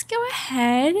 let's go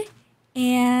ahead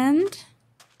and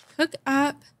cook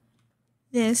up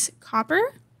this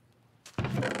copper.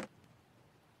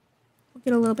 We'll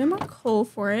get a little bit more coal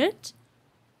for it.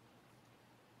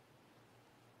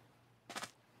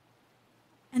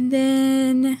 And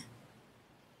then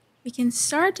we can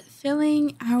start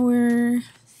filling our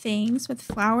things with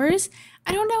flowers.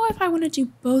 I don't know if I want to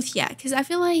do both yet because I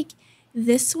feel like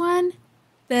this one,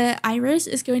 the iris,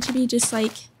 is going to be just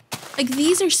like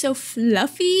these are so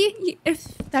fluffy,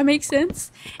 if that makes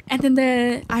sense. And then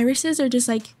the irises are just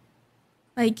like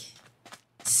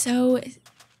so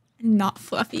not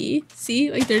fluffy.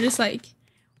 See, like they're just like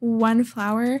one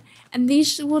flower, and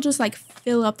these will just like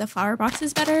fill up the flower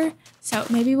boxes better. So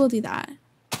maybe we'll do that.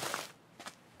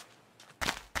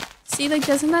 See, like,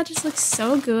 doesn't that just look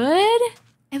so good?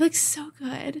 It looks so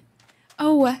good.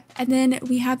 Oh, and then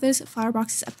we have those flower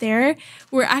boxes up there.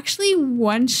 We're actually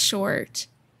one short.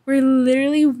 We're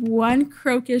literally one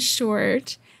crocus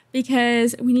short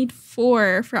because we need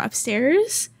 4 for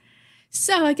upstairs.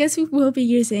 So I guess we will be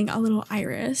using a little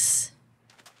iris.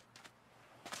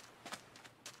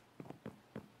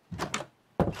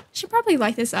 Should probably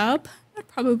light this up. That'd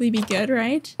probably be good,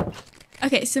 right?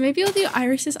 Okay, so maybe we'll do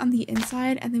irises on the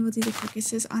inside and then we'll do the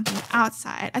crocuses on the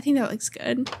outside. I think that looks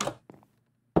good.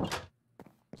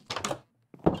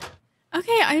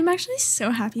 Okay, I'm actually so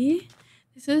happy.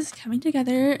 This is coming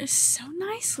together so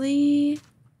nicely.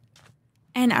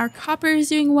 And our copper is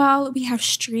doing well. We have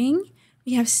string,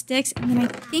 we have sticks, and then I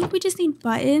think we just need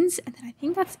buttons, and then I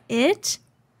think that's it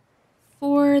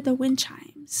for the wind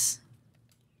chimes.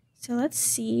 So let's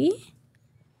see.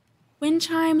 Wind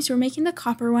chimes, we're making the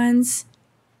copper ones.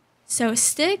 So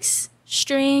sticks,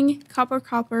 string,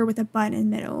 copper with a button in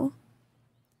the middle.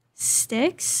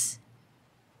 Sticks,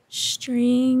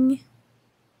 string,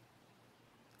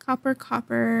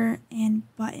 copper, and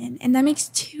button. And that makes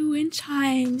 2 wind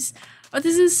chimes. Oh,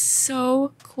 this is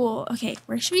so cool. Okay,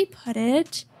 where should we put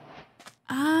it?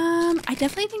 I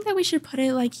definitely think that we should put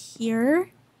it like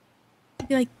here.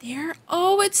 Maybe like there.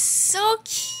 Oh, it's so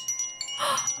cute.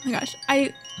 Oh my gosh,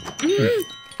 I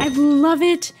love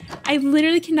it. I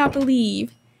literally cannot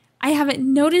believe I haven't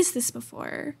noticed this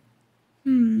before.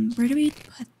 Where do we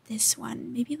put this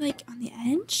one? Maybe like on the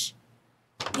edge?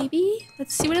 Maybe?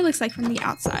 Let's see what it looks like from the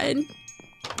outside.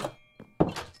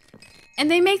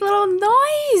 And they make little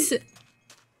noise!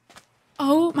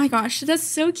 Oh my gosh, that's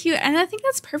so cute. And I think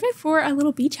that's perfect for a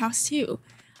little beach house too.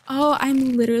 Oh,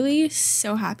 I'm literally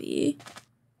so happy.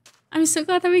 I'm so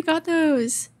glad that we got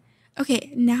those.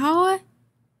 Okay, now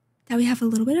that we have a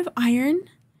little bit of iron,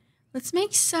 let's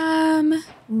make some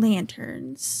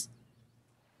lanterns.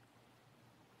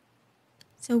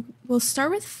 So we'll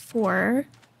start with 4.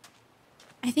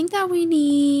 I think that we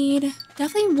need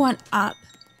definitely 1 up.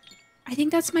 I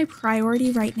think that's my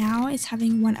priority right now, is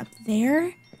having 1 up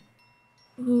there.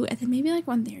 Ooh, and then maybe like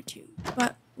 1 there too.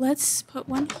 But let's put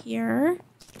 1 here.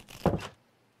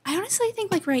 I honestly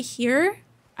think like right here.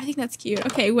 I think that's cute.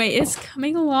 Okay, wait, it's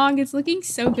coming along. It's looking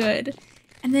so good.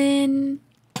 And then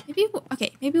maybe,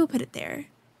 maybe we'll put it there.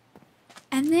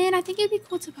 And then I think it'd be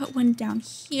cool to put 1 down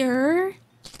here.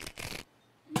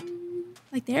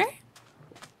 Like there?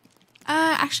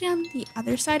 Actually on the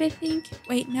other side, I think.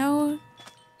 Wait, no.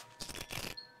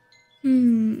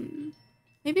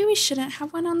 Maybe we shouldn't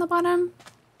have 1 on the bottom.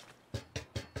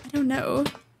 I don't know.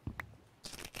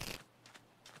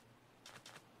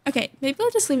 Okay, maybe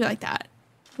we'll just leave it like that.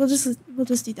 We'll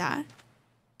just do that.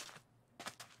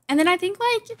 And then I think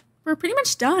like we're pretty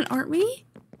much done, aren't we?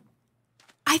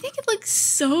 I think it looks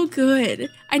so good.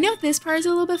 I know this part is a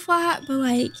little bit flat, but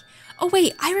like, oh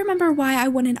wait, I remember why I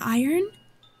want an iron.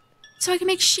 So I can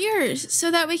make shears so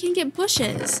that we can get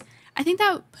bushes. I think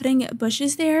that putting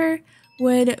bushes there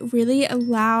would really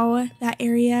allow that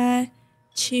area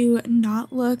to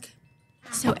not look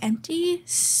so empty.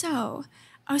 So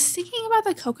I was thinking about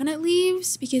the coconut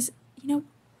leaves because, you know,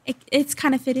 it's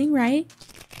kind of fitting, right?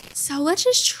 So let's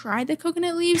just try the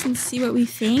coconut leaves and see what we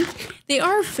think. They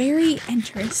are very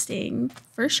interesting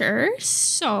for sure.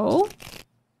 So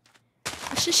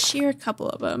let's just shear a couple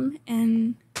of them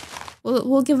and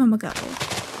we'll give them a go.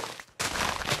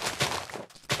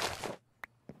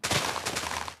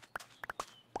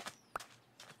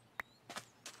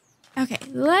 Okay,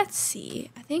 let's see.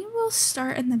 I think we'll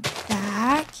start in the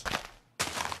back.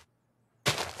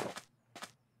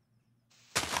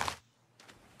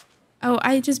 Oh,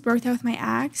 I just broke that with my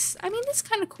axe. I mean, that's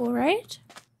kind of cool, right?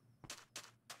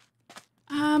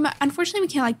 Unfortunately, we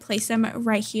can't like place them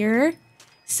right here.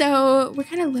 So we're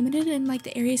kind of limited in like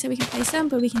the areas that we can place them,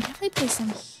 but we can definitely place them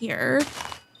here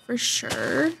for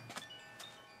sure.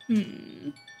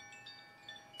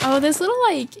 Oh, those little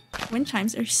like wind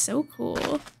chimes are so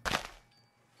cool.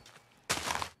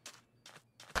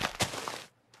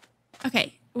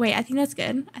 Okay, wait, I think that's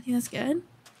good. I think that's good.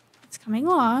 It's coming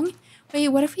along. Wait,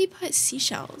 what if we put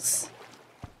seashells?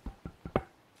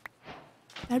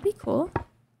 That'd be cool.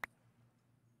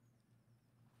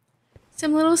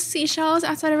 some little seashells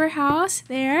outside of our house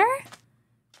there.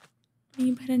 We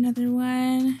can put another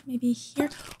one maybe here.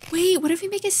 Wait, what if we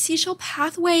make a seashell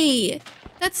pathway?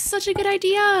 That's such a good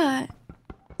idea.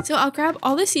 So I'll grab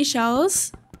all the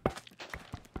seashells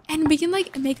and we can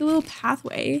like make a little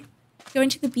pathway going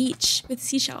to the beach with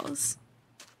seashells.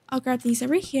 I'll grab these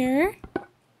over here.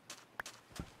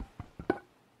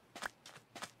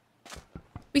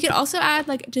 We could also add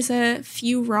like just a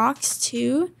few rocks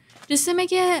too, just to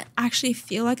make it actually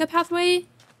feel like a pathway.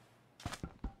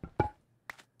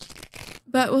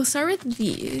 But we'll start with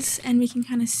these and we can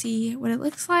kind of see what it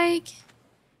looks like.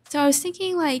 So I was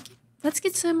thinking like, let's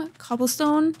get some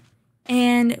cobblestone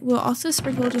and we'll also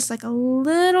sprinkle just like a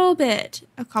little bit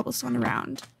of cobblestone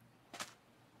around.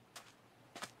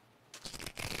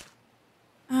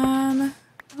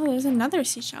 Oh, there's another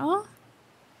seashell.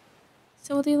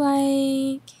 So we'll do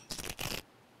like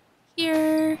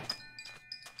here,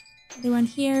 another one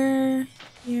here,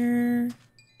 here,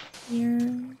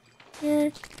 here,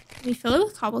 here. We fill it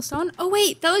with cobblestone. Oh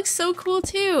wait, that looks so cool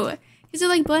too, because it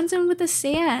like blends in with the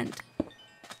sand.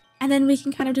 And then we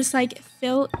can kind of just like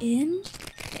fill in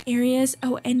the areas.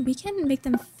 Oh, and we can make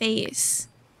them face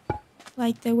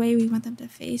like the way we want them to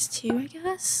face too, I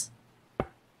guess.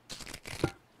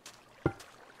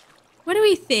 What do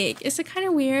we think? Is it kind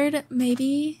of weird?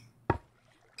 Maybe.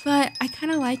 But I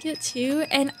kind of like it too.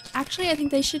 And actually, I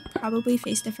think they should probably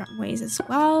face different ways as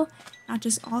well. Not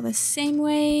just all the same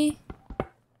way.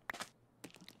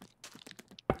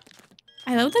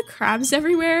 I love the crabs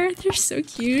everywhere. They're so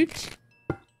cute.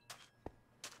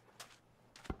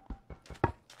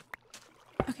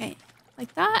 Okay,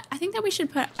 like that. I think that we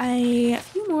should put a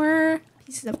few more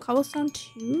pieces of cobblestone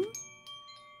too.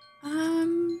 I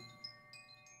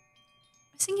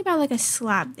was thinking about like a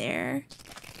slab there.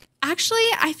 Actually,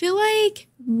 I feel like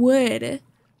wood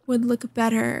would look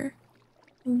better.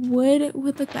 Wood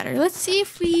would look better. Let's see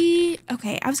if we...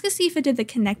 Okay, I was gonna see if it did the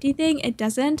connecty thing. It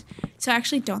doesn't. So I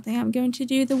actually don't think I'm going to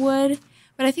do the wood.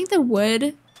 But I think the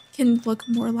wood can look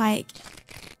more like...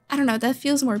 I don't know, that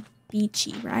feels more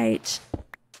beachy, right?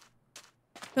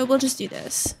 But we'll just do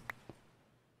this.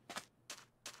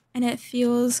 And it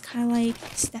feels kind of like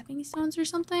stepping stones or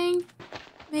something.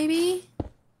 Maybe.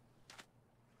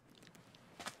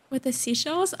 With the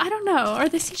seashells? I don't know. Are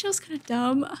the seashells kind of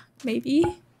dumb? Maybe.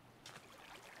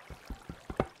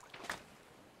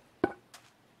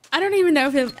 I don't even know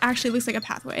if it actually looks like a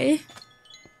pathway.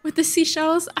 With the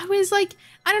seashells, I was like,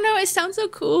 I don't know, it sounds so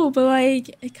cool, but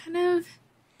like, it kind of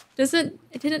doesn't,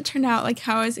 it didn't turn out like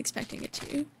how I was expecting it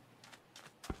to.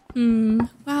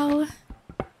 Well,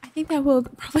 I think that will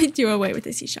probably do away with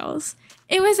the seashells.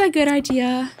 It was a good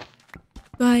idea,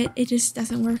 but it just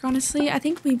doesn't work, honestly. I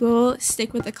think we will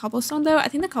stick with the cobblestone though. I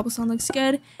think the cobblestone looks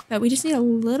good, but we just need a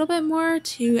little bit more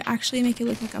to actually make it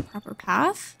look like a proper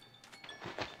path.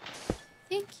 I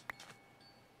think.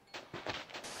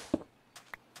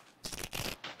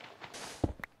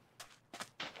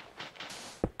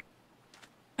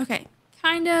 Okay,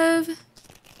 kind of.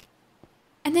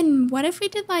 And then what if we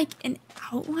did like an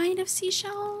outline of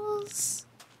seashells?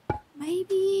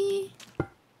 Maybe.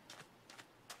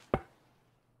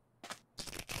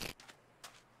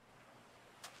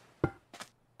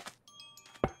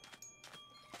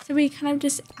 So we kind of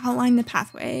just outline the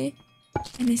pathway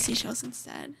and the seashells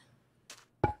instead.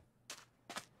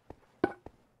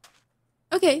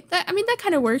 Okay, I mean that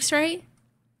kind of works, right?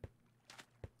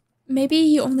 Maybe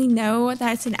you only know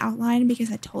that it's an outline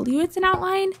because I told you it's an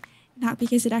outline, not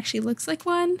because it actually looks like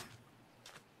one.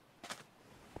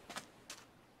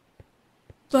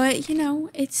 But, you know,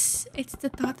 it's the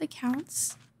thought that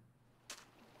counts.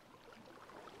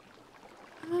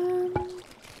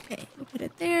 Okay, we'll put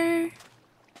it there.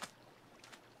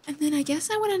 And then I guess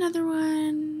I want another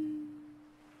one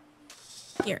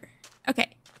here. Okay.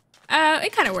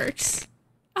 It kind of works.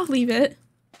 I'll leave it.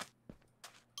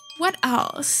 What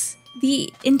else?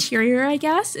 The interior, I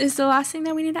guess, is the last thing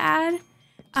that we need to add.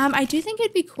 I do think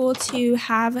it'd be cool to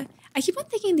have... I keep on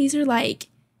thinking these are like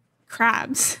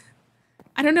crabs.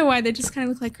 I don't know why, they just kind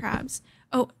of look like crabs.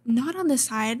 Oh, not on this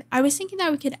side. I was thinking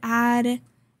that we could add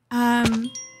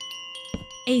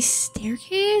a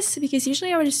staircase, because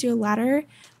usually I would just do a ladder,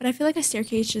 but I feel like a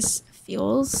staircase just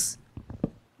feels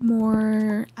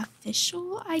more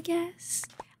official, I guess.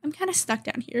 I'm kind of stuck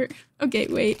down here. Okay,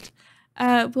 wait.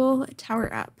 We'll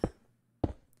tower up.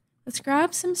 Let's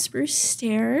grab some spruce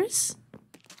stairs.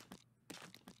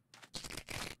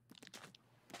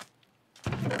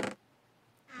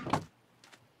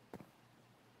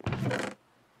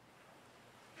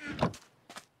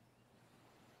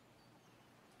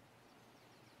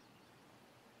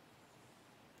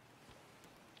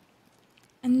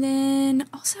 And And then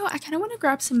also I kind of want to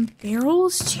grab some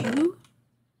barrels too.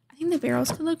 I think the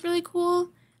barrels could look really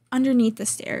cool underneath the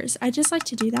stairs. I just like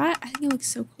to do that. I think it looks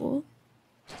so cool.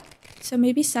 So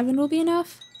maybe 7 will be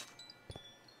enough.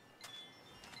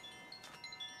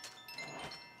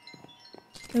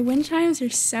 The wind chimes are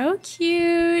so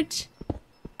cute.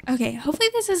 Okay, hopefully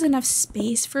this is enough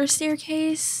space for a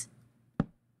staircase,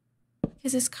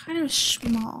 because it's kind of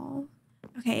small.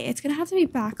 Okay, it's gonna have to be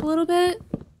back a little bit.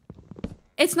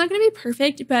 It's not gonna be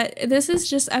perfect, but this is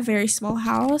just a very small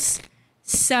house.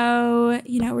 So,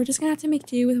 you know, we're just gonna have to make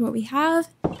do with what we have.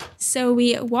 So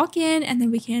we walk in and then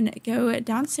we can go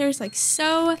downstairs like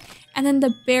so. And then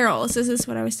the barrels, this is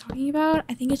what I was talking about.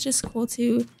 I think it's just cool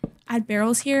to add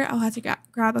barrels here. I'll have to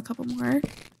grab a couple more.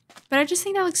 But I just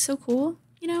think that looks so cool,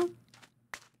 you know?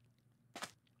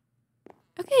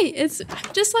 Okay,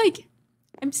 I'm just like,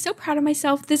 I'm so proud of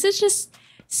myself. This is just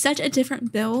such a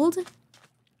different build.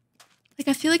 Like,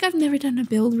 I feel like I've never done a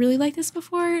build really like this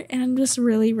before, and I'm just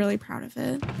really, really proud of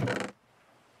it.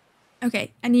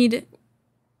 Okay, I need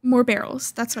more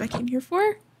barrels. That's what I came here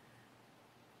for.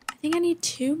 I think I need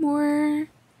 2 more,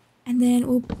 and then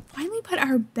we'll finally put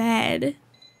our bed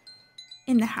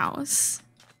in the house.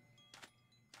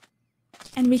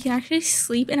 And we can actually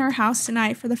sleep in our house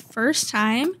tonight for the first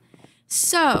time.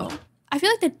 So, I feel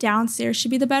like the downstairs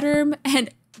should be the bedroom, and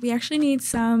we actually need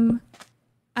some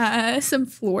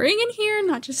flooring in here,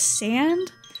 not just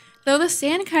sand. Though the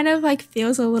sand kind of like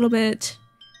feels a little bit,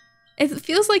 it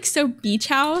feels like so beach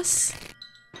house.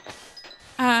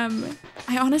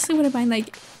 I honestly wouldn't mind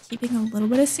like keeping a little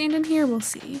bit of sand in here. We'll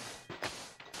see.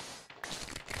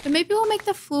 But maybe we'll make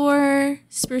the floor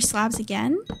spruce slabs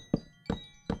again.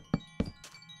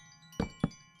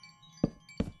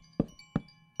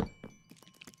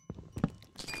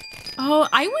 Oh,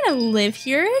 I want to live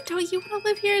here. Don't you want to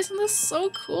live here? Isn't this so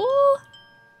cool?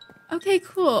 Okay,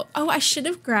 cool. Oh, I should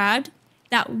have grabbed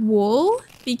that wool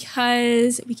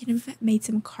because we can have made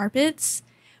some carpets.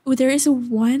 Oh, there is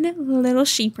one little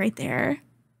sheep right there.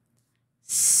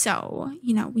 So,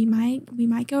 you know, we might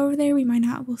go over there. We might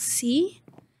not. We'll see.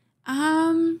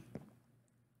 For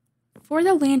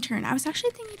the lantern, I was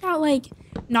actually thinking about like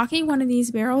knocking one of these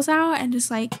barrels out and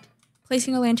just like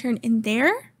placing a lantern in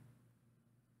there.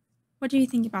 What do you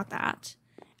think about that?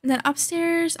 And then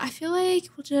upstairs, I feel like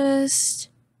we'll just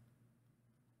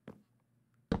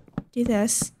do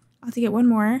this. I'll have to get one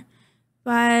more.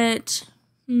 But,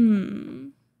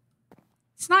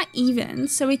 it's not even,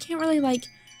 so we can't really like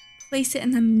place it in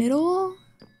the middle.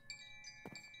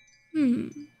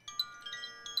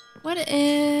 What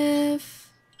if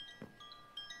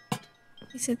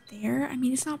place it there? I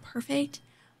mean, it's not perfect,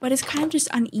 but it's kind of just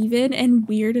uneven and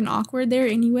weird and awkward there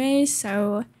anyway,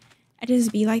 so I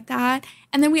just be like that.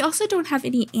 And then we also don't have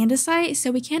any andesite, so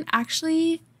we can't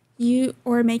actually use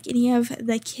or make any of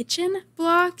the kitchen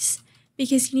blocks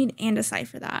because you need andesite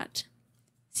for that.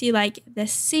 See, like the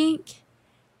sink.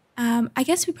 I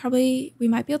guess we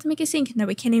might be able to make a sink. No,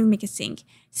 we can't even make a sink.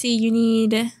 See, you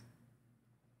need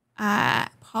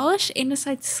polished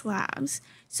andesite slabs.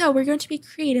 So we're going to be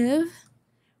creative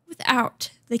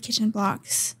without the kitchen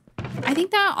blocks. I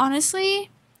think that honestly,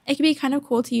 it could be kind of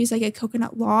cool to use like a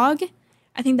coconut log.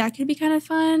 I think that could be kind of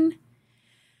fun.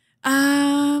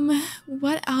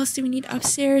 What else do we need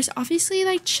upstairs? Obviously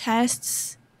like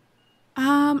chests.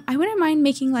 I wouldn't mind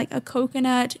making like a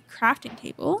coconut crafting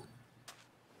table.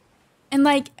 And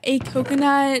like a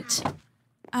coconut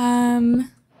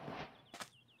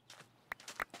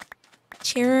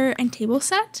chair and table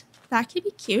set. That could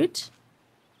be cute.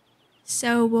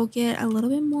 So we'll get a little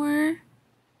bit more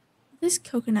of this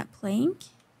coconut plank.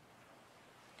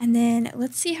 And then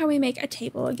let's see how we make a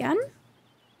table again.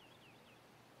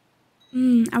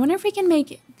 I wonder if we can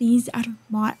make these out of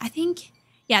mod. I think,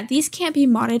 yeah, these can't be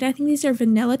modded. I think these are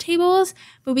vanilla tables,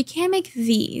 but we can make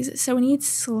these. So we need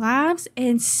slabs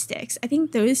and sticks. I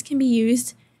think those can be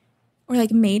used or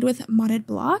like made with modded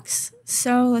blocks.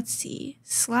 So let's see,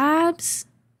 slabs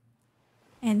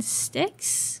and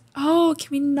sticks. Oh, can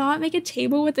we not make a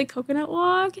table with a coconut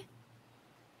log?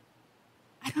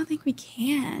 I don't think we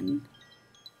can.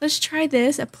 Let's try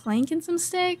this, a plank and some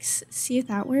sticks. See if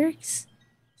that works.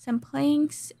 Some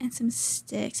planks and some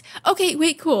sticks. Okay,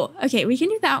 wait, cool. Okay, we can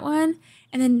do that one.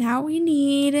 And then now we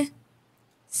need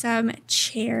some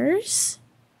chairs.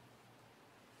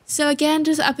 So again,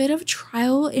 just a bit of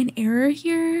trial and error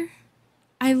here.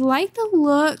 I like the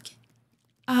look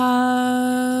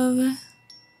of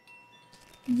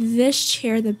this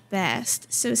chair the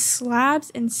best. So slabs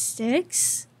and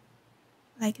sticks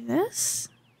like this.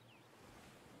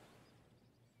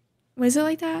 Was it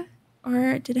like that?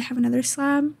 Or did it have another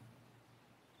slab?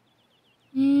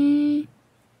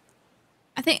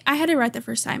 I think I had it right the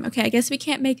first time. Okay, I guess we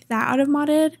can't make that out of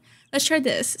modded. Let's try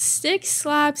this. Sticks,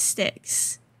 slabs,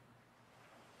 sticks.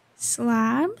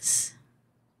 Slabs.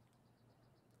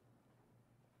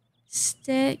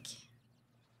 Stick.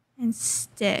 And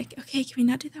stick. Okay, can we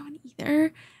not do that one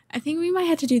either? I think we might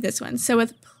have to do this one. So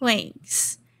with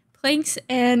planks. Planks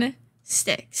and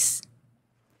sticks.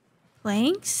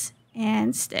 Planks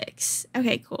and sticks.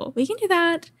 Okay, cool. We can do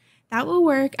that. That will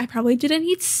work. I probably didn't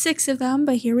need 6 of them,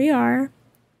 but here we are.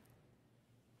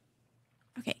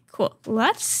 Okay, cool.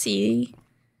 Let's see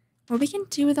what we can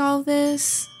do with all of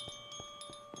this.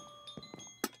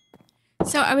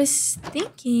 So I was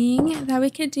thinking that we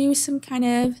could do some kind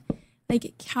of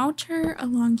like counter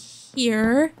along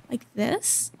here, like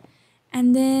this.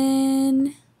 And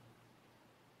then,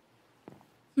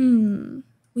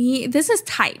 this is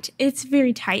tight. It's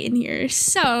very tight in here.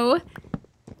 So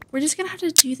we're just gonna have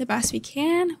to do the best we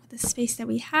can with the space that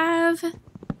we have.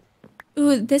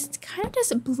 Ooh, this kind of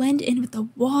doesn't blend in with the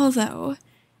wall though.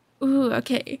 Ooh,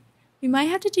 okay. We might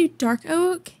have to do dark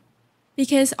oak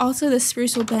because also the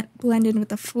spruce will blend in with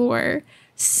the floor.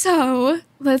 So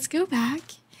let's go back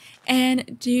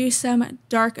and do some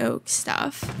dark oak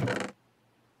stuff.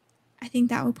 I think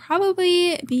that will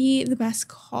probably be the best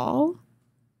call.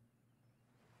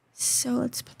 So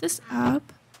let's put this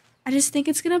up. I just think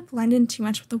it's gonna blend in too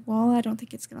much with the wall. I don't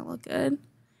think it's gonna look good,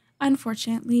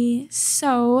 unfortunately.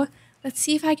 So let's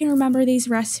see if I can remember these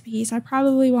recipes. I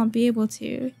probably won't be able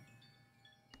to.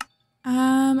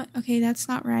 Okay, that's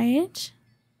not right.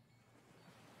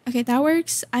 Okay, that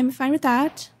works. I'm fine with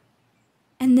that.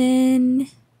 And then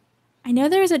I know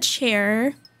there's a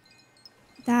chair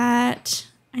that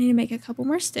I need to make a couple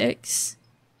more sticks.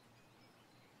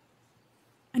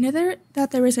 I know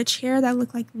that there was a chair that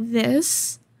looked like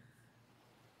this.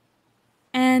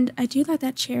 And I do like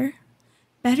that chair.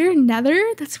 Better Nether?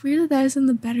 That's weird that that is in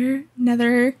the Better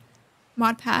Nether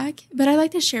mod pack. But I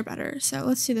like this chair better, so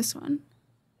let's do this one.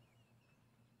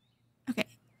 Okay,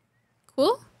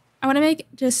 cool. I want to make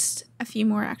just a few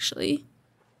more, actually.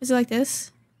 Is it like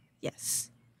this? Yes.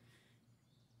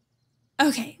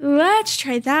 Okay, let's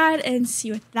try that and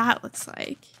see what that looks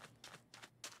like.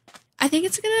 I think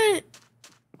it's gonna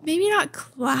maybe not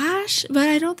clash, but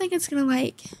I don't think it's gonna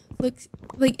like look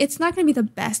like it's not gonna be the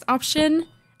best option.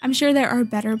 I'm sure there are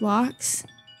better blocks,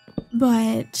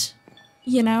 but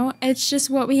you know, it's just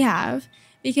what we have.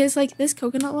 Because like this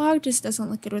coconut log just doesn't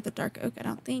look good with the dark oak, I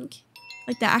don't think.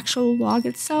 Like the actual log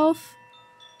itself.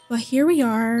 But here we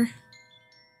are.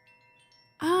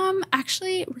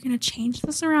 Actually, we're gonna change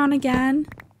this around again.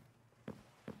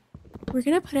 We're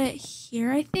gonna put it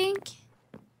here, I think.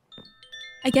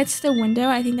 Against the window,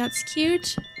 I think that's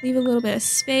cute. Leave a little bit of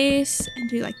space and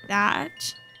do like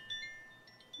that.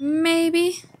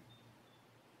 Maybe.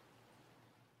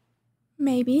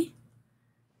 Maybe.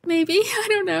 Maybe, I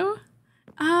don't know.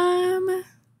 And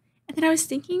then I was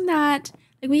thinking that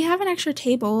like we have an extra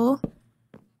table,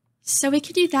 so we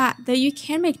could do that, though you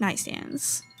can make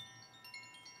nightstands.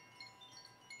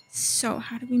 So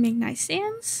how do we make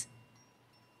nightstands?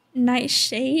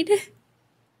 Nightshade?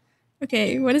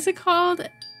 Okay, what is it called?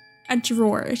 A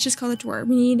drawer. It's just called a drawer.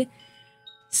 We need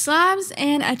slabs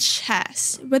and a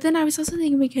chest. But then I was also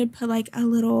thinking we could put like a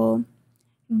little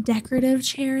decorative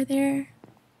chair there,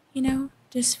 you know,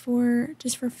 just for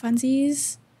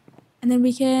funsies. And then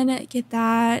we can get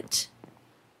that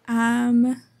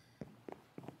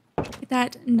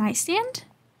nightstand.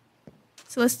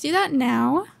 So let's do that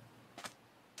now.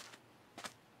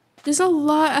 There's a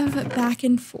lot of back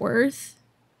and forth.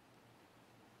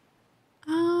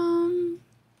 Let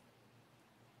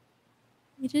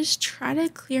me just try to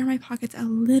clear my pockets a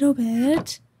little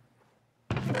bit.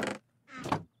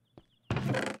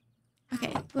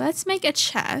 Okay, let's make a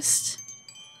chest.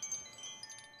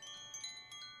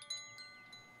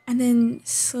 And then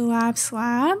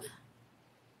slab.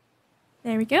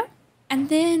 There we go. And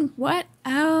then what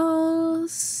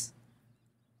else?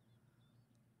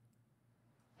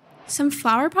 Some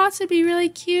flower pots would be really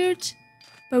cute,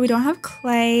 but we don't have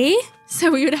clay,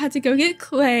 so we would have to go get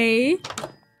clay.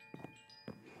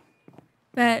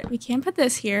 But we can put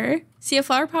this here. See, a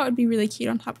flower pot would be really cute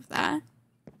on top of that.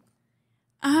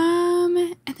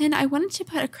 And then I wanted to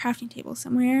put a crafting table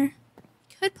somewhere.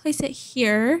 Could place it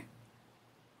here.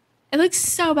 It looks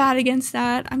so bad against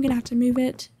that. I'm gonna have to move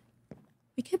it.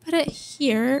 We could put it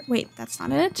here. Wait, that's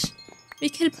not it. We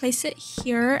could place it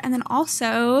here and then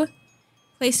also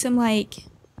place some a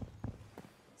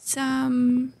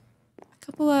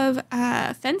couple of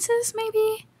fences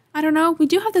maybe. I don't know. We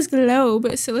do have this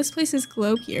globe, so let's place this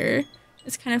globe here.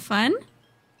 It's kind of fun.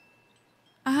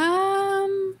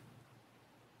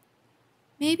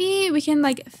 Maybe we can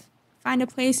like find a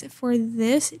place for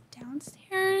this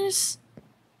downstairs.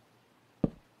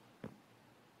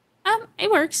 It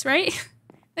works, right?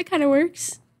 That kind of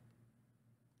works.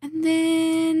 And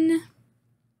then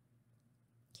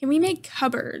can we make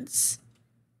cupboards?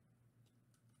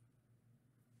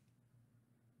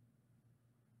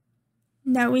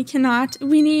 No, we cannot.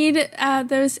 We need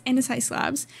those andesite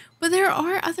slabs. But there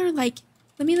are other, like,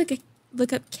 let me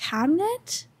look up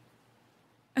cabinet.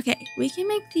 Okay, we can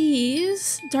make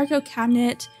these. Dark oak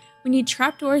cabinet. We need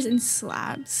trapdoors and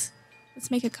slabs.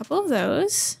 Let's make a couple of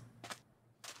those.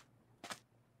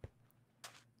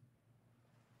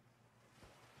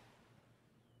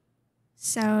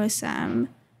 So some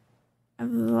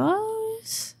of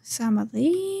those, some of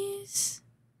these.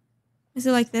 Is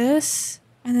it like this?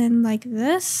 And then like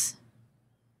this?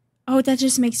 Oh, that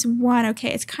just makes one.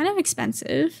 Okay, it's kind of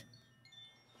expensive.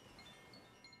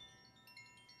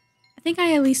 I think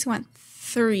I at least want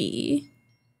 3.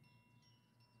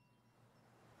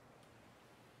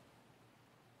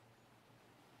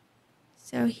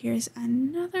 So here's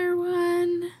another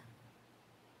one.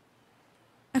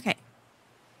 Okay.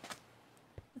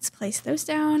 Let's place those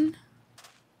down.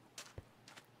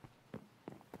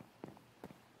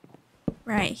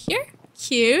 Right here.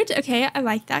 Cute. Okay, I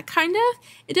like that kind of.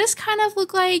 It does kind of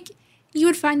look like you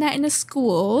would find that in a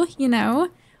school, you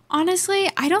know? Honestly,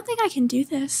 I don't think I can do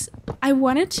this. I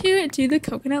wanted to do the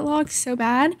coconut log so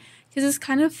bad because it's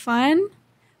kind of fun,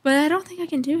 but I don't think I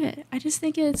can do it. I just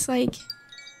think it's like,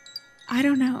 I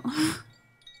don't know.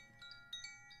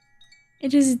 It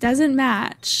just doesn't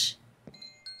match.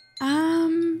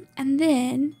 And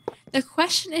then the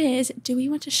question is, do we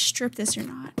want to strip this or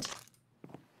not?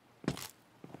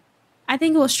 I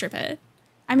think we'll strip it.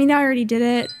 I mean, I already did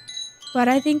it, but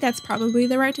I think that's probably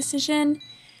the right decision.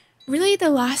 Really, the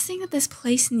last thing that this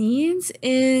place needs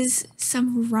is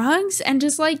some rugs and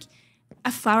just like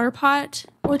a flower pot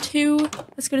or 2.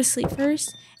 Let's go to sleep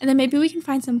first. And then maybe we can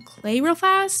find some clay real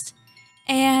fast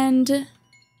and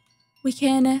we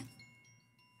can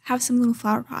have some little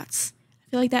flower pots.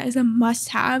 I feel like that is a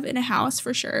must-have in a house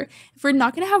for sure. If we're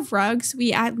not going to have rugs,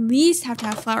 we at least have to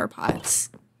have flower pots.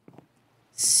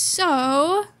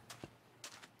 So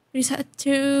we had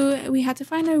to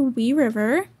find a wee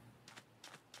river.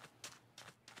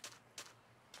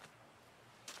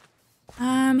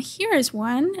 Here is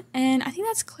one, and I think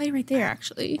that's clay right there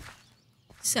actually.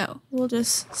 So we'll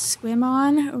just swim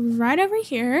on right over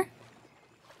here.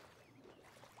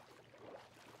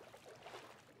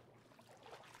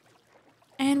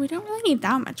 And we don't really need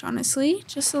that much, honestly,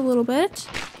 just a little bit.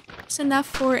 Just enough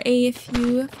for a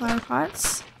few flower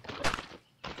pots.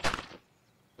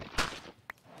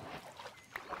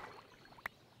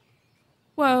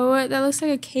 Whoa, that looks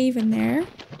like a cave in there.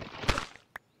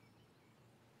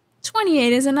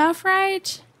 28 is enough,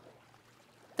 right?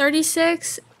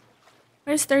 36?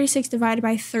 What is 36 divided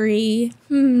by 3?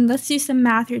 Let's do some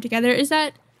math here together.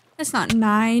 That's not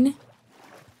 9.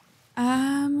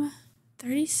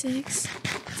 36.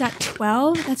 Is that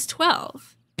 12? That's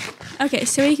 12. Okay,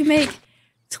 so we can make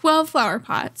 12 flower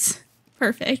pots.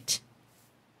 Perfect.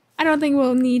 I don't think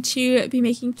we'll need to be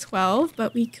making 12,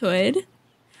 but we could.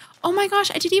 Oh my gosh,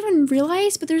 I didn't even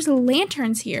realize, but there's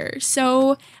lanterns here.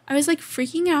 So I was like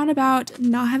freaking out about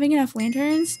not having enough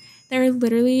lanterns. There are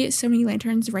literally so many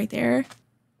lanterns right there.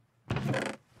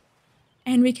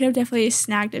 And we could have definitely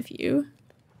snagged a few.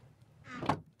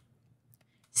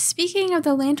 Speaking of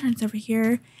the lanterns over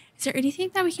here, is there anything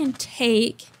that we can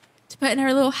take to put in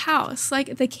our little house?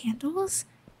 Like the candles?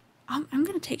 I'm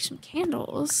gonna take some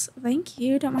candles. Thank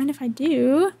you, don't mind if I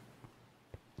do.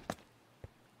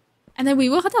 And then we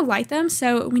will have to light them,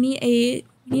 so we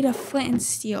need a flint and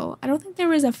steel. I don't think there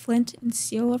was a flint and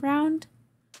steel around.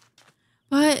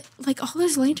 But like all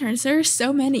those lanterns, there are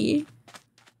so many.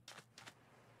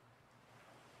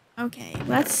 Okay,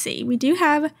 let's see. We do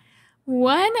have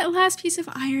one last piece of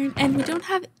iron and we don't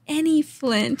have any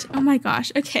flint. Oh my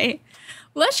gosh. Okay,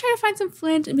 let's try to find some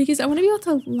flint because I want to be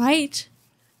able to light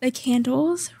the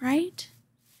candles, right?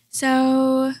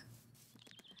 So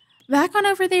back on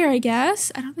over there, I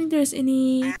guess. I don't think there's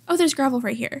any... Oh, there's gravel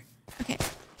right here. Okay.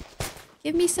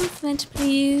 Give me some flint,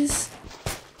 please.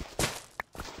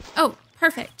 Oh,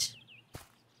 perfect.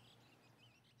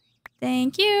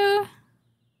 Thank you.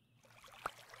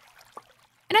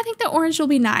 And I think the orange will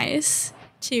be nice,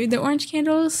 too. The orange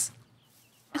candles,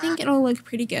 I think it'll look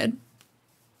pretty good.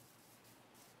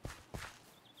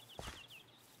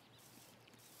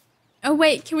 Oh,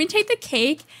 wait. Can we take the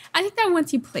cake? I think that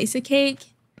once you place a cake,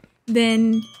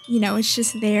 then, you know, it's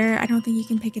just there. I don't think you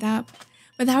can pick it up.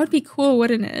 But that would be cool,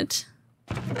 wouldn't it?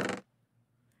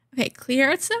 Okay, clear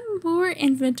out some more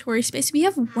inventory space. We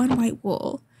have 1 white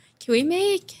wool. Can we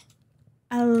make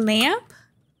a lamp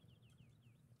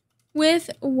with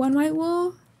 1 white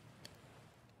wool?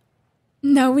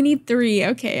 No, we need 3.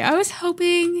 Okay, I was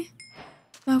hoping.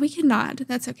 Well, we cannot.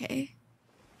 That's okay.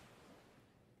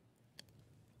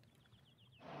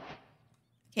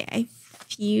 Okay, a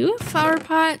few flower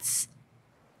pots.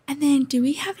 And then do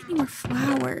we have any more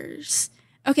flowers?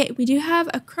 Okay, we do have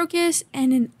a crocus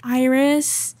and an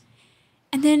iris.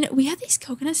 And then we have these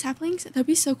coconut saplings. That'd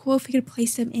be so cool if we could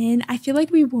place them in. I feel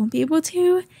like we won't be able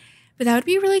to, but that would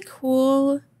be really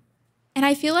cool. And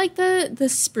I feel like the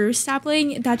spruce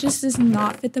sapling, that just does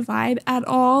not fit the vibe at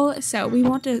all. So we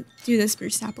want to do the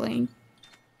spruce sapling.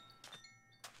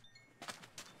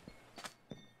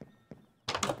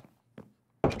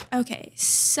 Okay,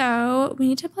 so we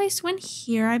need to place one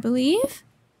here, I believe.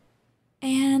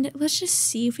 And let's just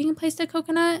see if we can place the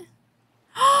coconut.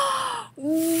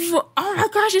 Oh my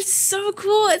gosh, it's so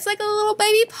cool. It's like a little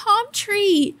baby palm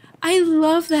tree. I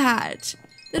love that.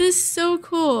 That is so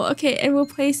cool. Okay, and we'll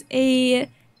place an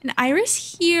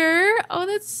iris here. Oh,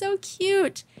 that's so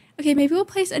cute. Okay, maybe we'll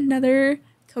place another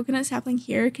coconut sapling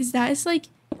here because that is like,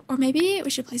 or maybe we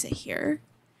should place it here.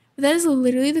 But that is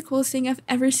literally the coolest thing I've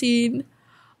ever seen.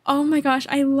 Oh my gosh,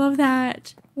 I love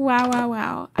that. Wow, wow,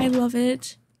 wow. I love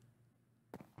it.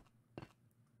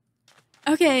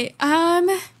 Okay,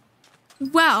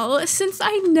 well, since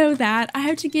I know that, I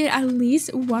have to get at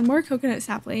least 1 more coconut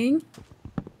sapling.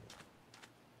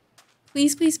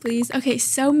 Please, please, please. Okay,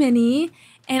 so many.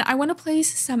 And I want to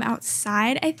place some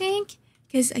outside, I think.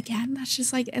 Because, again, that's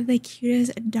just like the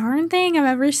cutest darn thing I've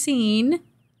ever seen.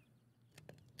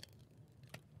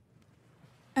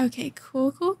 Okay,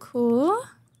 cool, cool, cool.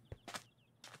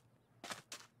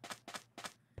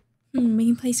 We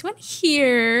can place one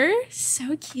here.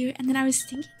 So cute. And then I was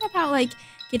thinking about like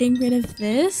getting rid of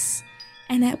this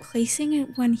and then placing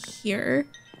one here.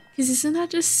 Because isn't that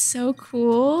just so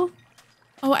cool?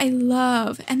 Oh, I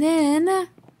love. And then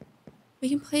we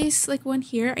can place like one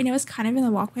here. I know it's kind of in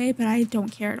the walkway, but I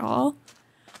don't care at all.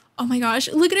 Oh my gosh,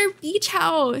 look at our beach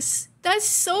house. That's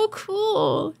so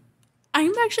cool.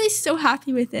 I'm actually so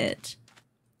happy with it.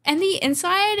 And the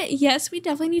inside, yes, we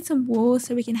definitely need some wool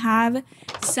so we can have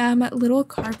some little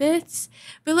carpets.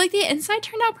 But like the inside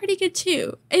turned out pretty good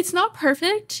too. It's not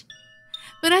perfect,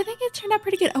 but I think it turned out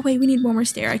pretty good. Oh wait, we need one more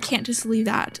stair. I can't just leave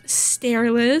that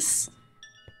stairless.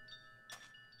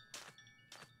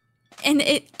 And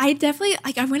I definitely,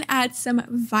 like, I want to add some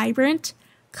vibrant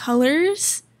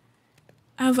colors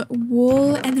of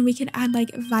wool. And then we can add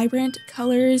like vibrant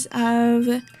colors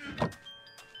of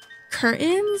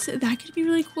curtains. That could be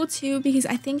really cool too, because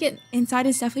I think inside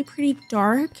is definitely pretty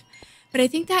dark, but I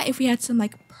think that if we had some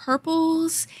like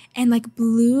purples and like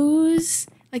blues,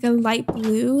 like a light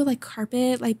blue like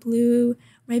carpet, light blue,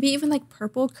 maybe even like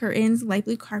purple curtains, light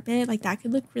blue carpet, like that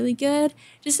could look really good,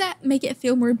 just to make it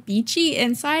feel more beachy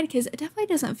inside, because it definitely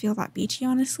doesn't feel that beachy,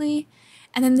 honestly.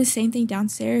 And then the same thing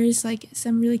downstairs, like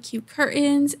some really cute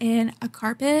curtains and a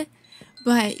carpet,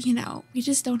 but you know, we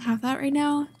just don't have that right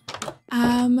now.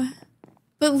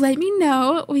 But let me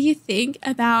know what you think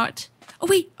about, oh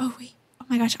wait, oh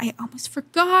my gosh, I almost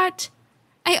forgot.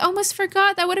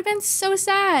 That would have been so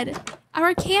sad.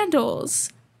 Our candles.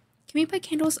 Can we put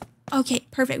candles? Okay,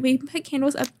 perfect. We can put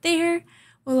candles up there.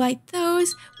 We'll light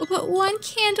those. We'll put one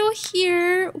candle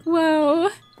here.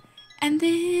 Whoa. And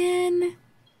then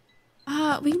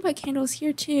we can put candles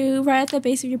here too, right at the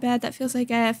base of your bed. That feels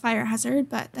like a fire hazard,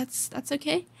 but that's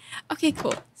okay. Okay,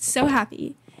 cool. So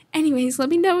happy. Anyways, let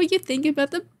me know what you think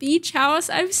about the beach house.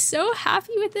 I'm so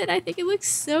happy with it. I think it looks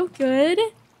so good.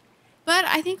 But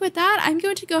I think with that, I'm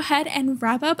going to go ahead and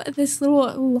wrap up this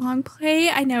little long play.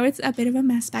 I know it's a bit of a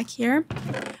mess back here,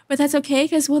 but that's okay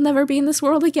because we'll never be in this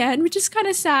world again, which is kind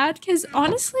of sad because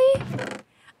honestly,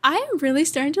 I am really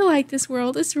starting to like this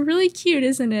world. It's really cute,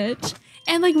 isn't it?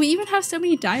 And like we even have so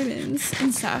many diamonds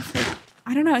and stuff. Like,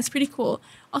 I don't know, it's pretty cool.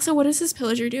 Also, what is this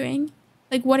pillager doing?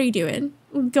 Like, what are you doing?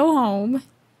 Go home.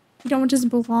 You don't just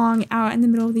belong out in the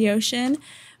middle of the ocean.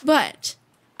 But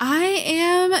I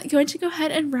am going to go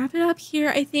ahead and wrap it up here,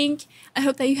 I think. I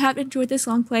hope that you have enjoyed this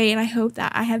long play, and I hope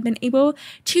that I have been able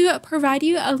to provide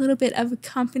you a little bit of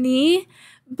company.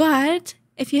 But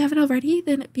if you haven't already,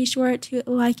 then be sure to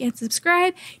like and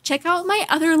subscribe. Check out my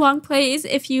other long plays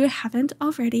if you haven't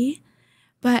already.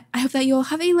 But I hope that you'll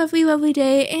have a lovely, lovely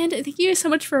day, and thank you so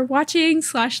much for watching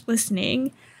 /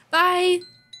 listening. Bye!